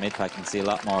back to the mid-pack, you can see a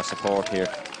lot more support here.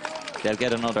 They'll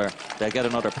get another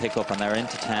pickup, and they're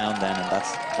into town then, and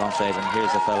that's Don Shade. And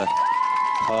here's a fella,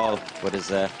 Paul, with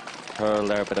his pearl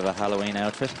there, a bit of a Halloween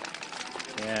outfit.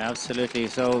 Yeah, absolutely.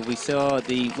 So we saw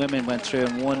the women went through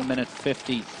in 1 minute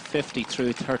 50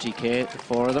 through 30k, the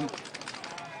four of them.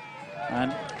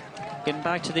 And getting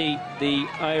back to the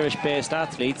Irish-based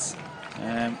athletes,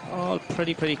 all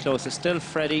pretty close. There's still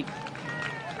Freddie.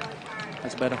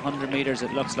 It's about 100 metres,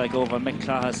 it looks like, over Mick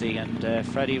Clohessy, and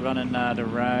Freddie running at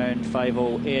around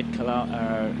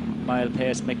 5:08 mile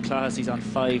pace. Mick Clohessy's on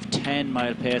 5:10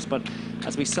 mile pace. But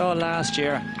as we saw last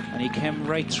year, and he came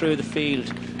right through the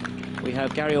field, we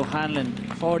have Gary O'Hanlon,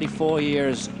 44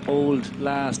 years old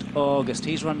last August.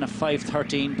 He's running a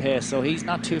 5:13 pace, so he's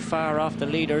not too far off the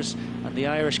leaders and the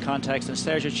Irish context. And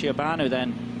Sergio Chiabanu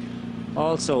then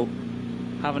also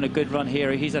having a good run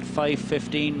here. He's at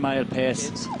 5:15 mile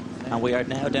pace. And we are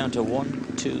now down to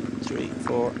 1, 2, 3,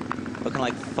 4, looking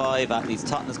like 5 athletes.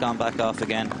 Tottenham's gone back off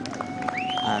again.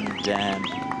 And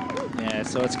yeah,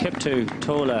 so it's Kiptu,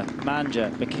 Tola,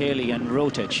 Manja, Bekele and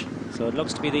Rotich. So it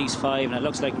looks to be these 5, and it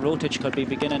looks like Rotich could be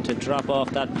beginning to drop off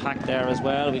that pack there as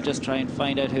well. We'll just try and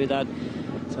find out who that...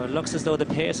 So it looks as though the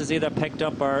pace is either picked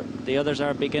up or the others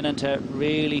are beginning to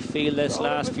really feel this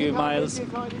last few miles.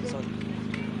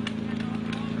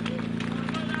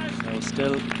 So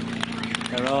still...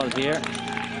 they're all here.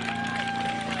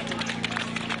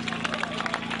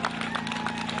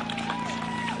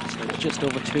 So just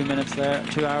over 2 minutes there,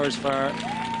 2 hours for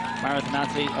marathon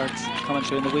athlete, or coming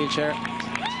through in the wheelchair.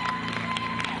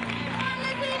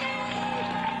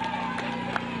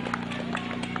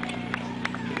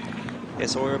 yeah,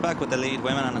 so we were back with the lead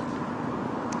women,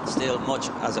 and still much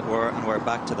as it were, and we're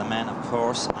back to the men, of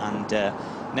course. And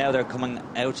now they're coming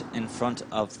out in front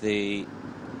of the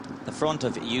front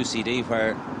of UCD,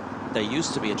 where there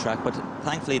used to be a track, but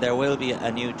thankfully there will be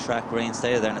a new track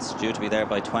reinstated there, and it's due to be there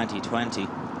by 2020.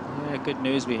 Yeah, good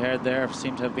news we heard there.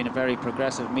 Seemed to have been a very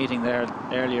progressive meeting there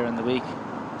earlier in the week,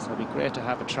 so it'd be great to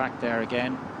have a track there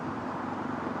again.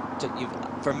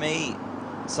 For me,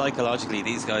 psychologically,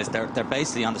 these guys, they're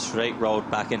basically on the straight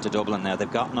road back into Dublin now. They've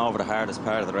gotten over the hardest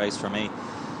part of the race for me.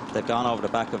 They've gone over the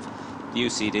back of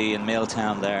UCD and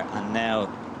Milltown there, and now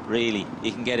really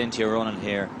you can get into your running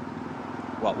here.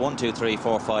 What, 1, 2, 3,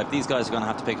 4, 5. These guys are going to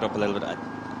have to pick it up a little bit.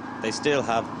 They still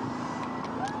have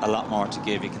a lot more to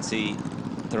give. You can see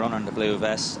the runner in the blue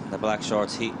vest, the black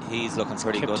shorts. He's looking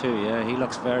pretty good. Too, yeah, he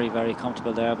looks very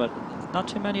comfortable there, but not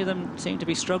too many of them seem to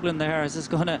be struggling there. Is this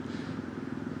going to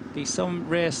be some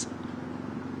race?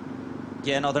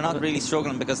 Yeah, no, they're not really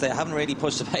struggling because they haven't really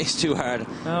pushed the pace too hard.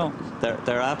 No,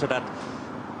 they're after that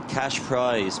cash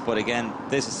prize, but again,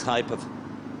 this is type of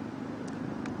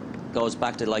goes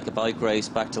back to like a bike race,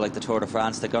 back to like the Tour de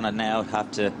France. They're going to now have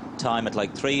to time it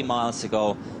like 3 miles to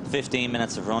go, 15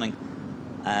 minutes of running,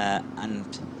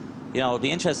 and you know, it'll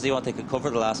be interesting to see what they could cover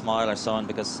the last mile or so on,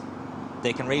 because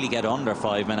they can really get under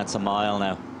 5 minutes a mile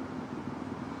now.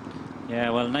 Yeah,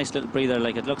 well, nice little breather.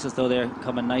 Like, it looks as though they're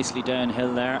coming nicely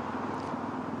downhill there.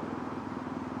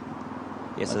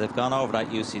 Yeah, so they've gone over that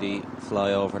UCD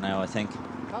flyover now, I think.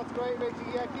 That's great, Richie.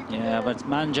 Yeah, keep Yeah, but it's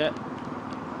Manja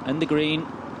in the green,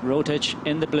 Rotich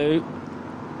in the blue,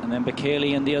 and then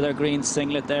Bekele in the other green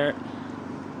singlet there.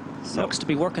 So looks to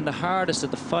be working the hardest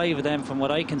of the 5 of them from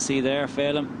what I can see there,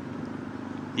 Phelim.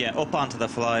 yeah, up onto the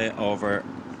flyover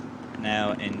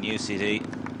now in UCD.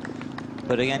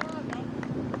 But again,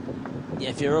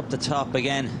 if you're up the top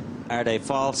again, are they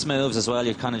false moves as well?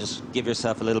 You kind of just give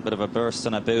yourself a little bit of a burst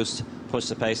and a boost, push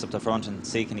the pace up the front and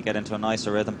see can you get into a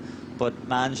nicer rhythm. But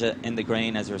Manja in the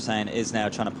green, as you were saying, is now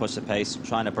trying to push the pace,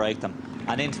 trying to break them.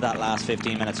 And into that last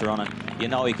 15 minutes of running, you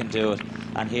know he can do it.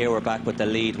 And here we're back with the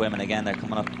lead women again. They're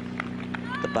coming up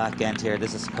the back end here.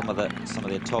 This is some of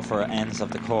the tougher ends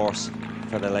of the course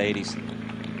for the ladies.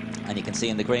 And you can see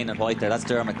in the green and white there, that's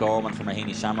Dermot Gorman from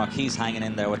Raheny Shamrock. He's hanging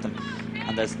in there with them.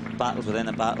 And there's battles within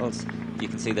the battles. You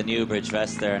can see the Newbridge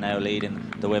Vest there now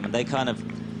leading the women. They kind of,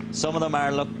 some of them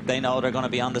are, look, they know they're going to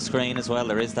be on the screen as well.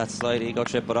 There is that slight ego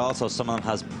trip, but also some of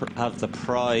them have the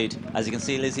pride. As you can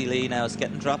see, Lizzie Lee now is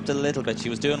getting dropped a little bit. She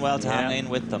was doing well to hang in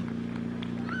with them.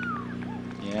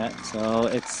 Yeah, so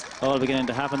it's all beginning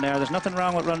to happen there. There's nothing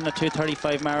wrong with running a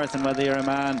 2:35 marathon, whether you're a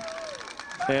man,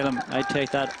 Phelim. I'd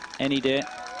take that any day.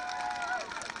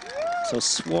 So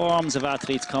swarms of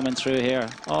athletes coming through here,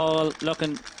 all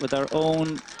looking with their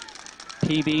own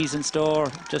PBs in store.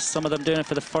 Just some of them doing it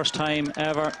for the first time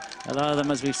ever. A lot of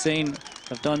them, as we've seen,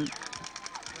 have done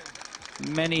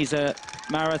many's a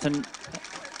marathon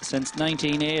since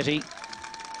 1980.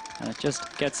 And it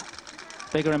just gets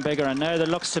bigger and bigger. And now there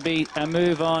looks to be a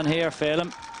move on here,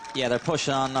 Phelim. Yeah, they're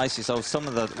pushing on nicely. So some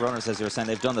of the runners, as you were saying,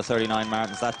 they've done the 39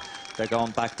 marathons. That they're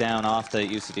going back down off the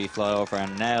UCD flyover,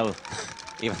 and now,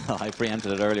 even though I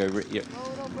preempted it earlier,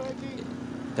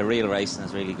 the real racing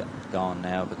is really gone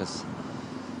now, because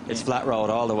it's flat road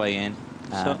all the way in.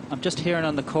 So I'm just hearing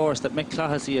on the course that Mick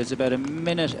Clohessy is about a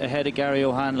minute ahead of Gary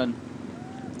O'Hanlon,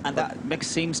 and that Mick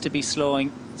seems to be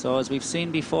slowing. So as we've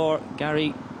seen before,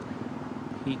 Gary,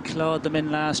 he clawed them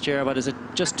in last year, but is it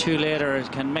just too late, or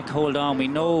can Mick hold on? We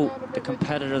know the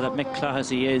competitor that Mick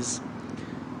Clohessy is.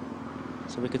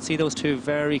 So we could see those two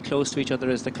very close to each other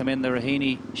as they come in, the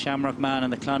Raheny Shamrock man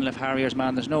and the Clonliffe Harriers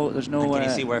man. There's no. Can you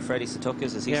see where Freddie Satuck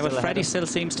is? Is he still well, Freddie still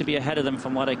seems to be ahead of them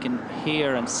from what I can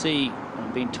hear and see.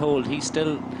 I'm being told he's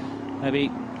still maybe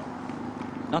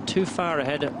not too far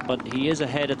ahead, but he is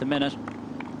ahead at the minute.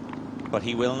 But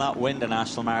he will not win the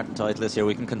national marathon title this year.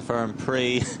 We can confirm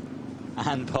pre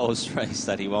and post race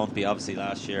that he won't be. Obviously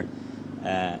last year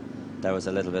there was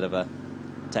a little bit of a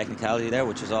technicality there,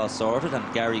 which was all sorted,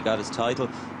 and Gary got his title.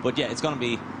 But yeah, it's going to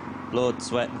be blood,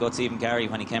 sweat and guts. Even Gary,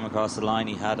 when he came across the line,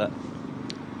 he had a,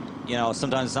 you know,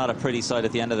 sometimes it's not a pretty sight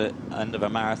at the end of a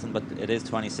marathon, but it is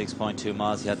 26.2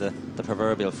 miles. He had the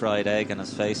proverbial fried egg in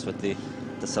his face with the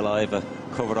saliva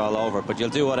covered all over. But you'll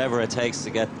do whatever it takes to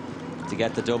get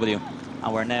the W.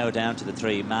 And we're now down to the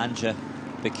three: Manja,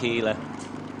 Bikila.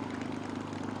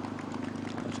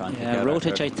 Yeah,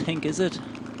 Rotich, I think, is it?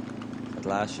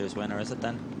 Last year's winner, is it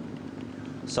then?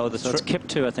 So it's Kip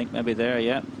 2, I think, maybe there,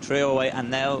 yeah. Trio away,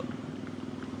 and now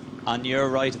on your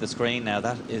right of the screen now,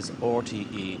 that is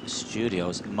RTE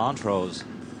Studios, Montrose.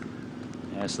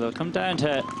 Yeah, so they'll come down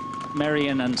to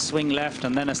Merrion and swing left,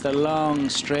 and then it's the long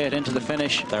straight into the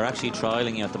finish. They're actually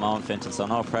trialling you at the moment, Finton, so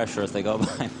no pressure as they go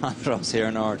by Montrose here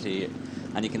in RTE.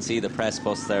 And you can see the press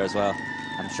bus there as well.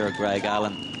 I'm sure Greg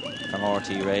Allen from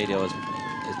RTE Radio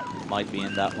might be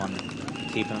in that one,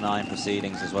 keeping an eye on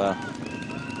proceedings as well.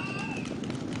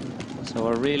 So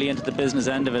we're really into the business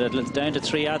end of it. It's down to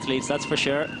three athletes, that's for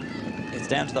sure. It's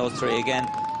down to those three again.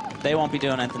 They won't be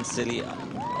doing anything silly.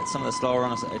 Some of the slower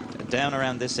runners down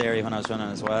around this area when I was running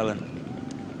as well in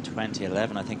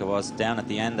 2011, I think it was, down at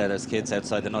the end there, there's kids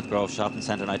outside the Nutgrove shopping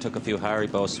centre, and I took a few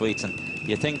Haribo sweets. And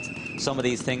you think some of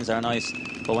these things are nice,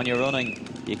 but when you're running,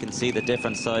 you can see the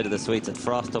different side of the sweets. It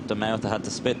frothed up the mouth. I had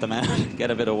to spit them out,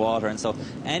 get a bit of water, and so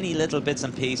any little bits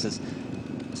and pieces.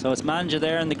 So it's Manja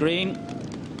there in the green,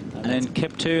 and then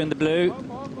Kip 2 in the blue.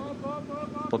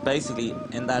 But basically,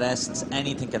 in that essence,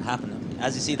 anything can happen.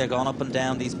 As you see, they're going up and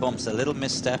down these bumps. A little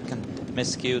misstep can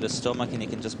miscue the stomach, and you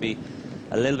can just be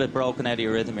a little bit broken out of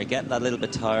your rhythm. You're getting that little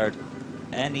bit tired.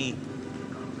 Anything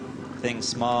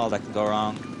small that can go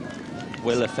wrong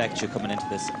will affect you coming into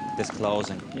this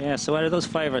closing. Yeah, so out of those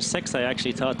 5 or 6, I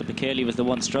actually thought that Bikali was the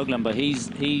one struggling, but he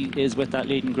is with that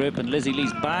leading group, and Lizzie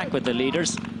Lee's back with the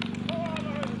leaders.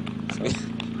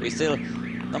 We still,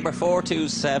 number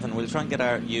 427, we'll try and get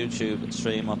our YouTube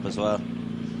stream up as well,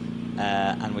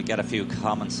 and we get a few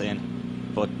comments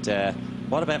in. But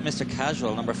what about Mr.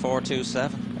 Casual, number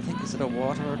 427? I think, is it a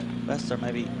Waterford West, or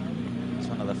maybe it's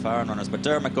one of the foreign runners. But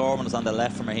Dermot Gorman is on the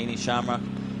left from Raheny Shamrock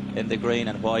in the green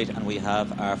and white, and we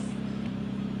have our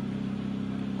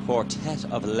quartet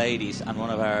of ladies, and one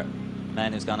of our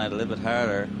men who's gone out a little bit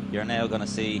harder. You're now going to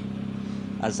see,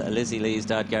 as Lizzie Lee's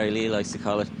dad Gary Lee likes to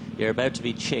call it, you're about to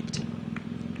be chicked,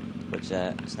 which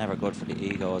is never good for the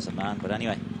ego as a man. But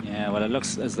anyway, yeah, well, it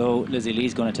looks as though Lizzie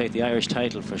Lee's going to take the Irish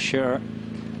title for sure,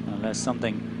 unless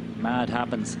something mad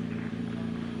happens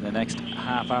in the next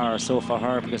half hour or so for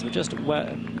her, because we're just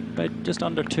about just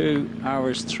under 2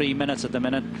 hours 3 minutes at the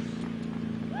minute,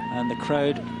 and the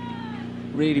crowd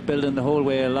really building the whole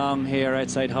way along here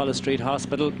outside Holles Street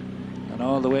Hospital and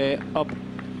all the way up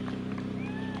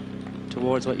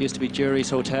towards what used to be Jury's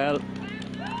Hotel.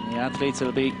 And the athletes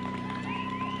will be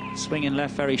swinging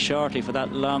left very shortly for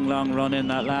that long run in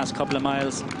that last couple of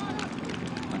miles.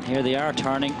 And Here they are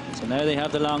turning, so now they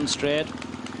have the long straight.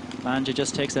 Manja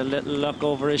just takes a little look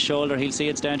over his shoulder. He'll see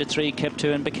it's down to 3,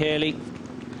 Kiptu and Bekele.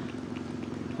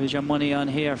 Who's your money on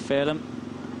here, Phelim?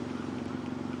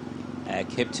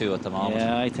 Kiptu at the moment.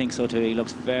 Yeah, I think so too. He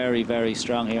looks very, very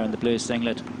strong here in the blue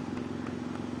singlet.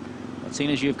 But seeing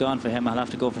as you've gone for him, I'll have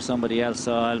to go for somebody else.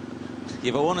 So I'll.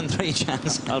 You've a 1 in 3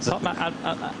 chance. I'll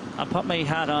put my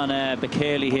hat on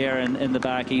Bekele here in the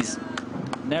back. He's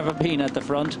never been at the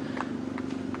front.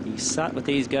 He's sat with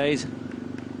these guys.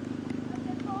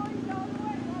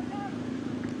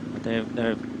 But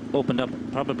they've opened up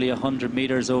probably 100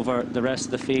 metres over the rest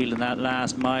of the field in that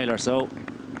last mile or so.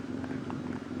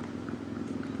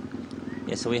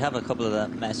 Yeah, so we have a couple of the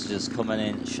messages coming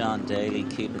in. Sean Daly,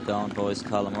 keep it going, boys.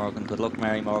 Colin Morgan, good luck.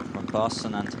 Mary Morgan from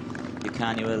Boston, and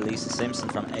Buchanan, Lisa Simpson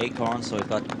from Acorn. So we've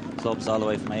got clubs all the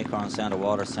way from Acorn down to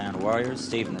Waterstown Warriors.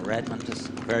 Stephen Redmond, just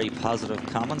very positive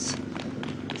comments.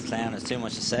 This clown has too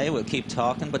much to say. We'll keep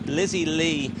talking. But Lizzie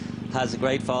Lee has a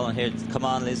great following here. Come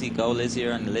on, Lizzie, go Lizzie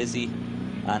and Lizzie.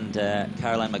 And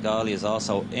Caroline Magali is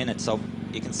also in it. So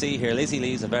you can see here, Lizzie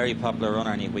Lee is a very popular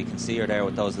runner, and we can see her there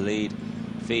with those lead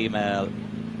female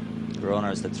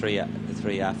runners, the three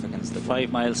Africans. The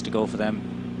 5 miles to go for them.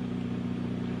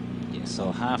 Yeah,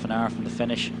 so half an hour from the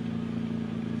finish.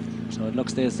 So it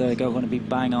looks as though they're going to be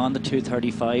bang on the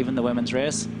 2:35 in the women's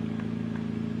race.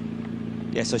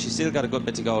 Yeah, so she's still got a good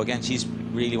bit to go. Again, she's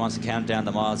really wants to count down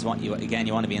the miles. You want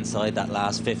to be inside that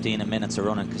last 15 minutes of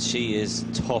running, because she is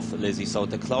tough, Lizzie. So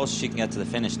the closer she can get to the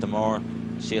finish, the more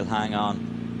she'll hang on.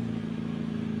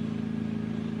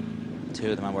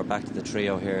 2 of them, and we're back to the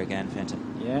trio here again, Fintan.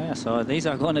 Yeah, so these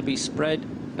are going to be spread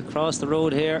across the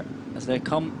road here as they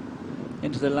come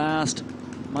into the last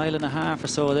mile and a half or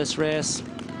so of this race.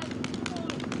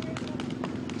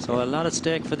 So a lot at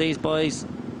stake for these boys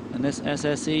in this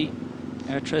SSE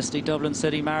Airtricity Dublin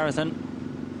City Marathon.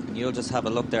 And you'll just have a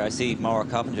look there. I see Maura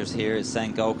Coppinger's here is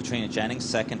saying go Katrina Jennings,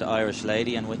 second Irish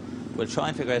lady, and we'll try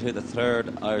and figure out who the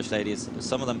third Irish lady is.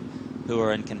 Some of them who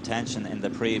are in contention in the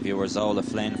preview were Zola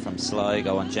Flynn from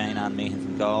Sligo and Jane Ann Meehan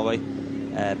from Galway,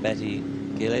 Betty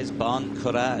Gilles, Bon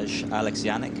Courage, Alex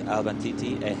Yannick, Alban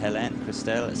Titi, Hélène,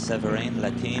 Christelle, Séverine,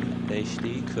 Latim,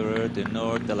 Beishti, Coureur du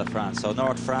Nord de la France. So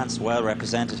North France well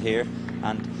represented here,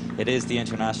 and it is the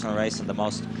international race and the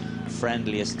most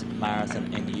friendliest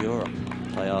marathon in Europe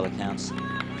by all accounts.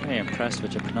 Very impressed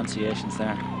with your pronunciations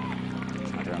there.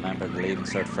 Trying to remember the leaving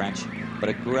cert French, but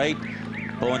a great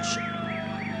bunch.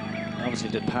 Obviously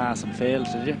did pass and failed,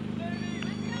 did you?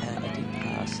 I did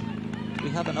pass. We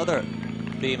have another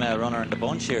female runner in the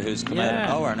bunch here who's come out of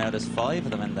nowhere. Now there's 5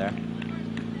 of them in there.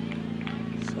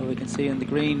 So we can see in the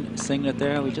green singlet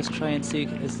there, we just try and see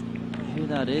who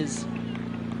that is.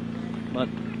 But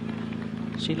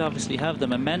she'll obviously have the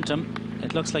momentum.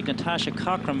 It looks like Natasha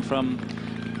Cockram from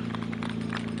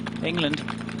England.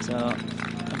 So a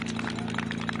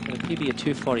PB at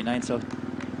 2:49. So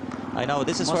I know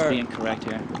this is must where be incorrect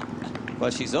here. Well,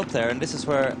 she's up there, and this is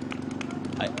where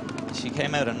she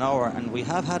came out of nowhere, and we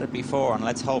have had it before, and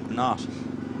let's hope not.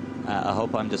 I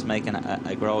hope I'm just making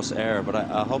a gross error, but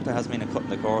I hope there has been a cut in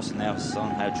the course and now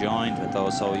somehow joined with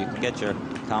those, so you can get your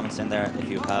comments in there if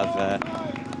you have.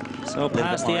 So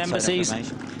past the embassies,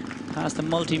 past the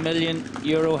multi-million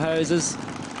euro houses,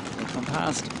 they come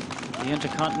past the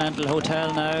Intercontinental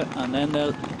Hotel now, and then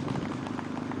they'll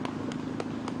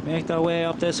make their way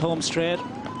up this home straight.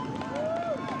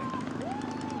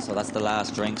 So that's the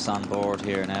last drinks on board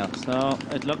here now. So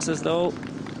it looks as though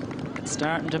it's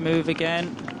starting to move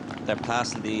again. They're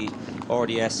passing the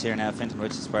RDS here now, Finton,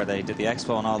 which is where they did the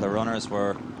expo, and all the runners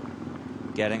were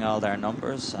getting all their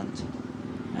numbers and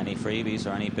any freebies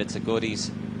or any bits of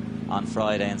goodies on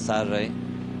Friday and Saturday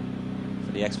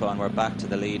for the expo, and we're back to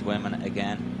the lead women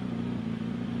again.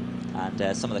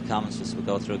 And some of the comments just will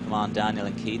go through. Come on, Daniel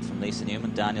and Keith from Lisa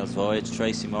Newman. Daniel's Voyage.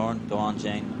 Tracy Moran. Go on,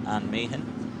 Jane and Meehan.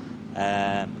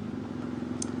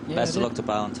 Best of luck to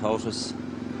Ballintotis.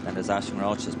 Then there's Ashton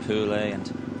Roach's Poulet,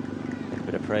 and a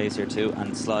bit of praise here too.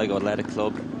 And Sligo Athletic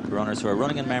Club runners who are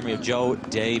running in memory of Joe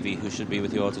Davey, who should be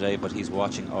with you all today, but he's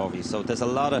watching over you. So there's a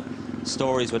lot of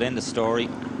stories within the story,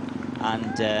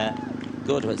 and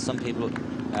good with some people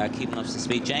keeping up to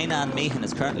speed. Jane Ann Meehan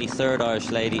is currently 3rd Irish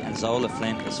lady, and Zola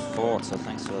Flynn is 4th, so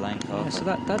thanks to Elaine Cocker. Yeah, so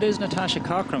that is Natasha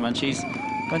Cockram, and she's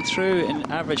went through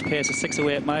an average pace of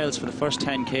 6:08 miles for the first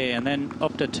 10k, and then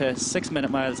upped it to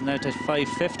 6-minute miles, and now to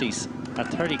 5:50s at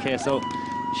 30k. So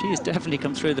she's definitely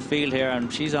come through the field here, and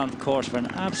she's on course for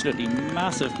an absolutely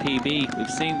massive PB. We've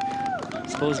seen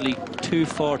supposedly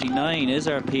 2:49 is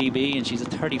her PB, and she's at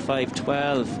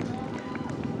 35:12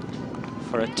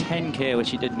 for a 10k, which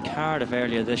she did in Cardiff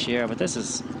earlier this year. But this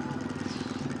is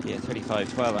Yeah,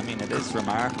 35.12. I mean, it is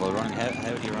remarkable running.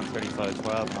 How do you run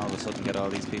 35.12 and all of a sudden get all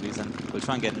these PBs? And we'll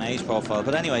try and get an age profile.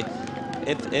 But anyway,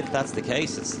 if that's the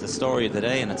case, it's the story of the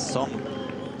day, and it's some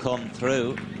come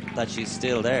through that she's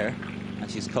still there, and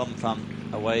she's come from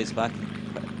a ways back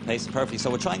and paced perfectly. So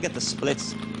we'll try and get the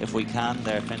splits if we can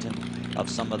there, Fintan, of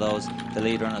some of those. The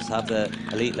lead runners have the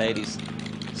elite ladies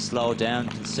slow down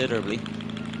considerably.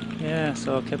 Yeah,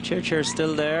 so Kipchirchir is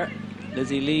still there.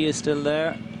 Lizzie Lee is still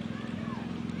there.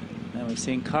 Now we've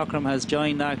seen Cockram has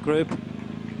joined that group.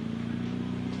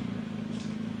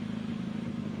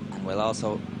 And we'll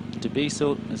also...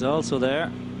 Debiso is also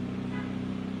there.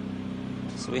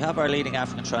 So we have our leading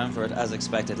African triumvirate as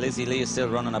expected. Lizzie Lee is still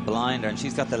running a blinder, and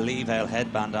she's got the Lee Vale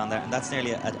headband on there, and that's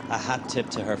nearly a hat tip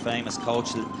to her famous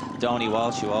coach, Donny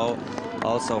Walsh, who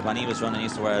also, when he was running,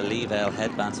 used to wear a Lee Vale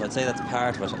headband, so I'd say that's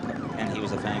part of it, and he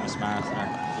was a famous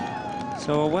marathoner.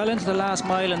 So well into the last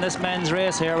mile in this men's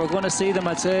race here. We're going to see them,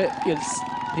 I'd say,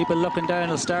 people looking down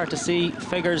will start to see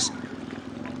figures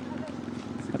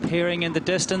appearing in the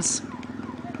distance.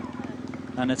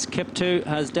 And it's Kiptu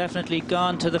has definitely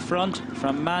gone to the front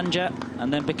from Manja,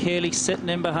 and then Bekele sitting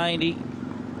in behind. He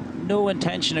no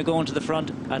intention of going to the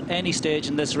front at any stage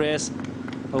in this race.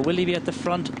 Or will he be at the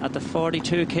front at the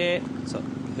 42k? So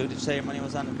who did you say your money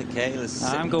was on? Bekele?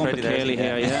 I'm going Bekele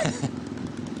here, yeah.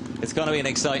 It's going to be an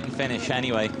exciting finish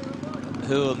anyway.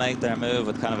 Who will make their move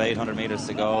with kind of 800 metres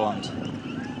to go,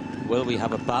 and will we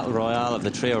have a battle royale of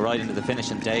the trio right into the finish?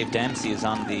 And Dave Dempsey is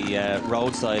on the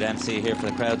roadside MC here for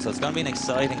the crowd, so it's going to be an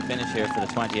exciting finish here for the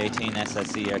 2018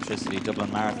 SSE Airtricity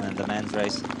Dublin Marathon in the men's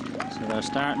race. So they're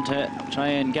starting to try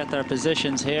and get their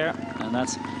positions here, and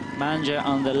that's Manja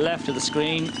on the left of the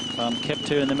screen, from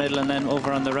Kiptu in the middle, and then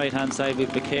over on the right hand side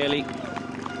with Bekele.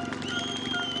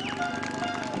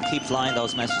 Keep flying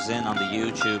those messages in on the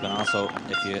YouTube, and also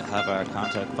if you have our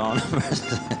contact phone numbers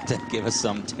to give us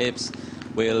some tips,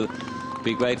 we'll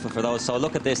be grateful for those. So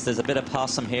look at this, there's a bit of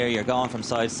possum here. You're going from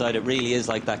side to side. It really is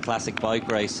like that classic bike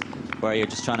race where you're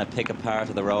just trying to pick a part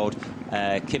of the road.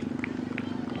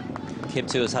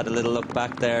 Kiptu has had a little look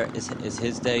back there. Is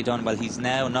his day done? Well, he's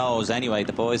now knows anyway.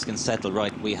 The boys can settle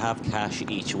right. We have cash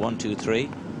each. 1, 2, 3.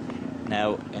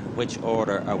 Now, in which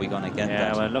order are we going to get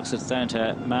that? Yeah, well, it looks it's down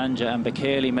to Manja and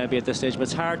Bekele maybe at this stage, but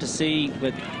it's hard to see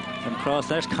with from cross.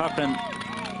 There's Cochran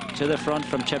to the front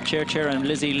from Kipchirchir and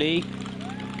Lizzie Lee.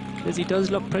 Lizzie does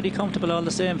look pretty comfortable all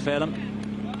the same, Phelan.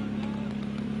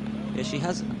 Yeah, she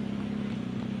has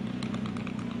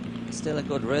still a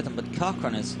good rhythm, but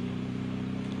Cochran is...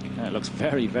 Yeah, it looks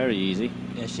very, very easy.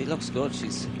 Yeah, she looks good.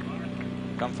 She's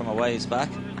come from a ways back.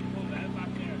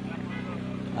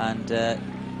 And...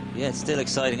 yeah, it's still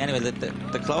exciting. Anyway,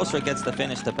 the closer it gets the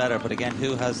finish, the better. But again,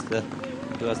 who has the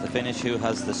finish? Who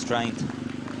has the strength?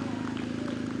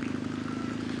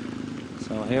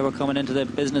 So here we're coming into the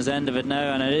business end of it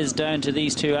now, and it is down to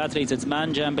these two athletes. It's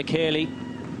Manja and Bekele.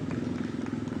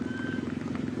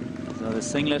 So the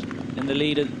singlet in the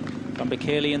lead from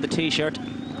Bekele in the t-shirt.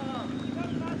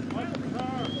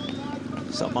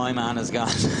 So my man has gone.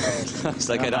 Looks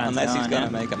like unless he's going to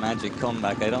make a magic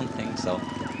comeback. I don't think so.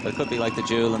 But it could be like the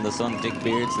jewel in the sun, Dick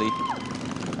Beardsley.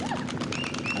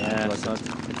 Yeah, so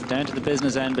it's down to the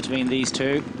business end between these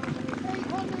two.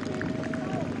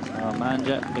 So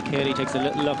Manja, Bekele takes a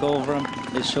little look over him,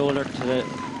 his shoulder to the,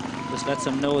 just lets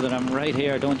him know that I'm right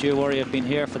here. Don't you worry, I've been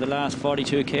here for the last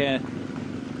 42k.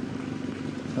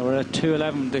 So we're at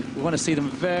 2:11. We want to see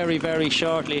them very, very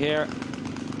shortly here.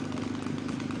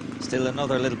 Still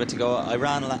another little bit to go. I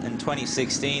ran in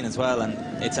 2016 as well, and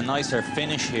it's a nicer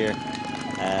finish here.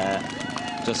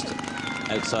 Just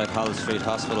outside Holles Street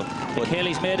Hospital.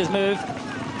 Bekele's made his move.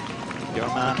 Your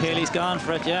man. Bekele's gone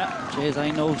for it, yeah. Jeez,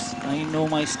 I know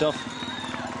my stuff.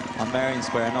 On Marion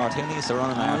Square North. Who needs to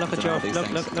run a marathon?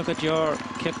 Look at your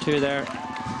Kiptu there.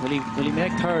 Will he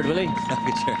make third, will he? Look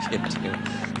at your Kiptu.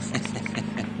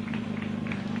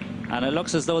 And it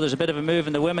looks as though there's a bit of a move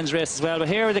in the women's race as well. But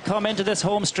here they come into this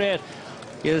home straight.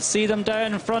 You'll see them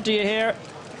down in front of you here.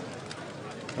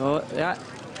 Oh, yeah.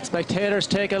 Spectators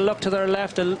take a look to their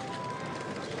left and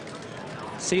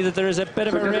see that there is a bit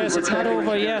of a race. It's not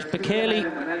over yet. Bekele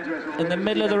in the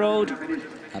middle of the road.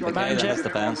 And Bekele has the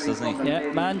bounce, doesn't he?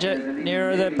 Yeah, Manja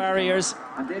near the barriers.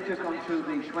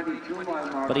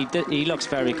 But he looks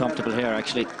very comfortable here,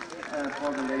 actually.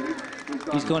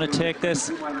 He's going to take this.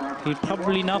 He'll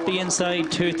probably not be inside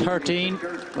 2:13,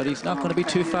 but he's not going to be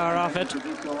too far off it.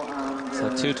 So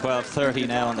 2:12:30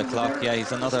 now on the clock. Yeah,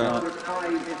 he's another...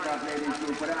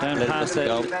 down past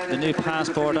the new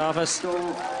passport office.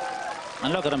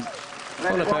 And look at him.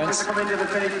 Full of bounce. Coming to the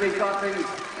finish, we've got the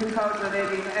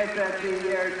 2018 SSE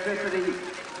Airtricity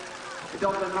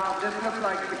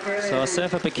So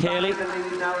Sefa Bekele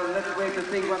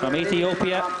from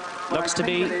Ethiopia looks to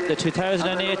be the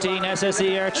 2018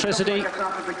 SSE Airtricity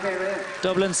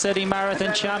Dublin City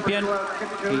Marathon champion.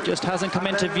 He just hasn't come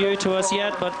into view to us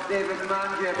yet, but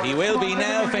he will be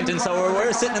now, Fintan. So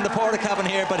we're sitting in the porta cabin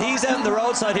here, but he's out on the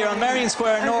roadside here on Marion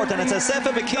Square North, and it's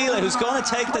Sefa Bekele who's going to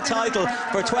take the title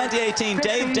for 2018.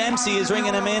 Dave Dempsey is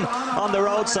ringing him in on the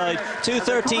roadside.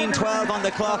 2:13:12 on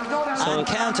the clock, and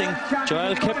counting.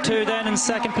 Joel Kiptoo then in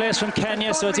second place from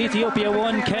Kenya, so it's Ethiopia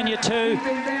 1, Kenya 2.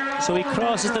 So he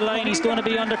crosses the line. He's going to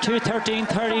be under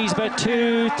 2:13:30. He's about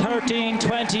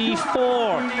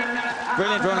 2:13:24.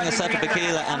 Brilliant running of Sefa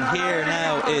Bekele, and here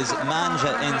now is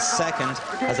Manja in second,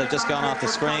 as I've just gone off the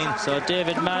screen. So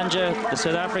David Manja, the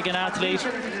South African athlete.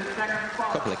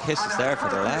 A couple of kisses there for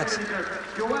the lads.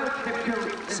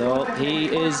 So he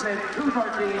is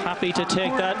happy to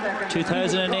take that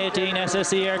 2018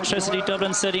 SSE Airtricity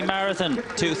Dublin City Marathon.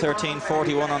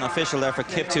 2:13:41 unofficial there for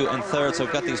Kiptoo in third. So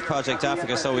we've got these Project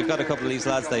Africa. So we've got a couple of these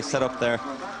lads. They set up their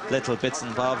little bits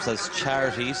and bobs as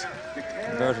charities,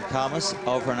 inverted commas,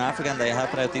 over in Africa, and they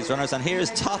help out these runners. And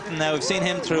here's Totten now. We've seen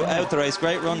him throughout the race.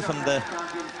 Great run from the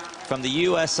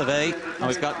US of A. And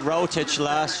we've got Rotich,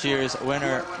 last year's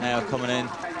winner, now coming in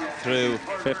through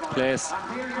 5th place.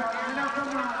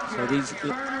 So these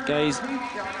guys,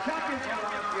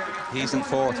 he's in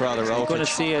 4th, rather. Rotich. We're going to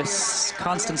see a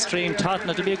constant stream. Totten,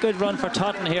 it'll be a good run for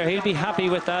Totten here. He'll be happy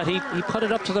with that. He put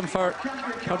it up to them for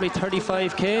probably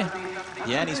 35k.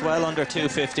 Yeah, and he's well under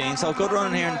 2:15. So good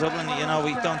running here in Dublin. You know,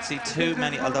 we don't see too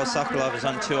many, although Sokolov is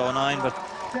on 2:09, but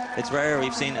it's rare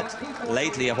we've seen it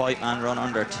lately, a white man run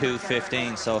under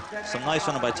 2:15. So some nice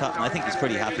running by Totten. I think he's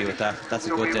pretty happy with that. That's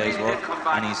a good day's work,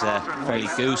 and he's fairly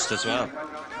goosed as well.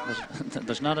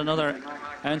 There's not another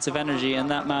ounce of energy in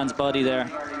that man's body there.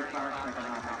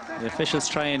 The officials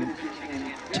try and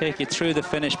take you through the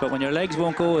finish, but when your legs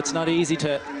won't go, it's not easy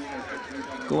to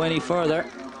go any further.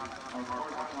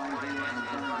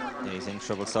 Yeah, he's in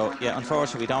trouble. So yeah,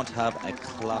 unfortunately we don't have a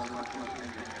clock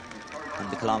and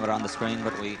the kilometre on the screen,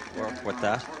 but we work with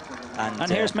that. And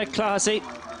here's Mick Clohessy.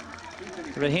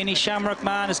 The Raheny Shamrock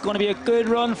man. Is going to be a good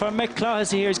run for Mick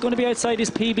Clohessy here. He's going to be outside his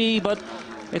PB, but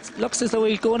it looks as though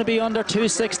he's going to be under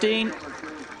 2:16.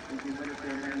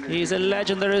 He's a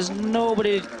legend. There is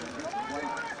nobody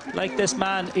like this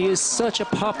man. He is such a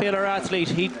popular athlete.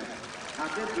 He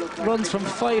runs from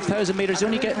 5,000 metres. He's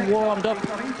only getting warmed up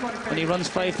when he runs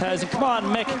 5,000. Come on,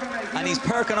 Mick. And he's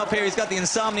perking up here. He's got the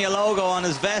Insomnia logo on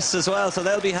his vest as well, so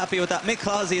they'll be happy with that. Mick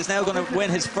Clohessy is now going to win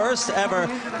his first ever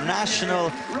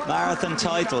national marathon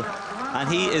title, and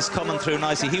he is coming through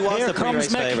nicely. He was the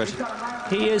pre-race favourite.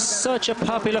 He is such a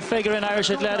popular figure in Irish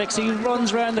athletics. He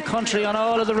runs around the country on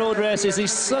all of the road races.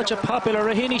 He's such a popular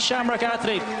Raheny Shamrock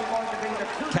athlete.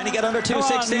 Can he get under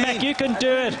 2:16? Mick, you can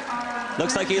do it.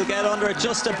 Looks like he'll get under it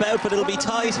just about, but it'll be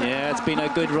tight. Yeah, it's been a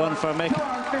good run for Mick.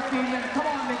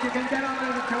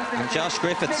 And Josh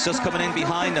Griffith's just coming in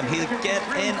behind him. He'll get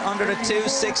in under the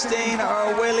 2:16,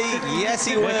 or will he? Yes,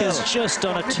 he will. Mick has just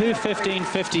done a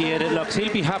 2:15:58, it looks.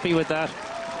 He'll be happy with that.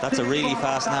 That's a really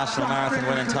fast national marathon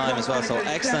winning time as well, so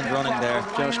excellent running there.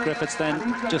 Josh Griffiths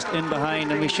then just in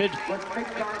behind, and we should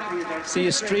see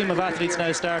a stream of athletes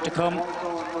now start to come.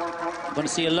 We're going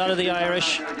to see a lot of the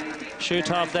Irish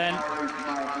shoot off then.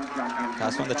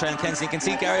 That's from the Trent Kenson. You can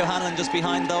see Gary O'Hanlon just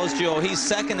behind those duo. He's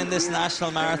second in this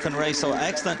national marathon race, so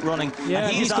excellent running. Yeah,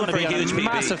 and he's going to be a huge on a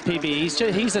massive PB.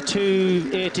 He's a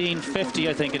 2:18:50,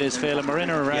 I think it is, Phil, and we're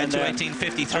in or around there.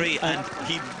 2:18:53, and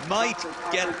he might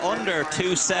get under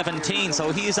 2:17,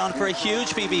 so he's on for a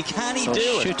huge PB. Can he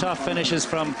do it? Shoot-off finishes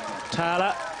from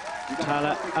Tala.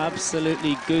 Tala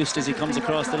absolutely goosed as he comes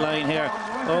across the line here.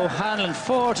 O'Hanlon,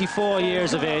 44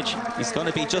 years of age. He's going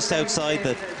to be just outside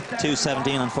the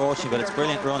 2:17, unfortunately, but it's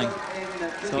brilliant running.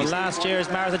 So last year's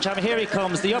marathon champion, here he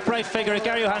comes, the upright figure of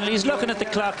Gary O'Hanlon. He's looking at the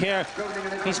clock here.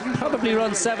 He's probably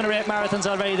run 7 or 8 marathons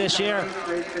already this year.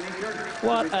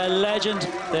 What a legend.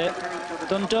 The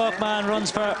Dundalk man runs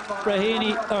for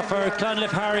Raheny, or for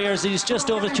Clonliffe Harriers. He's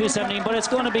just over 2:17, but it's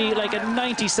going to be like a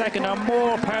 90-second or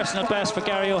more personal best for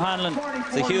Gary O'Hanlon.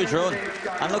 It's a huge run.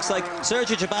 And looks like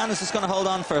Sergio Jabanis is going to hold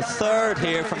on for third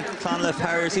here from Clonliffe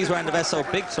Harriers. He's wearing the vest, so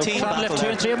big team battle. Clonliffe 2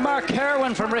 and 3. Mark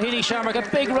Kerwin from Raheny Shamrock. A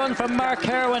big run from Mark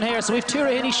Kerwin here. So we've 2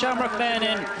 Raheny Shamrock men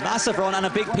in. Massive run, and a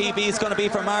big PB is going to be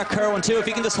for Mark Kerwin too. If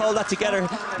he can just hold that together,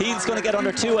 he's going to get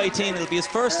under 2:18. It'll be his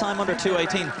first time under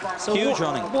 2:18. So huge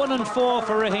running. 1 and 4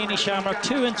 for Raheny Shamrock,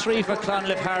 2 and 3 for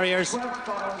Clonliffe Harriers.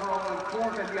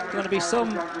 Going to be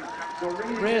some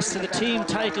race to the team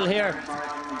title here.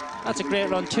 That's a great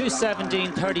run.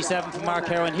 2:17:37 for Mark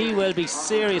Kerwin. He will be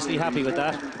seriously happy with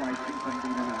that.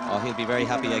 Oh, he'll be very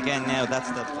happy again now. That's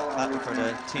the battle for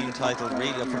the team title,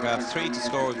 really up for grabs. 3 to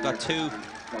score. We've got 2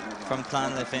 from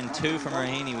Clonliffe, 2 from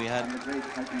Raheny we had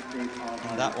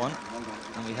in that one.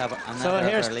 And we have another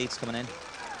of our leads coming in.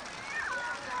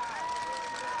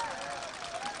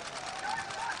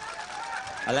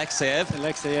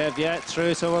 Alexeyev, yeah,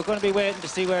 through. So we're going to be waiting to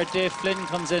see where Dave Flynn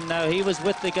comes in now. He was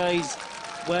with the guys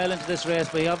well into this race,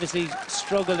 but he obviously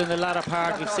struggled in the latter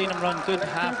part. We've seen him run good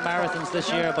half marathons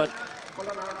this year, but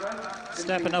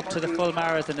stepping up to the full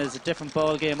marathon is a different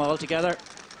ball game altogether.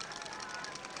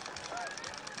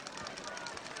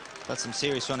 That's some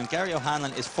serious running. Gary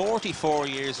O'Hanlon is 44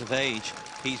 years of age.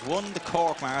 He's won the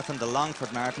Cork Marathon, the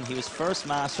Longford Marathon. He was first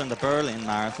master in the Berlin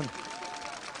Marathon.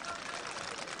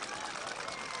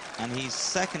 And he's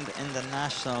second in the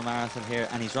national marathon here,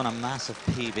 and he's run a massive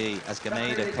PB as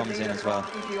Gameda comes in as well.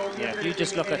 Yeah, if you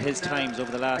just look at his times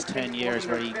over the last 10 years,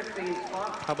 where he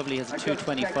probably has a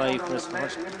 2:25 for his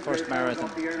first marathon,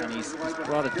 and he's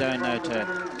brought it down now to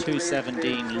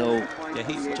 2:17 low. Yeah,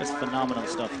 he's just phenomenal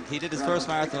stuff. He did his first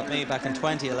marathon with me back in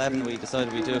 2011. We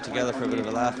decided we'd do it together for a bit of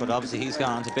a laugh, but obviously he's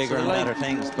gone on to bigger and better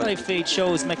things. But live feed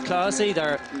shows Mick Classie,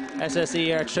 their SSE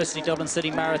Airtricity Dublin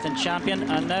City Marathon champion,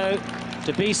 and now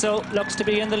Debiso looks to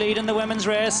be in the lead in the women's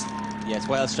race. Yeah, it's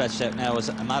well stretched out now. It was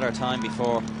a matter of time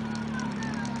before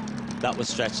that was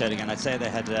stretched out again. I'd say they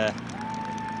had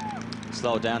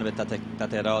slowed down a bit, that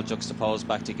they had all juxtaposed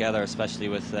back together, especially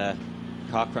with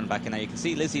Cochrane back in there. You can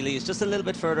see Lizzie Lee is just a little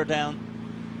bit further down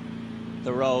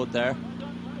the road there.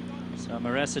 So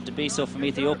Maressa Debiso from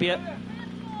Ethiopia.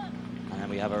 And then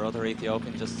we have our other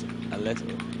Ethiopian just a little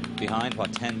behind,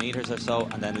 what, 10 metres or so,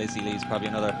 and then Lizzie Lee's probably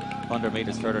another 100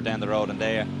 metres further down the road, and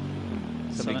there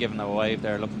somebody giving them a wave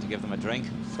there, looking to give them a drink.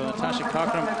 So Natasha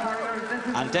Cochrane.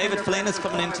 And David Flynn is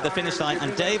coming into the finish line,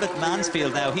 and David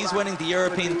Mansfield now, he's winning the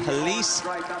European Police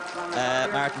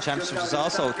Marathon Championship, which is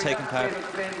also taking part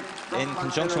in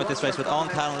conjunction with this race, with Owen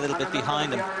Callan a little bit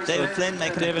behind him. David Flynn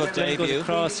making a good debut. Goes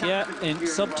across, yeah, in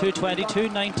sub 2:22,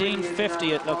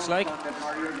 19:50 it looks like.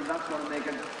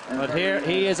 But here,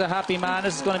 he is a happy man.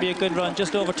 This is going to be a good run.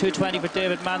 Just over 2:20 for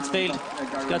David Mansfield.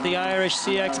 He's got the Irish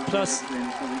CX Plus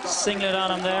singlet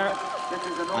on him there.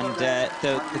 And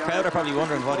the crowd are probably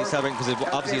wondering what he's celebrating, because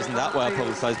it obviously isn't that well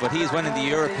publicised, but he's winning the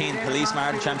European Police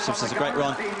Marathon Championships. It's a great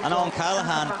run. And Owen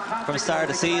Callahan from Star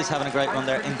to Sea is having a great run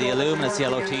there in the Illuminous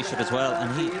yellow t-shirt as well, and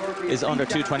he is under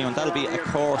 2:21. That'll be a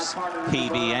course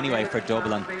PB anyway for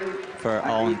Dublin for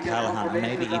Owen Callahan,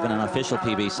 maybe even an official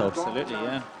PB. So absolutely,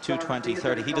 yeah,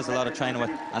 2:20.30. He does a lot of training with,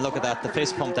 and look at that, the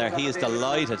fist pump there. He is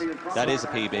delighted. That is a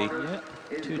PB.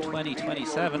 Yeah,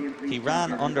 2:20.27. He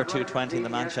ran under 2:20 in the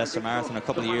Manchester Marathon a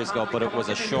couple of years ago, but it was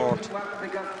a short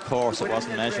course. It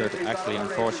wasn't measured, actually,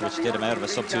 unfortunately, which did him out of a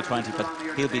sub 2:20, but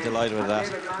he'll be delighted with that.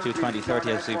 2:20.30.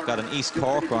 As we've got an East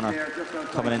Cork runner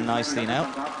coming in nicely now.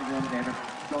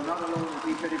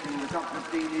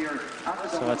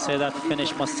 So I'd say that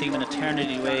finish must seem an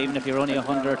eternity away, even if you're only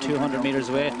 100 or 200 metres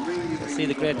away. See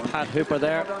the great Pat Hooper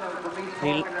there.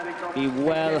 He'll be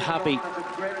well happy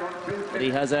that he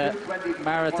has a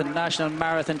national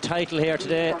marathon title here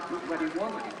today.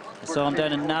 I saw him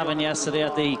down in Navan yesterday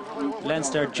at the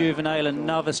Leinster Juvenile and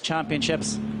Novice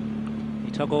Championships.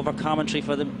 He took over commentary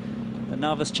for the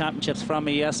Novice Championships from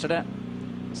me yesterday.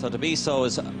 So Debiso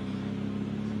is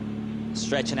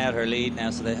stretching out her lead now,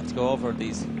 so they have to go over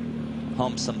these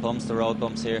humps and bumps, the road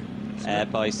bumps here,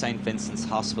 by St. Vincent's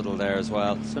Hospital there as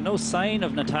well. So no sign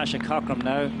of Natasha Cochrane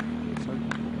now. So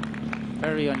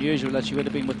very unusual that she would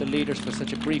have been with the leaders for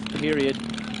such a brief period.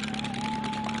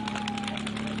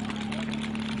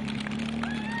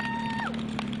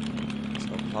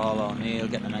 So Paul O'Neill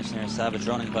getting a mention here, savage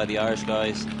running by the Irish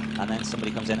guys, and then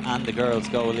somebody comes in, and the girls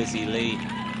go, Lizzie Lee.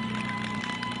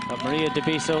 But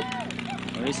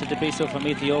Marissa Debiso from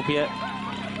Ethiopia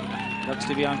looks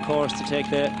to be on course to take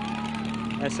the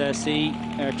SSE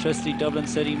Airtricity Dublin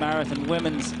City Marathon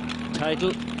Women's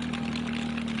title.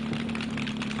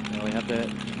 Now we have the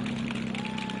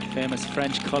famous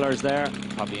French colours there.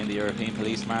 Probably in the European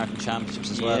Police Marathon Championships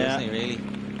as well, isn't he, really?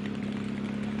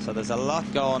 So there's a lot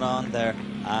going on there,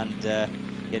 and yeah,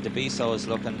 Debiso is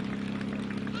looking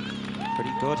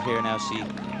pretty good here now. She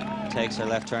takes her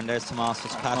left turn. There's Tomas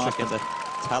Fitzpatrick in the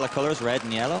Tala colours, red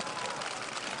and yellow.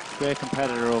 Great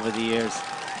competitor over the years.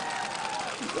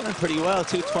 He's running pretty well,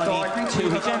 2:22.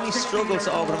 He generally struggles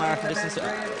over the marathon distance.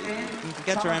 He can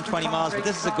get to around 20 miles, but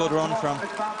this is a good run from.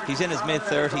 He's in his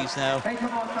mid-30s now. He's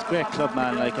a great club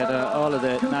man, like at all of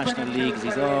the national leagues.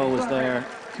 He's always there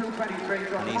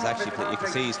And he's actually, you can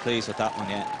see he's pleased with that one,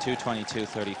 yeah.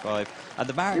 2:22.35. And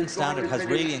the marathon standard has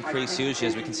really increased hugely,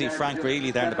 as we can see Frank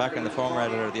Greeley there in the background, the former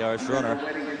editor of the Irish Runner,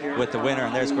 with the winner.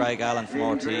 And there's Greg Allen from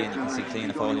RT, and you can see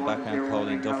Clean Foley in the background,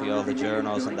 Colleen Duffy, all the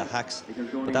journos and the hacks.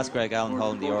 But that's Greg Allen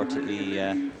holding the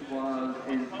RTE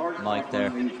mic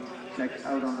there,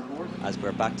 as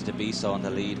we're back to Debiso and the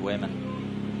lead women.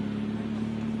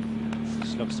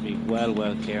 She looks to be well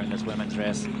clear in this women's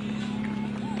race.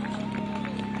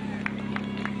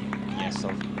 Yes,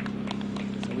 so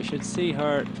we should see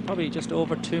her probably just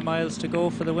over 2 miles to go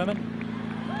for the women.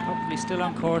 Probably still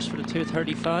on course for the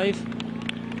 2:35.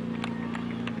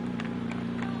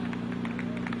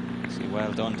 see,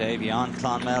 well done, Davey, on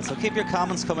Clonmel. So keep your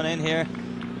comments coming in here.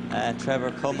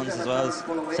 Trevor Cummins as well,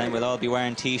 saying we'll all be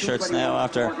wearing t-shirts now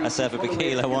after Asefa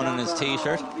Bakila won in his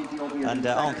t-shirt. And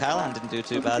Owen Callahan didn't do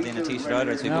too badly in a t-shirt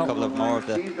either. So we've a couple of more of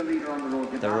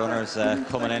the runners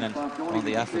coming in, and one of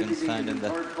the Africans found in the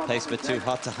place a bit too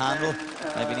hot to handle.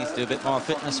 Maybe needs to do a bit more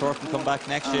fitness work and come back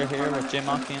next year here with Jim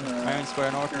Ockley and Marion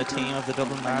Square North and the team of the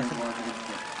Dublin Marathon.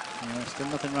 Yeah, still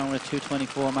nothing wrong with a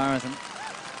 2:24 marathon.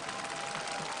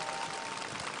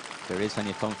 There is when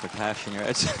you come for cash and you're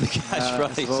outside the cash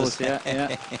price. I suppose,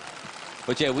 yeah.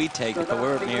 But yeah, we'd take it, but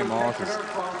we're mere mortals.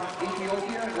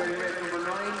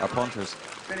 Or punters,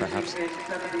 perhaps.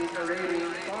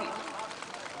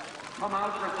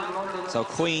 So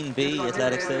Queen Bee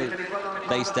Athletics there,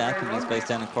 based down, company's based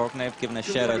down in Cork, and they've given a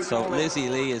shout out. So Lizzie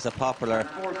Lee is a popular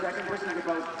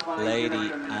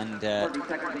lady, and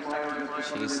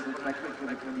she's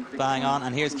bang on.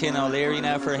 And here's Cian O'Leary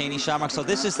now for Raheny Shamrock. So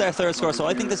this is their third score, so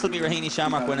I think this will be Raheny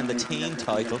Shamrock winning the team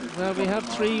title. Well, we have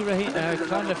 3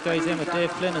 Clonlift guys in with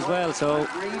Dave Flynn as well, so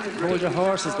hold your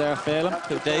horses there, Phelan.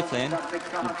 Who, Dave Flynn?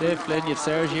 You've Dave Flynn, you've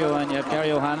Sergio, and you have Gary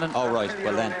O'Hanlon. Oh, right,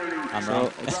 well then, I'm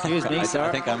wrong. Excuse me, sir.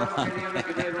 I think I'm wrong.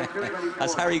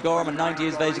 As Harry Gorman, 90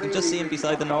 years of age, you can just see him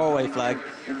beside the Norway flag.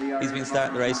 He's been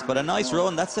starting the race, but a nice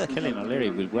run. That's it. Cillian O'Leary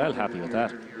will be well happy with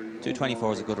that.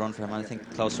 2:24 is a good run for him. I think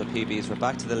close to a PB. As we're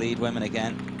back to the lead women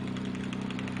again.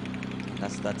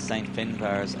 That's St.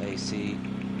 Finbarr's AC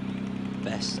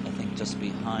Best, I think, just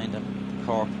behind him.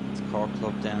 Cork, it's Cork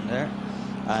Club down there.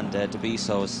 And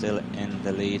Debiso is still in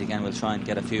the lead. Again, we'll try and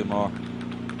get a few more.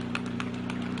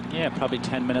 Yeah, probably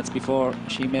 10 minutes before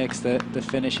she makes the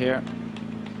finish here.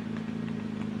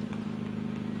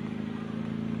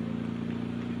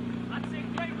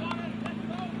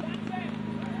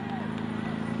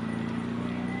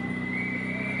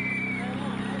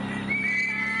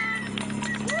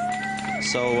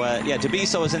 So, yeah,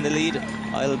 Debiso is in the lead.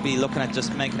 I'll be looking at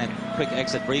just making a quick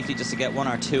exit briefly just to get 1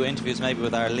 or 2 interviews maybe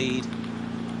with our lead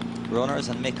runners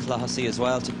and Mick Clohessy as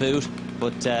well to boot.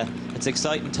 But it's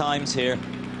exciting times here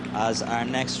as our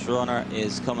next runner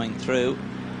is coming through.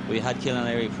 We had Cian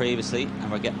O'Leary previously, and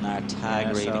we're getting our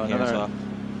tag reading here as well.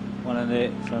 One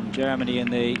from Germany in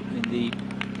the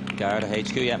Garda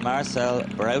HQ, yeah, Marcel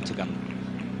Brautigan.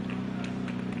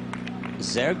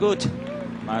 Sehr good,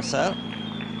 Marcel.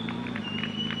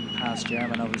 Past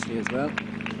German, obviously, as well.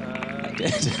 I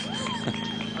did.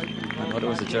 My mother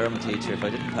was a German teacher. If I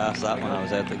didn't pass that one, I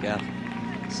was out the gap.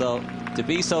 So,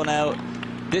 Debiso now,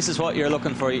 this is what you're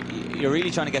looking for. You're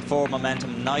really trying to get forward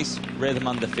momentum, nice rhythm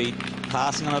on the feet,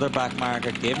 passing another back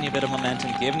marker, giving you a bit of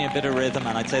momentum, giving you a bit of rhythm,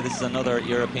 and I'd say this is another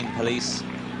European Police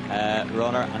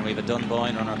runner, and we have a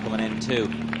Dunboyne runner coming in too.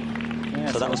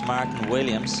 Yeah, so that was Martin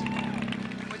Williams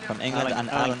from England, and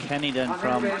Alan Kennedy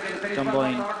from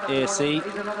Dunboyne AC.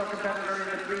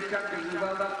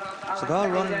 So they're all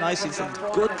running nicely. Some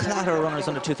good clatter runners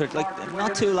under 2:30. Like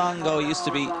not too long ago, it used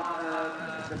to be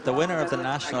the winner of the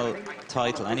national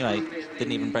title anyway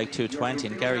didn't even break 2:20,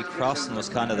 and Gary Crossan was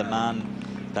kind of the man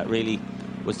that really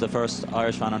was the first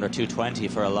Irishman under 2:20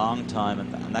 for a long time,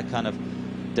 and that kind of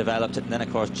developed it. And then of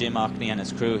course Jim Ockley and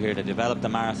his crew here to develop the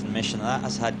marathon mission, and that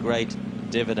has had great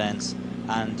dividends.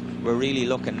 And we're really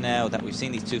looking now that we've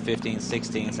seen these 2:15,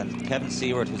 16s, and Kevin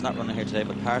Seward, who's not running here today,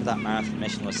 but part of that marathon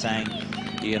mission, was saying,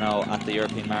 you know, at the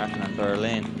European Marathon in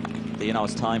Berlin, that, you know,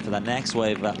 it's time for the next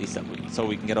wave of athletes, so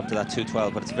we can get up to that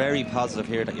 2:12. But it's very positive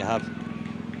here that you have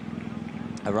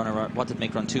a runner. What did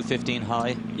Mick run? 2:15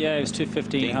 high. Yeah, it was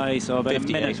 2:15 high, so about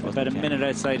a minute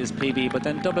outside his PB. But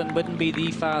then Dublin wouldn't be the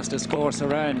fastest course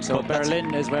around, so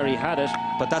Berlin is where he had it.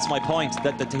 But that's my point,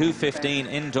 that the 2:15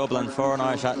 in Dublin for an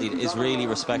Irish athlete is really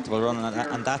respectable running,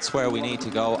 and that's where we need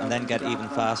to go, and then get even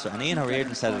faster. And Ian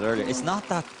O'Riordan said it earlier, it's not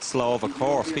that slow of a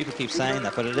course. People keep saying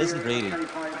that, but it isn't really.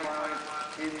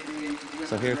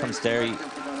 So here comes Derry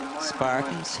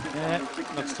Spartans. Yeah,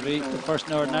 looks to be the first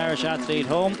Northern Irish athlete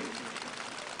home.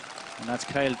 And that's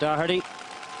Kyle Doherty.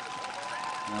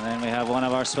 And then we have one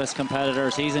of our Swiss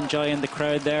competitors. He's enjoying the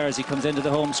crowd there as he comes into the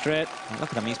home straight. And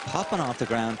look at him, he's popping off the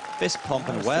ground, fist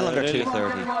pumping, well under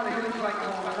 2:30.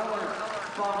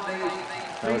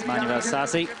 That was Manuel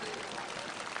Sassi.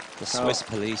 The Swiss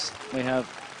police. We have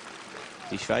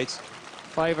Die Schweiz.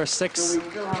 5 or 6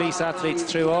 police athletes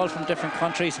through, all from different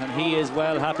countries, and he is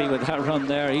well happy with that run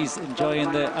there. He's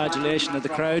enjoying the adulation of the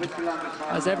crowd,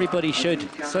 as everybody should.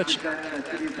 Such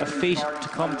a feat to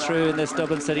come through in this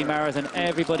Dublin City Marathon.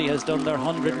 Everybody has done their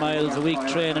 100 miles a week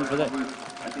training for the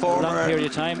long period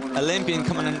of time. Olympian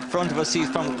coming in front of us. He's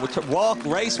from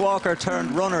race walker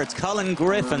turned runner. It's Colin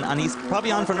Griffin, and he's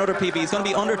probably on for another PB. He's going to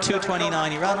be under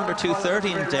 2:29. He ran under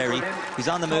 2:30 in Derry. He's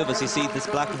on the move as you see this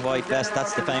black and white vest.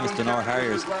 That's the famous Dunor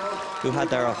Harriers, who had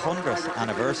their 100th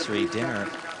anniversary dinner,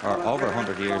 or over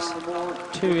 100 years.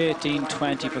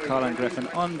 2:18.20 for Colin Griffin.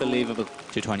 Unbelievable.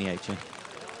 2:28, yeah.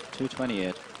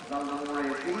 2:28.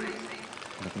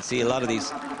 You can see a lot of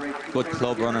these good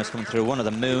club runners coming through. One of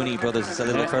the Mooney brothers is a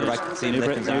little bit further back.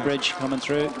 Newbridge coming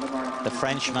through. The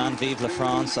Frenchman, Vive la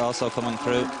France, also coming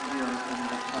through.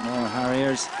 More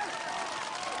Harriers.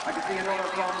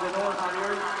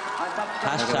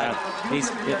 Hashtag.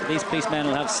 These policemen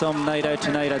will have some night out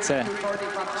tonight, I'd say.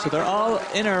 So they're all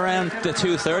in and around the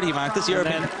 2:30 mark. This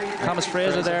European. Thomas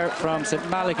Fraser there from St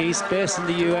Malachy's, based in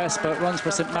the US, but runs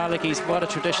for St Malachy's. What a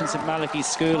tradition St Malachy's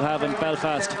school have in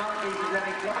Belfast.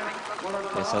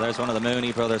 Okay, so there's one of the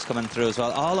Mooney brothers coming through as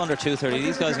well. All under 2:30.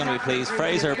 These guys are going to be pleased.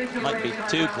 Fraser might be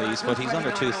too pleased, but he's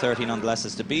under 2:30 nonetheless.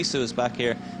 As Debiso is back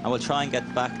here, and we'll try and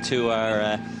get back to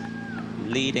our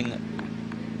leading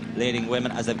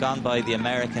women as they've gone by the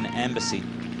American embassy.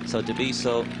 So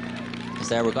Debiso is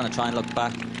there. We're going to try and look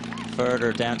back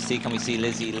further down to see, can we see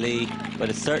Lizzie Lee, but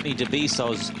it's certainly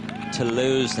Debiso's to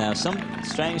lose now. Some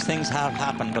strange things have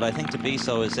happened, but I think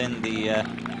Debiso is in the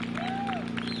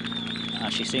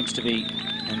she seems to be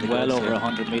well over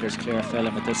 100 metres clear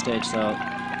filling at this stage, so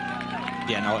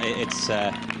yeah, no, it's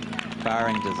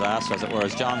barring disaster, as it were.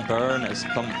 As John Byrne has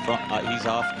come from, he's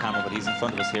off camera, but he's in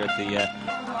front of us here at the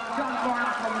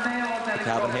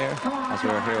cabin here, as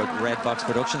we're here with Red Box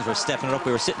Productions. We're stepping it up.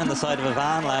 We were sitting on the side of a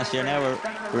van last year. Now we're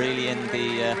really in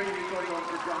the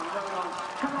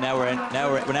now we're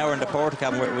in the porta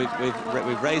cabin.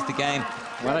 We've raised the game.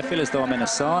 Well, I feel as though I'm in a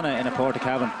sauna in a porta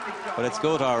cabin, but it's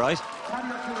good, all right.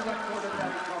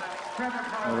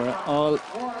 We're all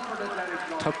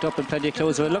tucked up in plenty of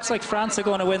clothes. So it looks like France are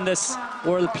going to win this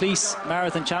World Police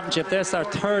Marathon Championship. There's our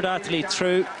third athlete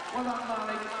through.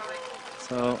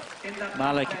 So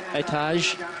Malik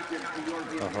Etage.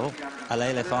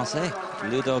 Allez les Français.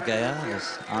 Ludo Gaillard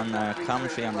is on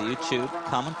commentary on the YouTube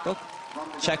comment book.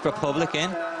 Czech Republic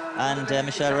in. And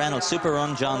Michelle Reynolds, super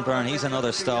run. John Byrne, he's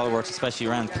another stalwart, especially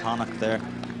around Connacht there,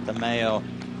 the Mayo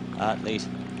athlete.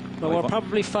 Well, we're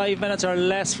probably 5 minutes or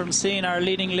less from seeing our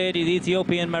leading lady, the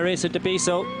Ethiopian Marisa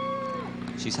Debiso.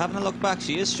 She's having a look back.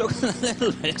 She is struggling a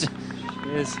little bit. She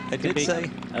is. I did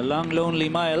say. A long, lonely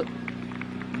mile.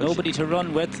 Nobody to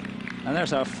run with. And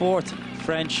there's our fourth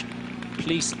French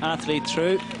police athlete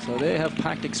through. So they have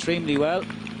packed extremely well.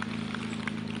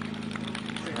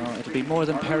 So it'll be more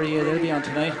than Perrier they'll be on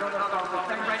tonight.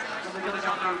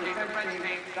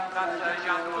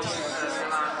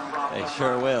 They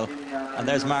sure will. And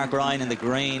there's Mark Ryan in the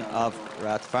green of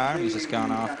Rathfarm. He's just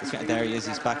gone off. There he is.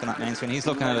 He's back on that main screen. He's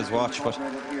looking at his watch, but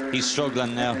he's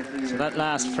struggling now. So that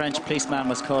last French policeman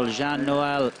was called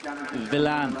Jean-Noël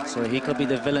Villain. So he could be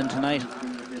the villain tonight.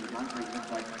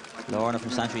 Lorna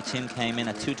from Sanctuary Tim came in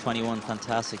at 2:21.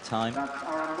 Fantastic time.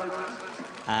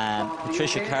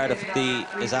 Patricia Cardiff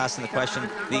is asking the question.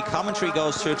 The commentary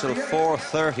goes through till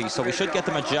 4:30, so we should get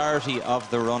the majority of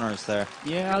the runners there.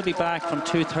 Yeah, I'll be back from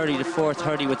 2:30 to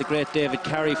 4:30 with the great David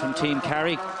Carey from Team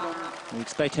Carey. We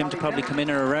expect him to probably come in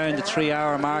around the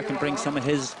 3-hour mark and bring some of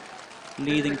his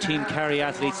leading Team Carey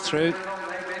athletes through.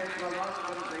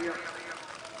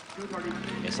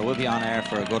 Yeah, so we'll be on air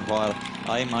for a good while.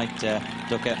 I might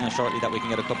duck out now shortly that we can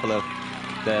get a couple of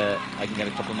I can get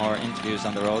a couple more interviews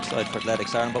on the roadside for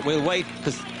Athletics Ireland, but we'll wait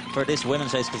for this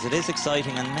women's race because it is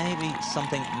exciting and maybe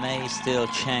something may still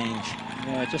change.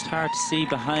 Yeah, just hard to see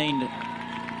behind.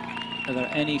 Are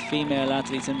there any female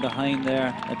athletes in behind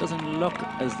there? It doesn't look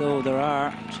as though there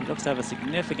are. She looks to have a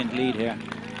significant lead here.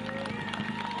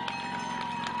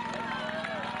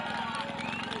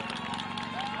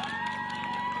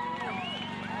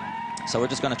 So we're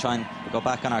just going to try and go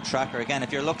back on our tracker again.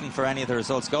 If you're looking for any of the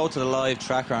results, go to the live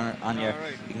tracker on your.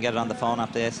 You can get it on the phone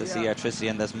app, the SSE Airtricity,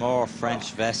 and there's more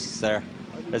French vests there.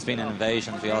 there's been an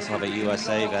invasion. We also have a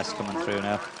USA vest coming through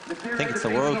now. I think it's the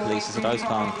World Police, is it? I was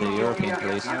calling it the European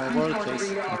Police. World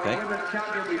Police. Okay.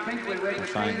 We'll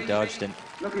try and dodge the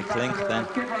clink then.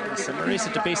 So Marisa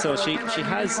Dubiso, she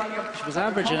was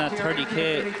averaging at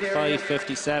 30k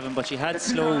 5:57, but she had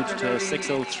slowed to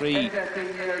 6:03.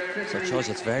 So it shows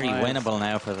it's very winnable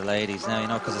now for the ladies now, you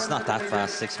know, because it's not that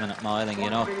fast 6-minute miling, you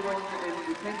know.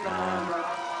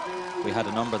 We had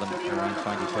a number of them around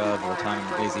 2012 at the time.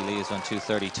 Lizzie Lee is on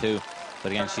 2:32,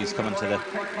 but again, she's coming to the...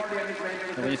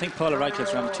 When you think Paula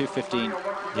Radcliffe's around 2:15,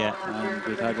 yeah, and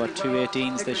we've had, what,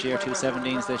 2:18s this year,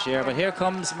 2:17s this year, but here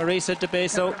comes Marisa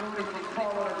Dubiso.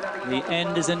 The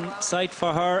end is in sight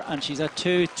for her, and she's at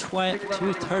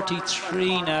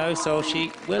 2:33 now, so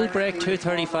she will break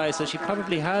 2:35, so she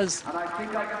probably has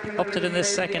upped it in this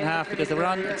second half, because they were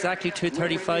on exactly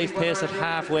 2:35 pace at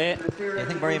halfway. I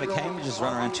think Maria McCambridge has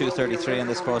run around 2:33 in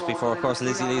this course before. Of course,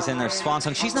 Lizzie Lee's in her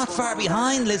swanson. She's not far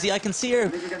behind Lizzie. I can see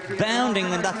her bounding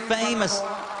in that famous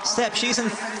step. She's in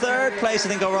third place, I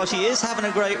think, overall. She is having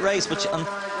a great race, but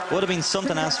would have been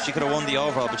something else if she could have won the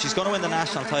overall, but she's going to win the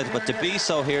national title. But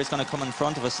Dubiso here is going to come in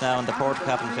front of us now in the Porter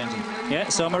Cap in Finton. Yeah,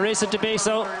 so Marisa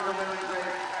Dubiso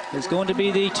is going to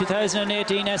be the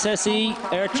 2018 SSE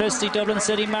Airtricity Dublin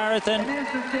City Marathon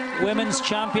women's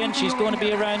champion. She's going to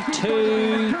be around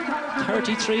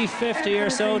 2:33.50 or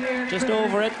so, just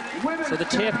over it. So the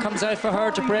tape comes out for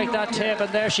her to break that tape, and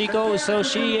there she goes. So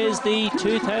she is the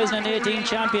 2018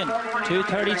 champion.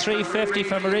 2:33.50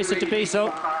 for Marisa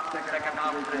Dubiso.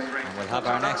 And we'll have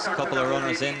our next couple of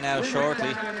runners in now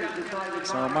shortly.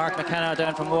 So Mark McKenna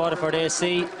down from Waterford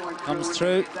AC comes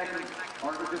through.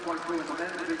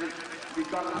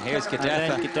 And here's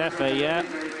Gedefa. Gedefa, yeah.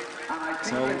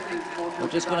 So we're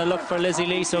just going to look for Lizzie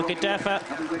Lee. So Gedefa.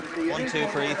 1-2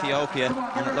 for Ethiopia,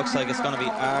 and it looks like it's going to be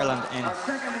Ireland in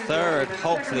third,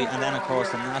 hopefully, and then of course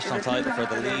the national title for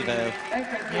the Leavale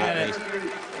athlete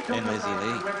in Lizzie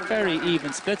Lee. Very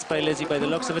even splits by Lizzie by the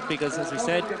looks of it, because as we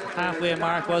said, halfway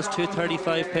mark was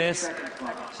 2:35 pace.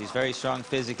 She's very strong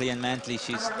physically and mentally.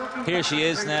 Here she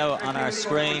is now on our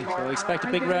screen. So we expect a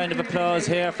big round of applause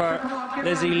here for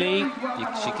Lizzie Lee.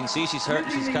 She can see she's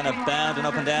hurt. She's kind of bounding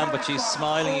up and down, but she's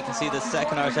smiling. You can see the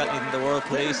second Irish athlete in the World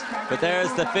Police. But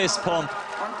there's the fist pump.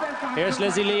 Here's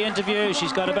Lizzie Lee interview.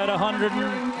 She's got about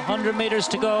 100 metres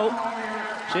to go.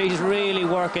 She's really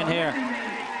working here.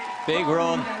 Big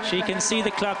run. She can see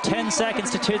the clock, 10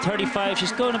 seconds to 2:35.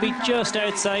 She's going to be just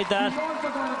outside that.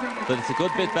 But it's a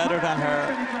good bit better than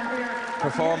her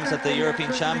performance at the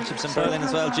European Championships in Berlin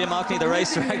as well. Jim Ockney, the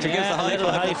race director, gives a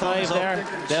high five there.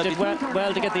 She did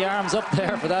well to get the arms up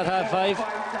there for that high five.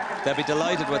 They'll be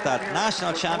delighted with that.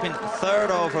 National champion,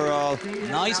 third overall.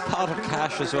 Nice pot of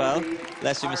cash as well,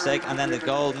 lest you mistake. And then the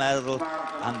gold medal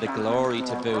and the glory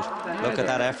to boot. Look at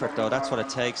that effort, though. That's what it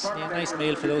takes. Yeah, nice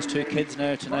meal for those two kids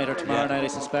now tonight or tomorrow night, I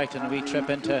suspect, and a wee trip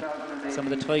into some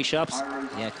of the toy shops.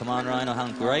 Yeah, come on, Ryan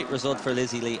O'Hanlon. Great result for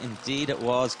Lizzie Lee. Indeed it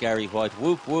was, Gary White.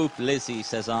 Whoop, whoop, Lizzie,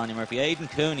 says Anya Murphy. Aidan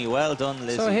Cooney, well done,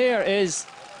 Lizzie. So here is,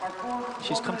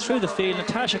 she's come through the field,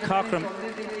 Natasha Cochran.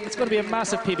 It's going to be a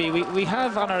massive PB. We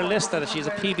have on our list that she's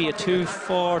a PB at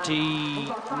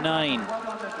 2:49.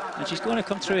 And she's going to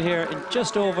come through here in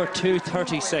just over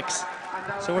 2:36.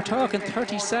 So we're talking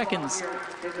 30 seconds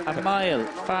a mile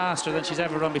faster than she's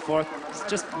ever run before. It's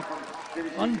just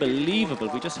unbelievable.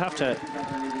 We just have to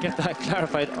get that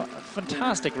clarified.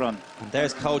 Fantastic run. And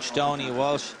there's Coach Donny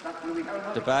Walsh,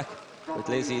 the back with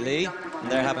Lizzie Lee. And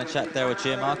they're having a chat there with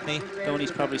Jim Ockney.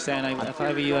 Donny's probably saying, if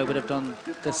I were you, I would have done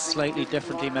this slightly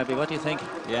differently maybe. What do you think?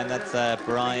 Yeah, and that's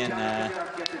Brian,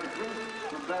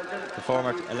 the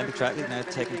former Olympic triathlete, now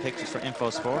taking pictures for Info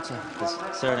Sports. His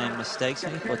surname mistakes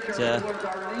me, but...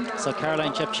 So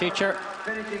Caroline Chepchirchir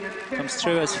comes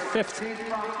through as fifth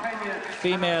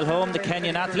female home, the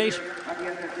Kenyan athlete.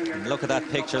 And look at that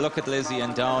picture. Look at Lizzie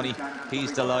and Donny.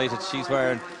 He's delighted. She's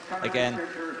wearing, again,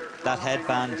 that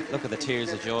headband. Look at the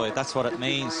tears of joy. That's what it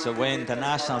means to win the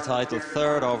national title,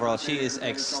 third overall. She is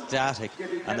ecstatic,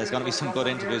 and there's going to be some good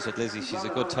interviews with Lizzie. She's a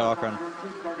good talker, and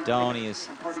Donny is.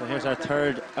 So here's our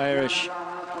third Irish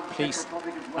police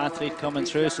athlete coming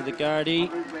through. So the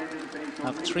Gardaí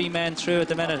have 3 men through at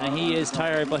the minute, and he is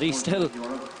tired, but he's still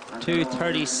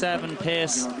 2:37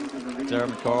 pace.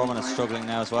 Dermot Gorman is struggling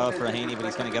now as well for Raheny, but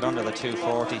he's going to get under the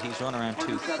 2:40. He's run around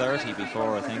 2:30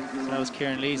 before, I think. So that was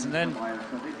Kieran Lees, and then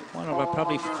one of our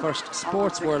probably first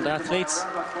sports world athletes.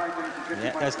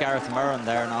 Yeah, there's Gareth Murren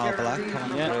there in all black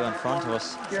coming through in front of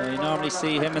us. So you normally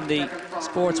see him in the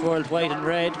sports world white and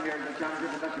red.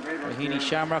 Raheny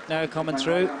Shamrock now coming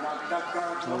through.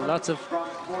 So lots of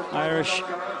Irish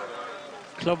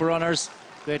club runners.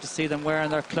 Great to see them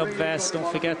wearing their club vests.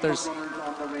 Don't forget there's